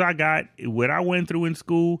nose I got, what I went through in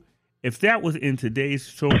school, if that was in today's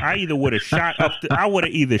show, I either would have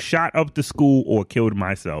either shot up the school or killed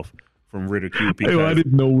myself from ridicule. Because I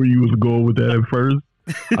didn't know where you was going with that at first.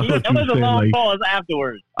 That was a long pause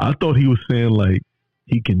afterwards. I thought he was saying like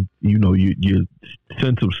he can, your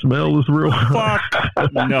sense of smell is real. Fuck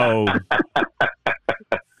no.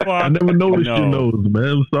 I never noticed your nose, man.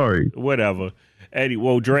 I'm sorry. Whatever. Eddie,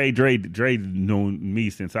 well, Dre known me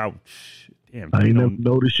since I ain't never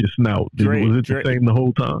noticed your snout. Was it the same the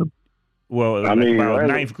whole time? Well, about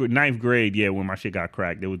ninth grade, when my shit got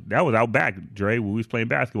cracked. That was out back, Dre, when we was playing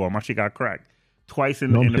basketball. My shit got cracked twice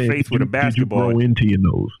in the face with a basketball. Did you grow into your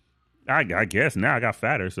nose? I guess now I got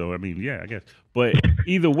fatter, so I mean, I guess. But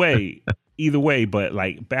either way, but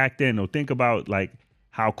like back then, though, think about like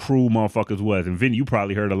how cruel motherfuckers was. And Vinny, you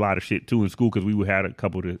probably heard a lot of shit too in school because we had a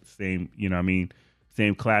couple of the same,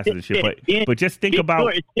 same classes and shit. But just think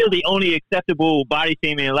about it's still the only acceptable body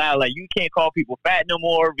shaming allowed. Like you can't call people fat no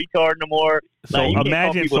more, retard no more. So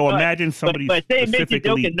imagine somebody. But say make a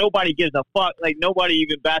joke and nobody gives a fuck. Like nobody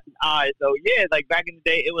even bats an eye. So yeah, like back in the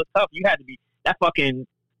day, it was tough. You had to be that fucking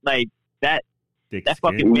like that. That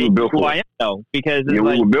fucking made who I am though, because we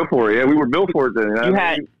were built for it. Yeah, we were built for it. Then you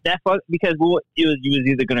had that because you was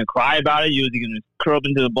either gonna cry about it, you was either gonna curl up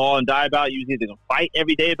into the ball and die about it, you was either gonna fight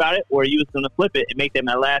every day about it, or you was gonna flip it and make them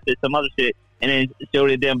laugh at some other shit, and then show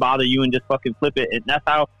that it didn't bother you and just fucking flip it. And that's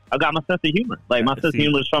how I got my sense of humor. Like my sense of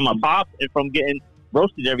humor is from my pops and from getting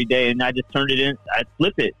roasted every day, and I just turned it in. I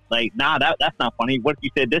flip it like, nah, that's not funny. What if you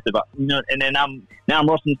said this about And then I'm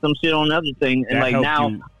roasting some shit on another thing, and like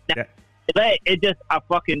now. It just, I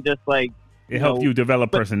fucking just like... It helped you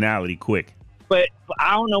develop personality quick. But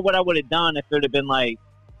I don't know what I would have done if it would have been like...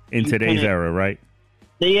 In today's era, right?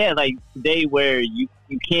 Yeah, like today where you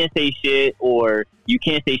can't say shit or you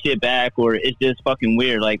can't say shit back or it's just fucking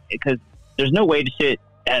weird. Like, because there's no way the shit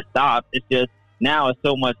has stopped. It's just, now it's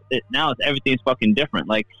so much... Now it's everything's fucking different.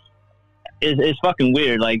 Like, it's fucking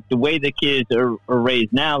weird. Like, the way the kids are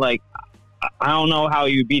raised now, like, I don't know how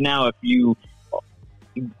you'd be now if you...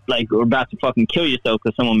 like are about to fucking kill yourself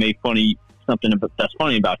because someone made something that's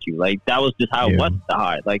funny about you. Like that was just how it was to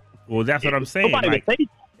hide. Like, well, that's what I'm saying. Like,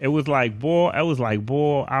 It was like, boy,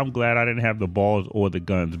 I'm glad I didn't have the balls or the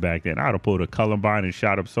guns back then. I'd have pulled a Columbine and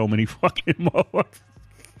shot up so many fucking motherfuckers.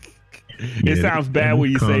 It sounds bad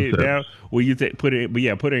when you say it now. When you put it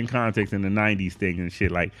in context in the '90s thing and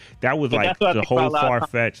shit. Like that was like the whole far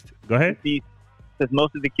fetched. Go ahead. Because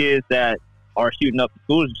most of the kids that are shooting up the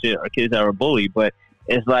schools and shit are kids that were bullied, but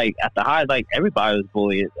it's like at the high, like everybody was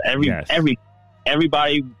bullied.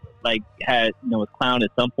 Everybody like had was clowned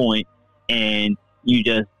at some point, and you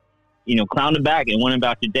just clowned it back and went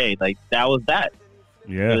about your day. Like that was that.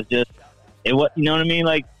 Yeah. It was just what you know what I mean.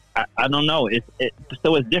 Like I don't know.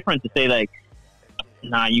 So it's different to say like,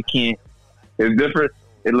 nah, you can't. It's different.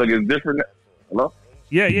 It's different. Hello?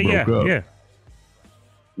 Yeah.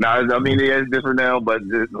 No, I mean, it's different now, but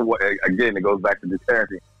again, it goes back to this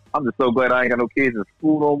parenting. I'm just so glad I ain't got no kids in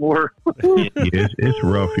school no more. It's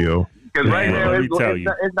rough, yo. Because right now, it's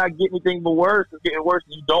not getting anything but worse. It's getting worse.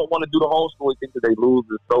 You don't want to do the homeschooling thing because they lose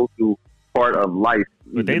the social part of life.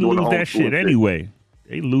 But they lose that shit anyway.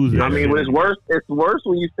 They lose that. I mean, it's worse. It's worse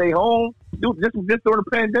when you stay home. Dude, just during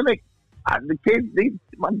the pandemic, the kids, the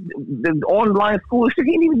online school shit,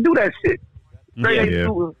 he didn't even do that shit.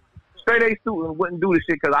 Straight A student wouldn't do this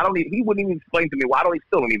shit because he wouldn't even explain to me why.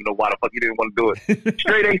 Still don't even know why the fuck he didn't want to do it.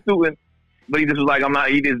 Straight A student, but he just was like, I'm not.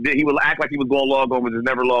 He would act like he was going to log on, but just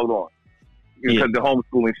never logged on because the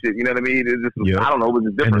homeschooling shit. You know what I mean? It just I don't know. It was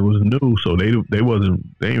just different. And it was new, so they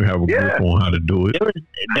didn't have a grip on how to do it.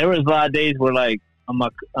 There was a lot of days where like my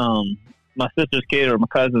sister's kid or my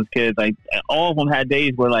cousin's kid, like all of them had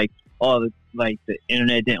days where like the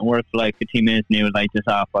internet didn't work for like 15 minutes and they was like just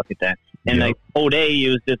fuck it that. And like whole day it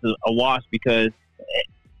was just a wash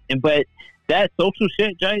but that social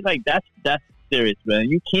shit, Jay, like that's serious, man.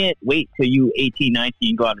 You can't wait till you 18, 19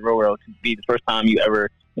 and go out the road to be the first time you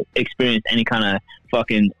ever experience any kind of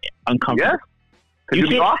fucking uncomfortable. Yeah,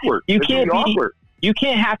 because it's awkward. You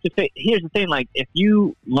can't have to say. Here's the thing: like if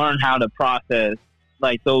you learn how to process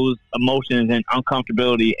like those emotions and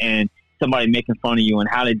uncomfortability and somebody making fun of you and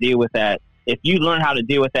how to deal with that. If you learn how to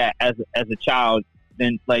deal with that as a child,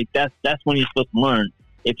 then like that's when you're supposed to learn.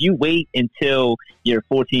 If you wait until you're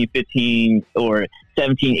 14, 15, or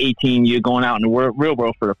 17, 18, you're going out in the real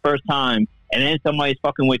world for the first time, and then somebody's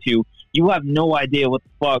fucking with you, you have no idea what the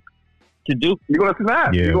fuck to do. You're going to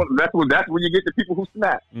snap. Yeah. That's when you get the people who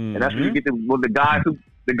snap, and that's when you get the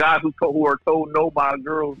guys who are told no by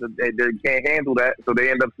girls that they can't handle that, so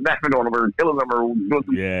they end up snapping on them or killing them or doing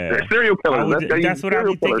some they're serial killers. That's what I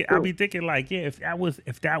be thinking. I be thinking like, if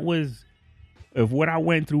what I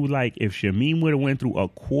went through, like if Shamim would have went through a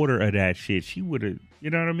quarter of that shit, she would have, you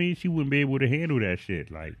know what I mean? She wouldn't be able to handle that shit.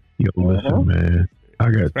 Like, yo, listen, man,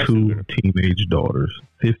 I got two teenage daughters,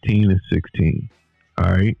 15 and 16.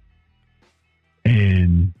 All right,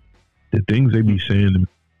 and the things they be saying to me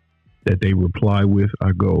that they reply with,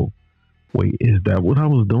 I go, wait, is that what I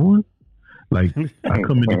was doing? Like, I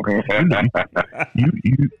come in,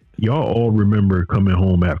 y'all all remember coming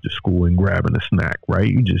home after school and grabbing a snack, right?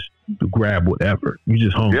 You just grab whatever. You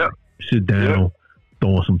just hungry. Sit down,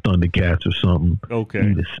 throwing some Thundercats or something.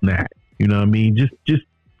 Okay. Eat a snack. You know what I mean? Just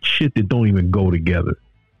shit that don't even go together.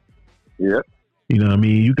 Yeah. You know what I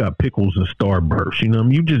mean? You got pickles and Starburst. You know what I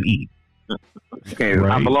mean? You just eat. Okay,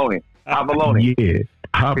 right? Hot bologna. Yeah.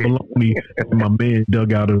 Hot bologna. My man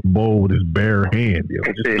dug out of the bowl with his bare hand. Yo.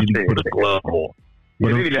 Just didn't put a glove on. They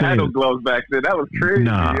didn't even have no gloves back then. That was crazy,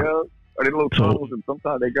 nah. Yo. Or they little tunnels, and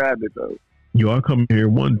sometimes they grabbed it, though. Yo, I come here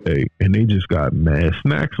one day, and they just got mad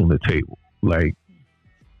snacks on the table. Like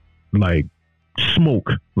smoke.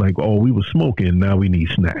 Like, oh, we were smoking, now we need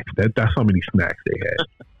snacks. That's how many snacks they had.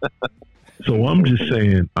 So I'm just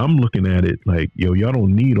saying, I'm looking at it like, yo, y'all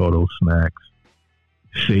don't need all those snacks.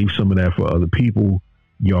 Save some of that for other people.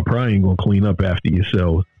 Y'all probably ain't going to clean up after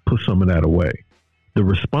yourselves. Put some of that away. The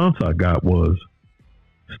response I got was,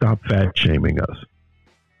 stop fat shaming us.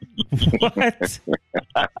 What?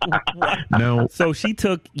 Now, so she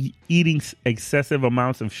took eating excessive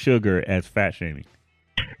amounts of sugar as fat shaming.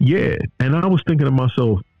 Yeah, and I was thinking to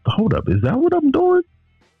myself, hold up, is that what I'm doing?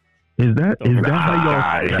 Is that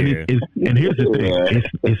how y'all? And here's the thing: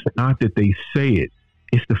 it's not that they say it;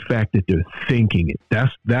 it's the fact that they're thinking it.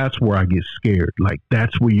 That's where I get scared. Like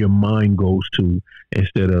that's where your mind goes to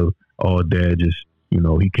instead of, oh, Dad just,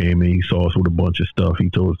 he came in, he saw us with a bunch of stuff, he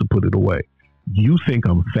told us to put it away. You think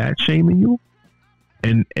I'm fat shaming you?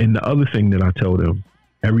 And the other thing that I tell them,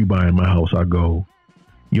 everybody in my house, I go,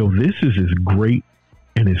 yo, this is as great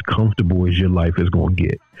and as comfortable as your life is going to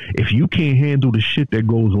get. If you can't handle the shit that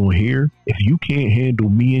goes on here, if you can't handle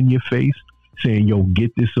me in your face saying, yo,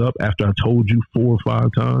 get this up after I told you 4 or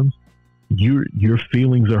 5 times, your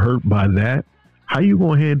feelings are hurt by that, how you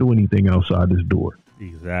going to handle anything outside this door?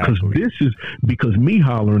 Exactly. Because me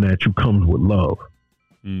hollering at you comes with love.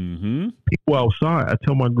 Mm-hmm. People outside, I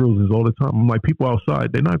tell my girls this all the time. I'm like, people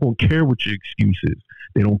outside, they're not going to care what your excuse is.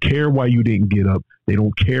 They don't care why you didn't get up. They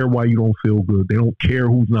don't care why you don't feel good. They don't care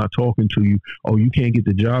who's not talking to you. Oh, you can't get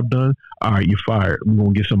the job done? All right, you're fired. We're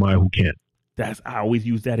going to get somebody who can. I always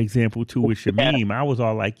use that example too with Shamim. I was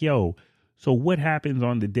all like, yo, so what happens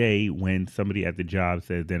on the day when somebody at the job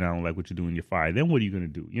says, then I don't like what you're doing, you're fired? Then what are you going to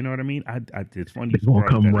do? You know what I mean? It's funny. It's going to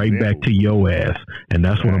come right back to your ass. And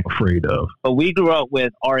that's what I'm afraid of. But we grew up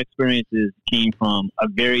with our experiences came from a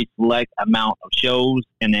very select amount of shows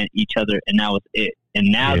and then each other. And that was it.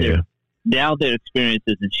 And now their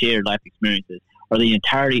experiences and shared life experiences are the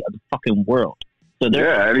entirety of the fucking world. So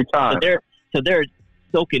anytime. So they're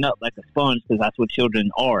soaking up like a sponge, because that's what children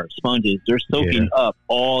are, sponges. They're soaking up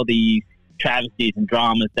all these travesties and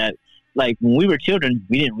dramas that, like, when we were children,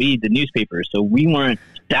 we didn't read the newspaper, so we weren't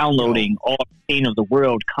downloading all the pain of the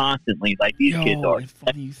world constantly like these kids are. It's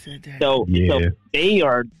funny you said that. So they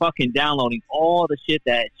are fucking downloading all the shit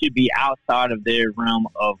that should be outside of their realm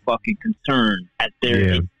of fucking concern at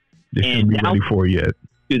their age. They shouldn't be ready for it yet.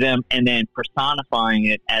 To them, and then personifying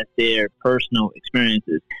it as their personal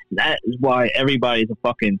experiences. That is why everybody's a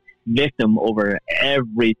fucking victim over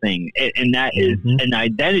everything, and that is an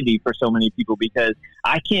identity for so many people, because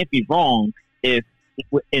I can't be wrong if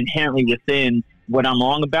inherently within what I'm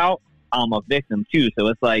wrong about, I'm a victim too. So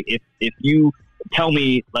it's like if you tell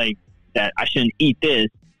me like that I shouldn't eat this,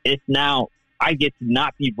 it's now I get to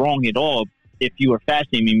not be wrong at all if you are fat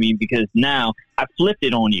shaming me, because now I flipped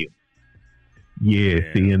it on you. Yeah,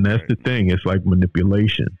 see, and that's the thing. It's like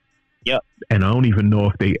manipulation. Yep. And I don't even know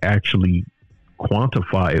if they actually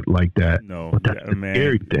quantify it like that. No, but that's man.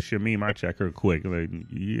 Shamim, I check her quick. Like,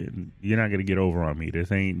 you're not gonna get over on me.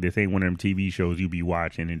 This ain't one of them TV shows you be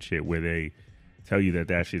watching and shit where they tell you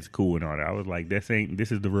that shit's cool and all that. I was like, this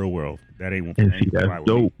is the real world. That ain't. And see, that's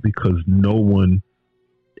dope because no one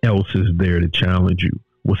else is there to challenge you.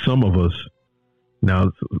 With some of us,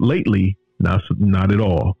 now lately, not at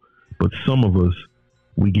all. But some of us,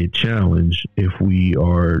 we get challenged if we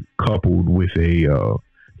are coupled with a,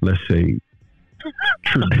 let's say,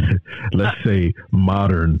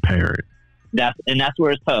 modern parent. That's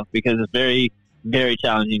where it's tough, because it's very, very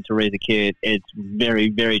challenging to raise a kid. It's very,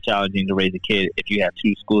 very challenging to raise a kid if you have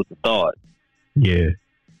two schools of thought. Yeah.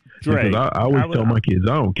 Because I always tell my kids,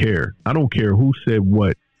 I don't care. I don't care who said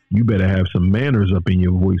what. You better have some manners up in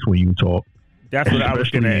your voice when you talk. That's what I was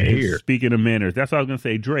going to hear. Speaking of manners, that's what I was going to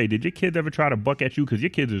say. Dre, did your kids ever try to buck at you? Because your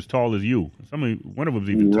kids are as tall as you. One of them's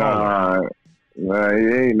even taller.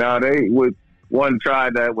 They would. One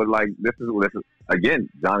tried that with like, this is again,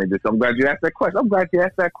 Johnny. I'm glad you asked that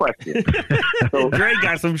question. So, Dre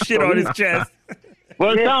got some shit on his chest.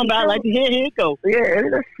 Well, it's talking about like here it goes. Yeah,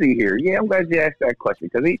 let's see here. Yeah, I'm glad you asked that question,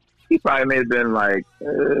 because he probably may have been like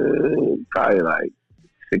probably like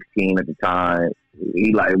 16 at the time.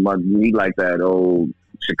 He like that old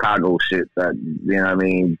Chicago shit, that, you know what I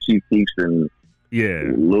mean, Chief Keefs and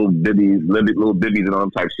little bibbies and all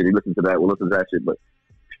them type shit. He listens to that shit, but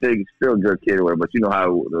still a good kid or whatever. But you know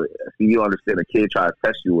how you understand a kid try to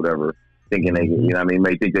test you, whatever, thinking they, you know what I mean,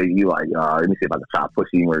 may think that you like, let me see if I can try to push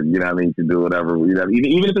him, or you know what I mean, to do whatever. You know,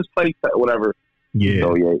 even if it's play whatever. Yeah.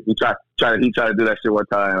 So he tried to do that shit one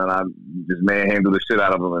time, and I just manhandled the shit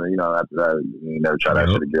out of him, and after that, he never tried that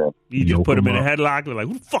shit again. You just put him in a headlock, like,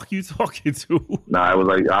 who the fuck you talking to? Nah, it was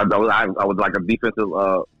like I was like a defensive,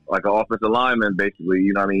 like an offensive lineman, basically.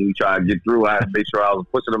 You know what I mean? He tried to get through. I had to make sure I was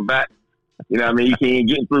pushing him back. You know what I mean? You can't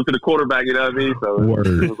get through to the quarterback. You know what I mean? So it was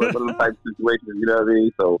like one of those type of situations. You know what I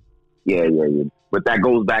mean? So yeah. But that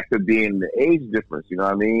goes back to being the age difference. You know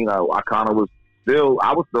what I mean? I kind of was.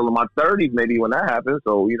 I was still in my 30s maybe when that happened.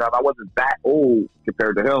 So, I wasn't that old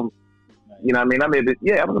compared to him. You know what I mean? I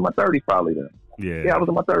was in my 30s probably then. Yeah, I was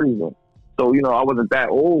in my 30s then. So, I wasn't that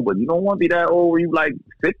old, but you don't want to be that old where you like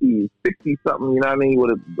 50, 60 something, you know what I mean?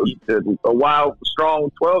 With a wild,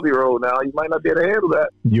 strong 12-year-old now, you might not be able to handle that.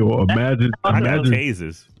 Yo, imagine.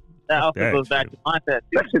 Tasers. That also goes back to mindset.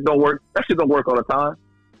 That shit don't work. That shit don't work all the time.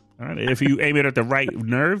 If you aim it at the right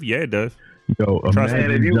nerve, yeah, it does. Yo,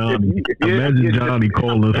 imagine Johnny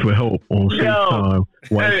calling us for help on FaceTime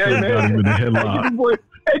while he got him in the headlock.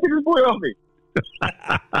 Hey, get this boy off me.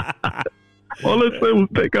 All let's say was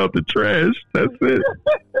take out the trash. That's it.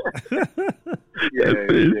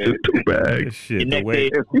 It's just two bags. Shit, next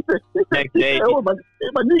day,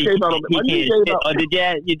 my knee came out on me. My knee came out.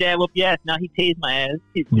 Your dad whooped your ass. Now he tased my ass.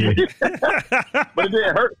 Yeah. But it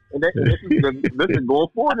didn't hurt. And this is going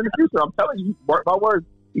forward in the future. I'm telling you, mark my words.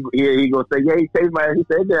 He gonna say, he tased my ass. He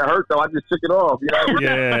said it didn't hurt, though. I just shook it off. You know?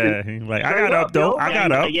 Yeah. Like, I got up, though. I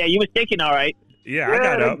got up. Yeah, you was thinking all right. Yeah, I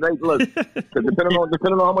got up. Look, depending on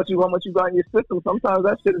how much you got in your system, sometimes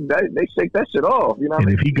they shake that shit off. You know what I mean?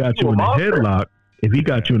 And if he got you in the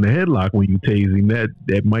headlock, when you tase him,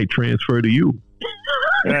 that might transfer to you.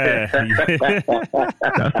 That's a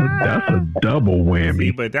double whammy.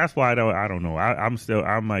 See, but that's why I don't know.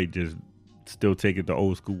 I might just still take it the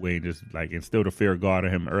old school way and just like instill the fear of God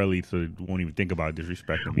in him early, so he won't even think about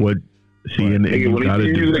disrespecting me. When he see you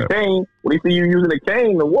using a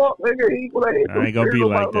cane to walk, nigga, I ain't gonna be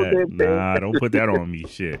like that. Nah, don't put that on me,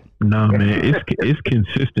 shit. Nah, man, it's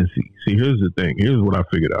consistency. See, here's the thing. Here's what I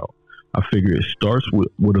figured out. I figure it starts with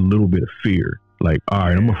a little bit of fear. Like, all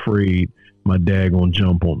right, I'm afraid my dad gonna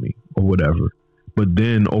jump on me or whatever. But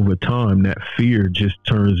then over time, that fear just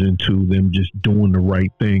turns into them just doing the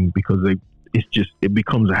right thing because it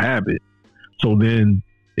becomes a habit. So then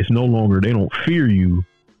it's no longer, they don't fear you.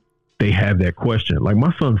 They have that question. Like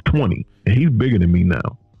my son's 20 and he's bigger than me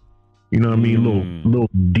now. You know what I mean? Little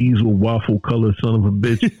diesel waffle color son of a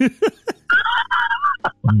bitch.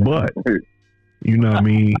 But you know what I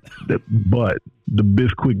mean? But the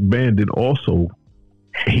Bisquick Bandit also,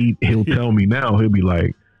 he'll tell me now, he'll be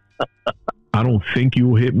like, I don't think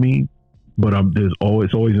you'll hit me, but it's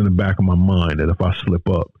always in the back of my mind that if I slip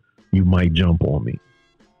up, you might jump on me.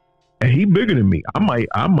 And he bigger than me.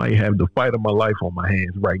 I might have the fight of my life on my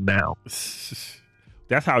hands right now.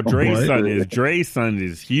 That's how Dre's son is. Dre's son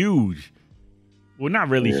is huge. Well, not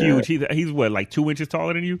really huge. He's what, like 2 inches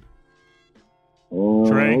taller than you?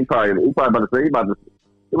 Trey? He probably about to say, he might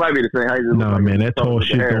be the same height. Nah, man, that tall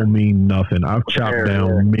shit don't mean nothing. I've chopped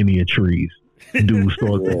down many a trees. Dudes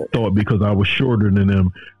thought because I was shorter than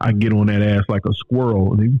them, I get on that ass like a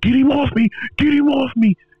squirrel and they get him off me.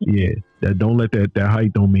 Yeah, don't let that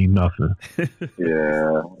height don't mean nothing.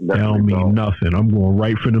 Yeah, that don't mean nothing. I'm going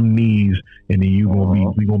right for them knees, and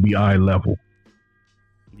then we gonna be eye level.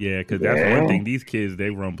 Yeah, because that's one thing. These kids, they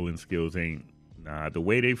rumbling skills ain't the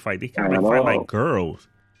way they fight. They kind of fight like girls.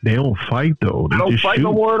 They don't fight though. They don't fight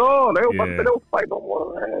no more at all. They don't fight no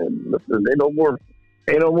more. Man. Listen, they no more.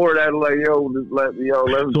 Ain't no more of that. Like let's.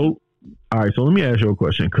 So, all right. So let me ask you a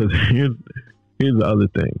question, because here's the other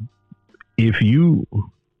thing. If you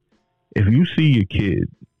see your kid,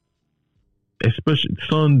 especially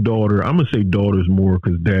son, daughter, I'm gonna say daughters more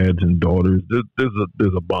because dads and daughters,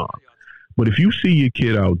 there's a bond. But if you see your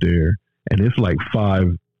kid out there and it's like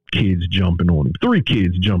 5 kids jumping on him, 3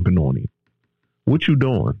 kids jumping on him, what you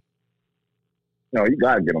doing? No, you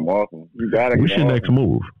gotta get them off him. What's your next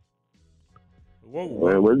move?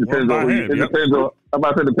 Well, it depends on. It depends on. I'm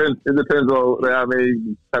about to say it depends on how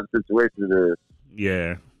many type of situation it is.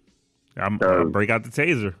 Yeah, I'll break out the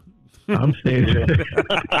taser. I'm saying. He just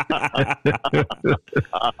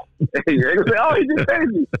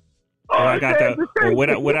tased me. I got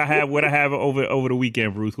what I have over the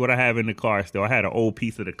weekend, Bruce. What I have in the car still. I had an old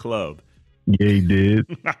piece of the club. Yeah, he did.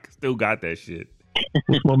 I still got that shit.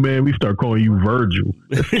 What's my man? We start calling you Virgil.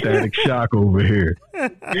 Static Shock over here.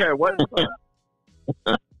 Yeah, what?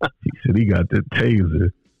 He said he got the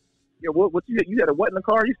taser. Yeah, what you had a what in the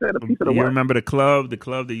car? You said a piece of the what? You remember the club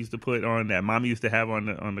they used to put on that Mommy used to have on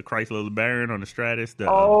the Chrysler LeBaron on the Stratus? You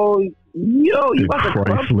got the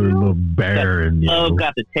Chrysler LeBaron. Oh,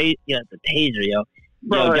 got the taser, yo.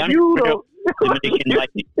 Bro, Johnny,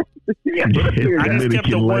 I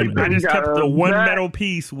just kept the one metal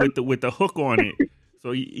piece with the hook on it.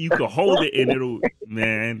 So you can hold it and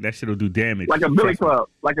that shit'll do damage. Like a billy club,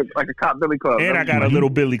 like a cop billy club. And I got a little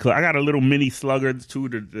billy club. I got a little mini slugger too,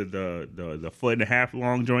 the 1.5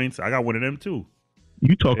 long joints. I got one of them too.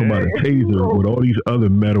 You talking about a taser with all these other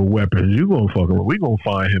metal weapons? You gonna fuck around? We gonna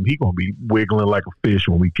find him. He gonna be wiggling like a fish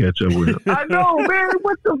when we catch up with him. I know, man.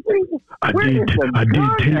 What the thing? I did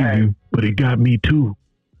tell you, but it got me too.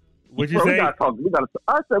 What'd you say? We gotta talk.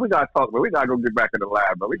 I said we gotta talk, but we gotta go get back in the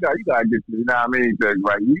lab, bro. You gotta get, you know what I mean?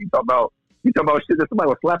 Right? You talk about shit that somebody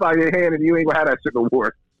will slap out of your hand and you ain't gonna have that shit no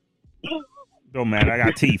more. Don't matter. I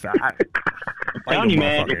got teeth. Johnny,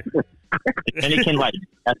 man. And it can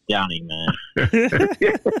that's Johnny, man.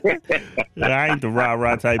 I ain't the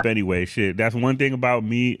rah-rah type anyway. Shit. That's one thing about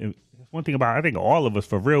me. That's one thing about I think all of us,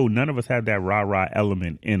 for real, none of us have that rah-rah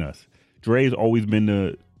element in us. Dre's always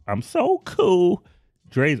been I'm so cool.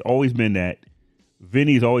 Dre's always been that.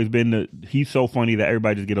 Vinny's always been he's so funny that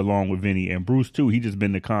everybody just get along with Vinny. And Bruce too, he just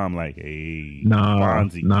been the calm like, hey,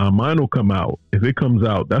 Fonzie. Nah, mine will come out. If it comes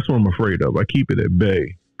out, that's what I'm afraid of. I keep it at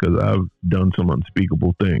bay because I've done some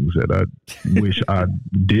unspeakable things that I wish I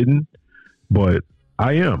didn't. But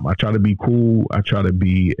I am. I try to be cool. I try to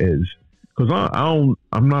be because I'm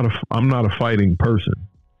not a fighting person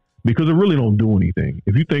because it really don't do anything.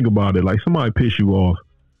 If you think about it, like somebody piss you off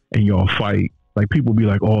and y'all fight Like people be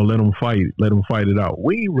like, "Oh, let them fight it out."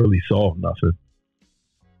 We ain't really solved nothing.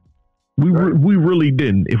 We really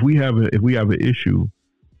didn't. If we have an issue,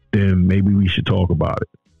 then maybe we should talk about it.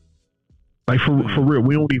 Like for real,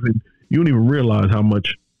 you don't even realize how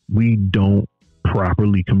much we don't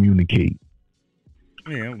properly communicate.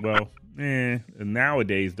 Yeah, well,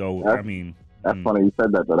 nowadays though, that's funny you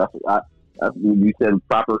said that. Though that's you said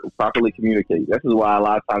properly communicate. This is why a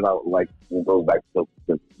lot of times I like when it goes back to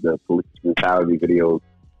the police brutality videos.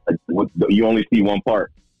 Like, you only see one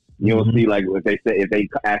part. You don't see like if they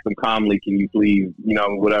ask them calmly, can you please,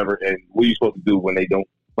 whatever, and what are you supposed to do when they don't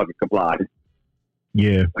fucking comply?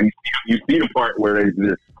 Yeah, like you see the part where they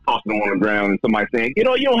just tossing them on the ground and somebody saying, you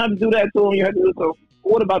don't have to do that to them. You have to do so.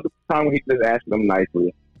 What about the time when he just asked them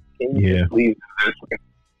nicely? Can you please do this?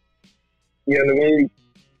 You know what I mean?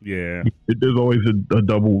 Yeah. There's always a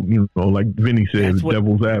double, like Vinny says,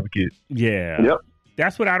 devil's advocate. Yeah. Yep.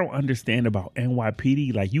 That's what I don't understand about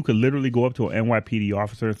NYPD. Like, you could literally go up to an NYPD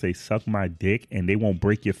officer and say, suck my dick, and they won't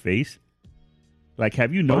break your face. Like,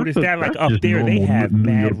 have you noticed that? Like, up there, they have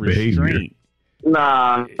mad restraint.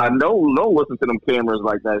 Nah, don't listen to them cameras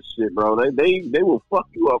like that shit, bro. They will fuck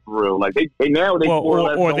you up for real. Like, they they'll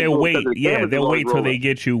wait. Yeah, they'll wait till they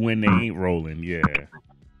get you when they ain't rolling. Yeah.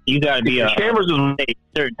 You gotta be cameras is a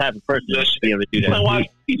certain type of person to be able to do that. Like, why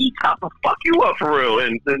these cops will fuck you up for real?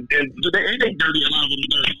 And they dirty. A lot of them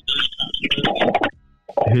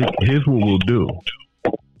dirty. Here's what we'll do.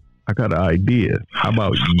 I got an idea. How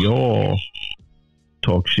about y'all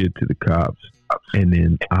talk shit to the cops, and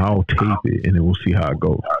then I'll tape it, and then we'll see how it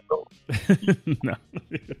goes. No.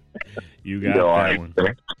 You got that one.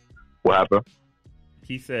 What happened?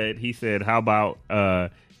 He said, how about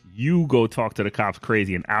you go talk to the cops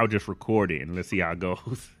crazy and I'll just record it and let's see how it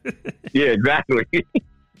goes. Yeah, exactly. You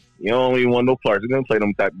don't even want no parts. They're gonna play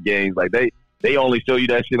them type of games. Like they only show you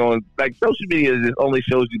that shit on like social media. Just only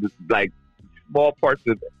shows you the like small parts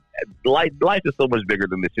of life. Life is so much bigger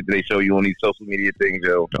than the shit that they show you on these social media things,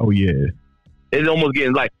 yo. Oh yeah. It's almost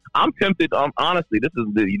getting like I'm tempted. Honestly, this is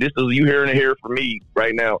you hearing it here from me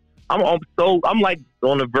right now. I'm like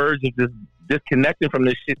on the verge of just disconnecting from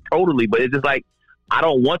this shit totally. But it's just like I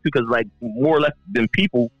don't want to because like more or less than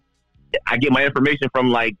people, I get my information from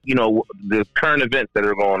like the current events that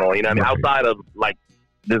are going on. You know what I mean? Outside of like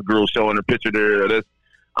this girl showing her picture there, or this.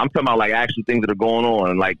 I'm talking about like actually things that are going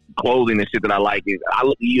on, like clothing and shit that I like.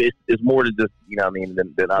 It's more to just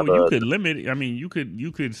than other. You could limit it. I mean, you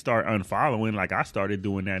could start unfollowing. Like I started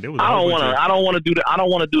doing that. I don't want to do the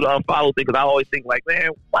unfollow thing because I always think like,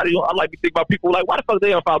 man, why do you? I like to think about people like, why the fuck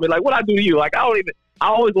they unfollow me? Like, what I do to you? Like, I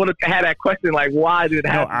always want to have that question. Like, why did it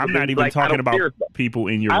happen? No, I'm not even talking about people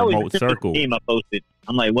in your remote circle. Meme I posted.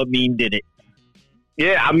 I'm like, what meme did it?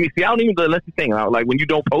 Yeah, I mean, see, I don't even. That's the thing. Like when you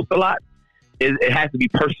don't post a lot. It has to be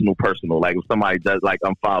personal. Like if somebody does like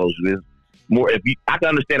unfollows you, it's more. I can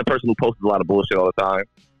understand a person who posts a lot of bullshit all the time.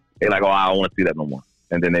 They're like, oh, I don't want to see that no more,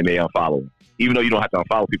 and then they may unfollow them. Even though you don't have to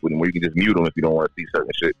unfollow people anymore, you can just mute them if you don't want to see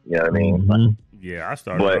certain shit. You know what I mean? Mm-hmm. Yeah, I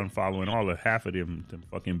started unfollowing half of them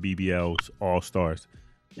fucking BBLs All Stars.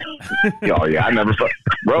 Oh yeah, I never.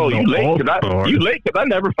 Bro, you late because I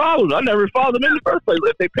never followed. I never followed them in the first place.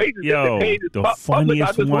 If they pages, the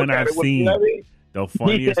funniest one I've seen. The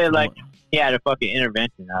funniest one. He had a fucking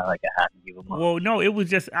intervention. I had to give him up. Well, no, it was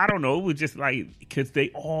just, I don't know. It was just like, because they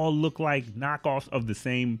all look like knockoffs of the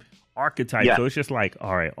same archetype. Yeah. So it's just like,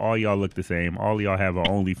 all right, all y'all look the same. All y'all have an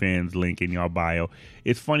OnlyFans link in y'all bio.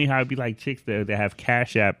 It's funny how it'd be like chicks that have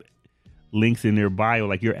Cash App links in their bio,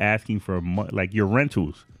 like you're asking for like your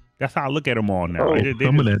rentals. That's how I look at them all now.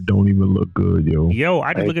 Some of that don't even look good, yo.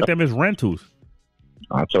 I just look at them as rentals.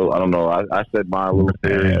 I don't know. I said my little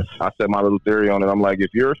theory. I said my little theory on it. I'm like, if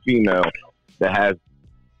you're a female that has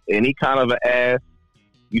any kind of an ass,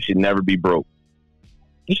 you should never be broke.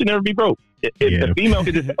 You should never be broke. If a female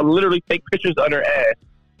could just literally take pictures of her ass,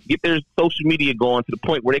 get their social media going to the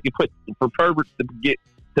point where they can put for perverts to get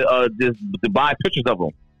to buy pictures of them.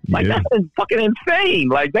 Like that is fucking insane.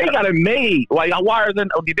 Like they got it made. Like why are there?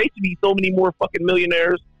 They should be so many more fucking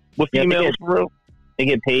millionaires with females for real. They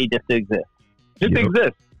get paid just to exist. Just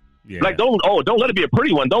exist. Yeah. Like don't let it be a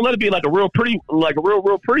pretty one. Don't let it be like a real pretty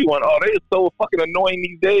one. Oh, they are so fucking annoying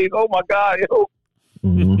these days. Oh my god, yo.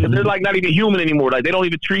 Mm-hmm. They're like not even human anymore. Like they don't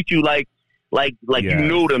even treat you like you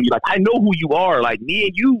know them. You're like, I know who you are. Like me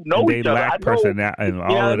and you know each other. Lack personality, and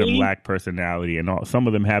all of them lack personality, and some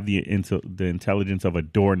of them have the intelligence of a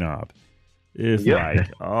doorknob. It's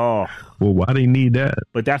like, oh, well, why they need that?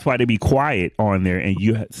 But that's why they be quiet on there,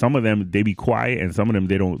 and some of them they be quiet, and some of them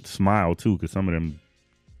they don't smile too, because some of them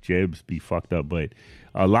jibs be fucked up. But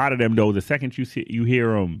a lot of them though, the second you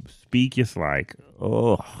hear them speak, it's like,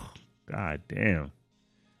 oh God damn.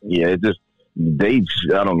 Yeah, it just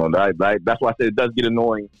I don't know. That's why I said it does get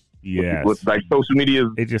annoying. Yeah, with like social media.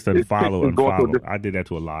 It just unfollow. I did that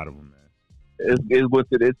to a lot of them, man.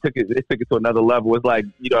 It took it to another level. It's like,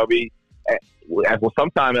 you know what I mean?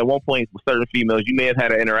 Sometime at one point with certain females, you may have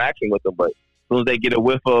had an interaction with them, but as soon as they get a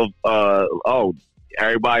whiff of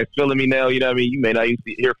everybody's feeling me now, you know what I mean? You may not even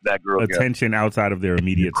hear from that girl. Attention outside of their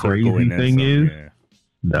immediate crazy circle. And thing is,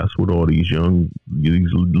 that's what all these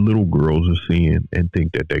little girls are seeing and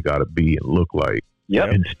think that they got to be and look like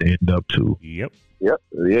and stand up to. Yep.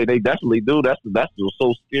 Yeah, they definitely do. That's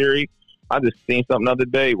so scary. I just seen something the other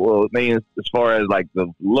day. Well, as far as like the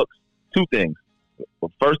looks, two things.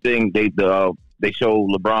 Well, first thing, they show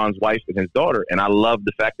LeBron's wife and his daughter, and I love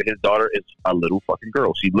the fact that his daughter is a little fucking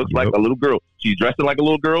girl. She looks like a little girl. She's dressing like a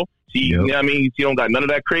little girl. You know what I mean? She don't got none of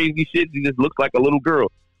that crazy shit. She just looks like a little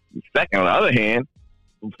girl. Second, on the other hand,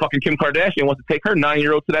 fucking Kim Kardashian wants to take her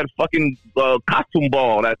 9-year-old to that fucking costume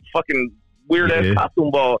ball, that fucking weird ass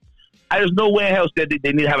costume ball. There's no way in hell that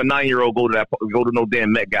they need to have a 9-year-old go to no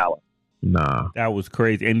damn Met Gala. Nah, that was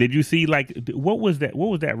crazy. And did you see what was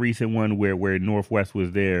that recent one where Northwest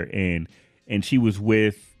was there and she was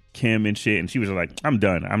with Kim and shit, and she was like, I'm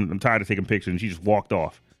done. I'm tired of taking pictures, and she just walked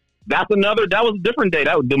off. That was a different day.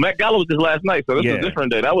 The Met Gala was just last night, so this was a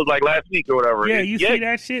different day. That was like last week or whatever. Yeah, you see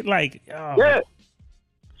that shit? Like, yeah.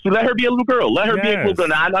 So let her be a little girl. Let her be a little girl.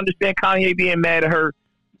 Now, I understand Kanye being mad at her,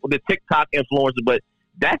 the TikTok influencer, but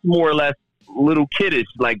that's more or less little kiddish.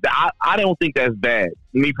 Like, I don't think that's bad,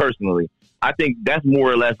 me personally. I think that's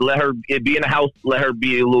more or less let her be in the house, let her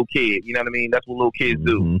be a little kid. You know what I mean? That's what little kids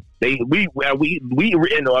do. We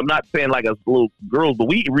you know, I'm not saying like us little girls, but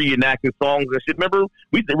we reenacted songs and shit. Remember,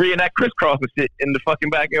 we used to reenact Crisscross and shit in the fucking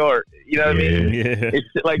backyard. You know what I mean? Yeah. It's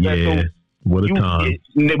shit like that. So what a time.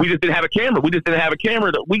 We just didn't have a camera.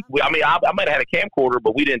 I might have had a camcorder,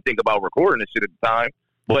 but we didn't think about recording this shit at the time.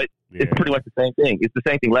 But it's pretty much the same thing. It's the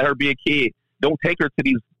same thing. Let her be a kid. Don't take her to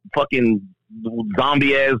these fucking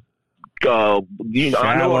zombie ass. I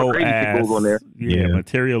know all the crazy shit goes on there. Yeah,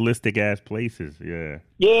 materialistic ass places. Yeah.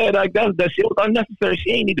 Yeah, like that shit was unnecessary.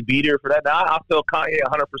 She ain't need to be there for that. Now, I feel Kanye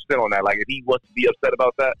 100% on that. Like, if he wants to be upset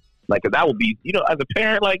about that, like, that would be, you know, as a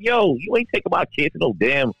parent, like, yo, you ain't taking my kids to no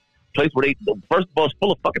damn place where first of all, it's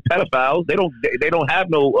full of fucking pedophiles. They don't have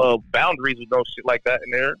no boundaries with no shit like that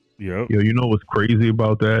in there. Yeah. Yo, you know what's crazy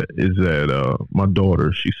about that is that my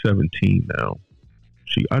daughter, she's 17 now.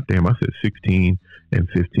 I said 16 and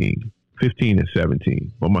 15. 15 and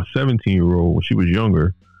 17. But my 17-year-old, when she was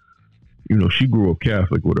younger, you know, she grew up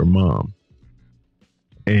Catholic with her mom.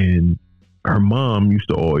 And her mom used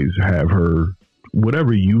to always have her,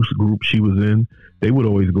 whatever youth group she was in, they would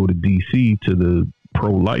always go to D.C. to the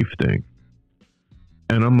pro-life thing.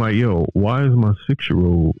 And I'm like, yo, why is my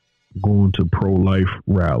 6-year-old going to pro-life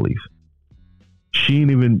rallies? She's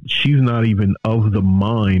not even of the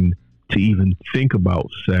mind to even think about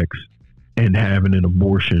sex and having an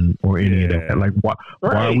abortion or any of that. Like, why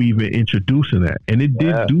are we even introducing that? And it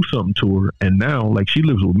did do something to her. And now, like, she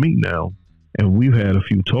lives with me now, and we've had a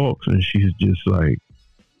few talks, and she's just like,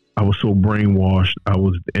 I was so brainwashed.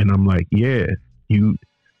 And I'm like, yeah, you.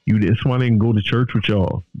 That's why I didn't go to church with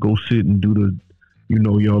y'all. Go sit and do the, you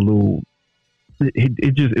know, y'all little.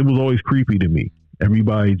 It was always creepy to me.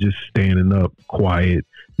 Everybody just standing up, quiet.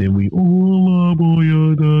 Then we, nah,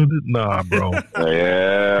 bro.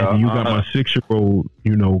 Yeah. And you got my 6-year-old,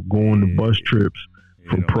 you know, going to bus trips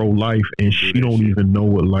for pro-life, and she don't even know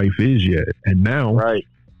what life is yet. And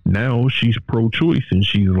now she's pro-choice, and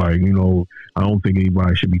she's like, you know, I don't think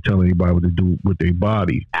anybody should be telling anybody what to do with their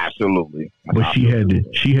body. Absolutely. But she had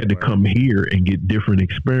to come here and get different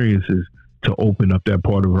experiences to open up that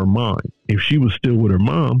part of her mind. If she was still with her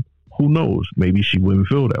mom, who knows? Maybe she wouldn't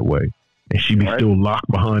feel that way. And she'd be still locked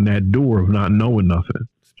behind that door of not knowing nothing.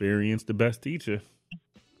 Experience the best teacher.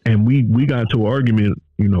 And we got into an argument,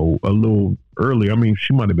 you know, a little early. I mean,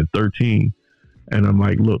 she might have been 13. And I'm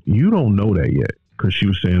like, look, you don't know that yet. Because she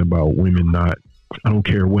was saying about women not, I don't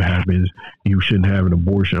care what happens, you shouldn't have an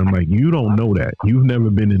abortion. I'm like, you don't know that. You've never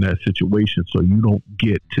been in that situation, so you don't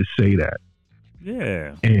get to say that.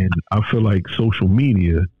 Yeah. And I feel like social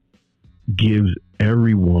media gives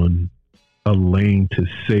everyone a lane to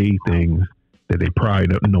say things that they probably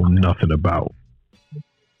don't know nothing about.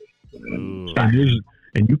 And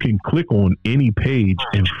you can click on any page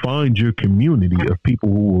and find your community of people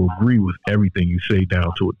who will agree with everything you say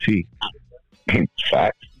down to a T.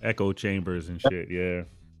 Echo chambers and shit, yeah.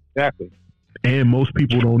 Exactly. And most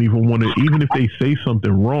people don't even want to, even if they say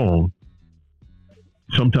something wrong,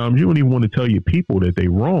 sometimes you don't even want to tell your people that they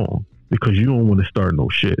wrong because you don't want to start no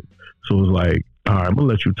shit. So it's like, all right, I'm going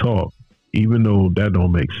to let you talk, even though that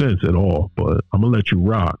don't make sense at all, but I'm gonna let you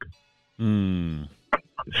rock.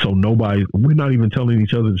 So we're not even telling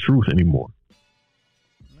each other the truth anymore.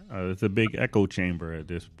 It's a big echo chamber at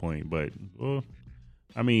this point, but well,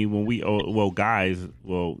 I mean, when guys,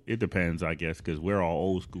 it depends, I guess, because we're all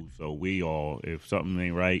old school. So we all, if something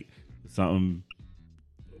ain't right,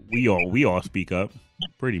 we all speak up,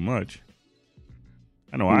 pretty much.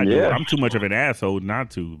 I know I do. I'm too much of an asshole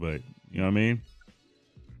not to, but you know what I mean.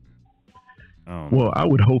 Well, I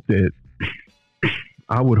would hope that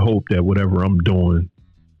whatever I'm doing,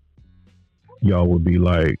 y'all would be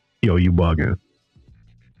like, "Yo, you bugging."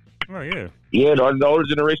 Oh yeah. Yeah, the older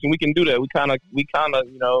generation, we can do that. We kind of,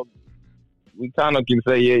 can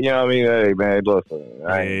say, yeah, you know what I mean? Hey, man, listen.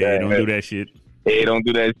 Don't do that shit. Hey, don't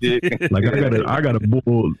do that shit. Like I got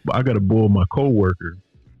a bull my coworker,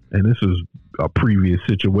 and this is a previous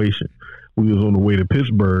situation. We was on the way to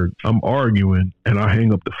Pittsburgh. I'm arguing, and I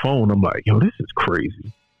hang up the phone. I'm like, yo, this is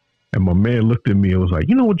crazy. And my man looked at me and was like,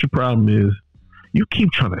 you know what your problem is? You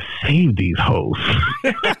keep trying to save these hoes.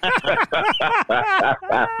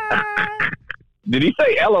 Did he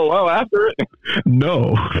say LOL after it?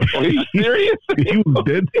 No. Are you serious? He was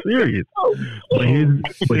dead serious. But here's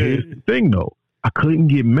the thing, though. I couldn't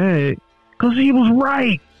get mad because he was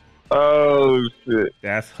right. Oh, shit.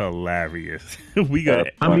 That's hilarious. He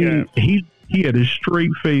had a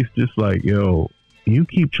straight face just like, yo, you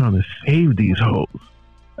keep trying to save these hoes.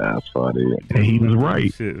 That's funny. And he was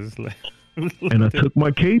right. And I took my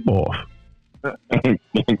cape off. Oh,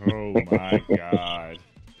 my God.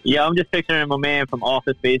 Yeah, I'm just picturing my man from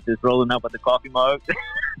Office Space just rolling up with the coffee mug.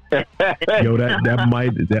 Yo,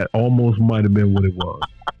 that almost might have been what it was.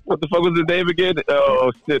 What the fuck was his name again?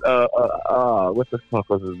 Oh shit! What the fuck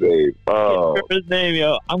was his name? Oh, his name,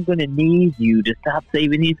 yo. I'm gonna need you to stop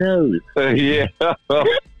saving these hoes. Yeah,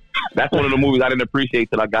 that's one of the movies I didn't appreciate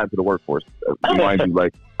till I got into the workforce. Mind you,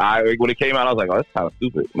 like when it came out, I was like, oh, that's kind of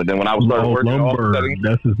stupid. But then when I was starting working, Lumberg,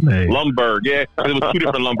 that's his name. Lumberg, yeah, it was two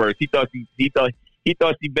different Lumbergs. He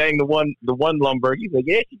thought she banged the one Lumberg. He said,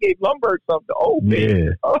 yeah, she gave Lumberg something. Oh,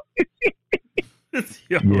 man.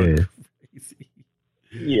 Yeah.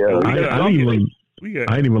 Yeah, I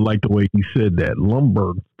didn't even like the way he said that.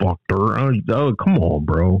 Lumberg fucked her. Come on,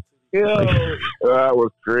 bro. Yeah, that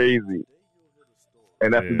was crazy.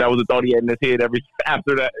 And that was the thought he had in his head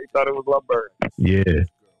after that. He thought it was Lumberg. Yeah,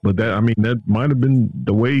 but that might have been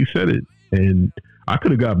the way he said it. And I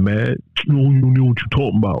could have got mad. You don't know what you're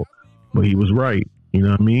talking about. But he was right. You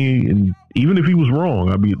know what I mean? And even if he was wrong,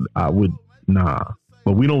 I would, nah.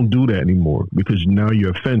 But we don't do that anymore because now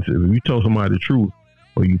you're offensive. If you tell somebody the truth,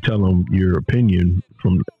 or you tell them your opinion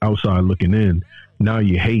from outside looking in, now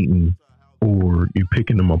you're hating or you're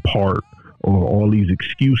picking them apart or all these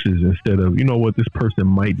excuses instead of, you know what, this person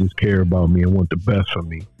might just care about me and want the best for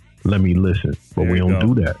me. Let me listen. But we don't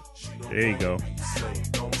do that. There you go.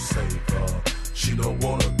 She don't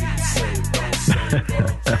wanna be saved. Don't save her.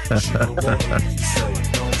 She don't wanna be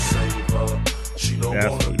saved. Don't save her. She don't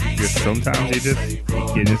wanna be saved. Sometimes you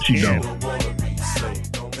just can't.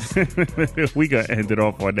 We gonna end it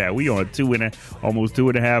off on that. We on almost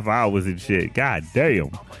 2.5 hours and shit. God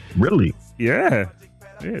damn. Really? Yeah.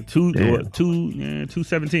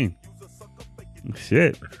 2:17.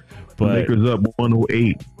 Shit. But Lakers up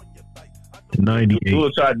 108 to 98.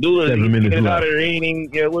 Dula 7 minutes left. Out of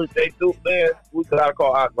what they do, man? We gotta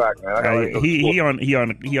call Hot back, man. He on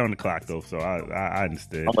the clock though, so I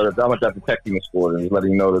understand. I'm gonna have to text him the score and just let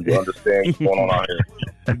him know that you understand what's going on out here.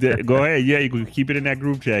 Go ahead, yeah, you can keep it in that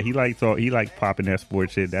group chat. He like popping that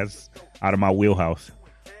sports shit. That's out of my wheelhouse.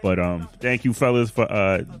 But thank you fellas for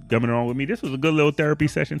coming on with me. This was a good little therapy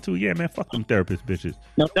session too. Yeah, man, fuck them therapist bitches.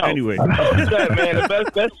 No. Anyway, that, man, the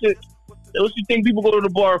best shit. What you think people go to the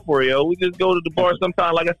bar for, yo? We just go to the bar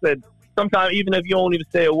sometimes. Like I said, sometimes even if you don't even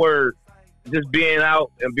say a word, just being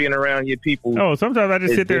out and being around your people. Oh, sometimes I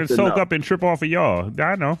just sit there and soak up and trip off of y'all.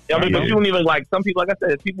 I know. Yeah, but you don't even like some people. Like I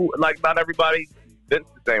said, people like not everybody thinks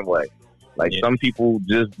the same way. Like some people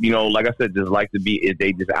just, like I said, just like to be. If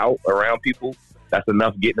they just out around people, that's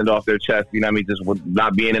enough getting it off their chest. You know what I mean? Just with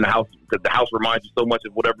not being in the house because the house reminds you so much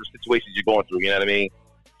of whatever situations you're going through. You know what I mean?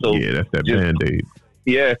 So yeah, that's that Band-Aid.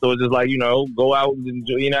 Yeah, so it's just like, go out and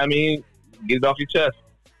enjoy, you know what I mean? Get it off your chest.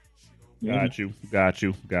 Got you.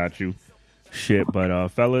 Shit, but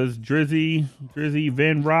fellas, Drizzy,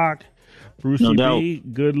 Vin Rock, Brucey B,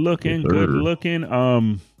 good looking.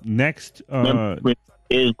 Next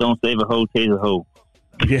is don't save a hoe, chase a hoe.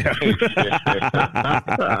 Yeah.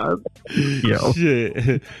 Yo.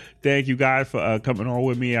 Shit. Thank you guys for coming on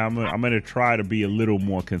with me. I'm gonna try to be a little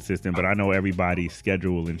more consistent, but I know everybody's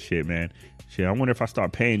schedule and shit, man. Shit, I wonder if I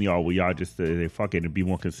start paying y'all, will y'all just fuck it and be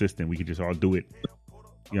more consistent? We could just all do it.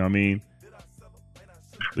 You know what I mean?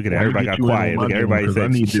 Look at that. Everybody got quiet. Look at everybody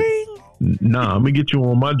said, nah, I'm gonna get you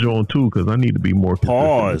on my joint too because I need to be more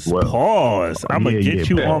consistent. Pause. I'm gonna get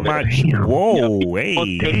you on my. Whoa,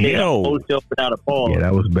 hey, yo. Yeah,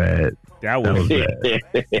 that was bad. That was bad.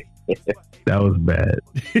 That was bad.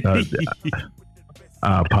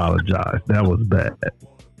 I apologize. That was bad.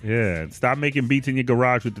 Yeah, stop making beats in your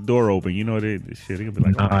garage with the door open. You know this shit. They gonna be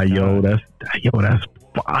like, that's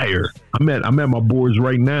fire. I'm at my boards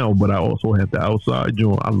right now, but I also have the outside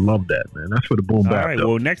joint. I love that, man. That's for the boom bap. All right,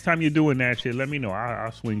 well, next time you're doing that shit, let me know.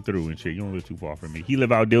 I'll swing through and shit. You don't live too far from me. He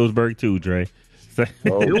live out Dillsburg too, Dre.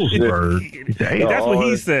 Dillsburg. Hey, that's what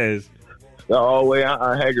he says. All the way out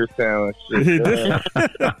on Hagerstown and shit.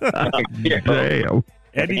 Damn.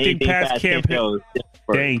 Anything past Camp Hill.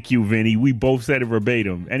 Thank you, Vinny. We both said it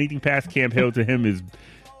verbatim. Anything past Camp Hill to him is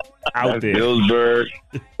out there. Dillsburg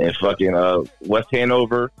and fucking West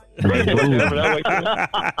Hanover. And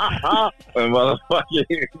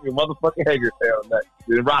motherfucking Hagerstown.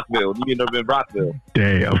 In Rockville. You never been Rockville.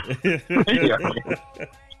 Damn.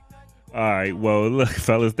 All right. Well, look,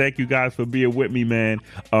 fellas, thank you guys for being with me, man.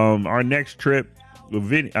 Our next trip with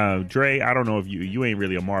Dre, I don't know if you ain't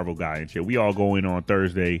really a Marvel guy and shit. We all go in on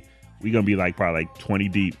Thursday. We gonna be probably 20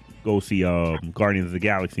 deep. Go see Guardians of the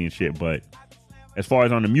Galaxy and shit. But as far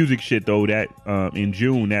as on the music shit though, that in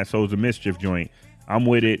June, that Souls of Mischief joint, I'm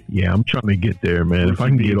with it. Yeah, I'm trying to get there, man. If I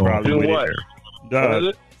can get on. June what?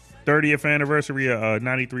 The 30th anniversary of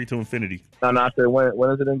 93 to Infinity. No, I said when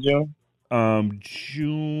is it in June?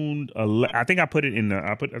 June 11th. I think I put it in the.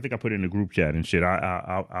 I think I put it in the group chat and shit.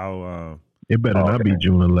 I'll. It better not be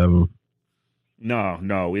June 11th.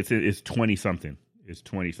 No. It's 20 something. It's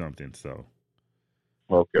 20 something. So.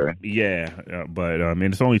 Okay. Yeah, but and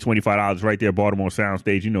it's only $25 right there, Baltimore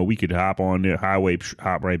Soundstage. You know, we could hop on the highway,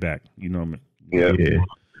 hop right back. You know what I mean?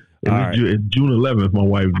 Yeah. It's June 11th, my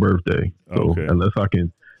wife's birthday. So unless I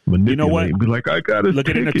can manipulate, you know what? Be like, I got to look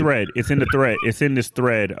at it in the thread. It's in the thread. It's in this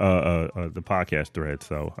thread, the podcast thread.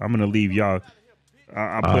 So I'm gonna leave y'all.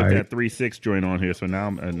 I put that 3-6 joint on here. So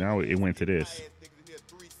now it went to this.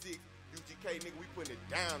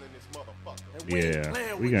 Yeah,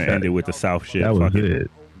 we're gonna end it with the South shit. That was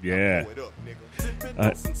it. Yeah.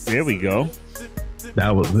 There we go.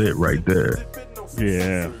 That was it right there.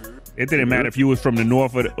 Yeah. It didn't matter if you was from the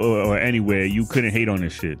North or anywhere. You couldn't hate on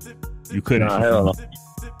this shit. You couldn't. Nah, hell no.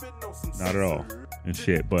 Not at all. And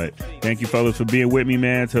shit. But thank you, fellas, for being with me,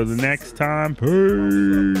 man. Till the next time.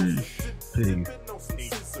 Peace. Dipping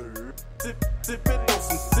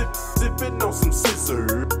on some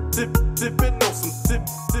scissors. Dipping on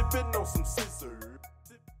some scissors.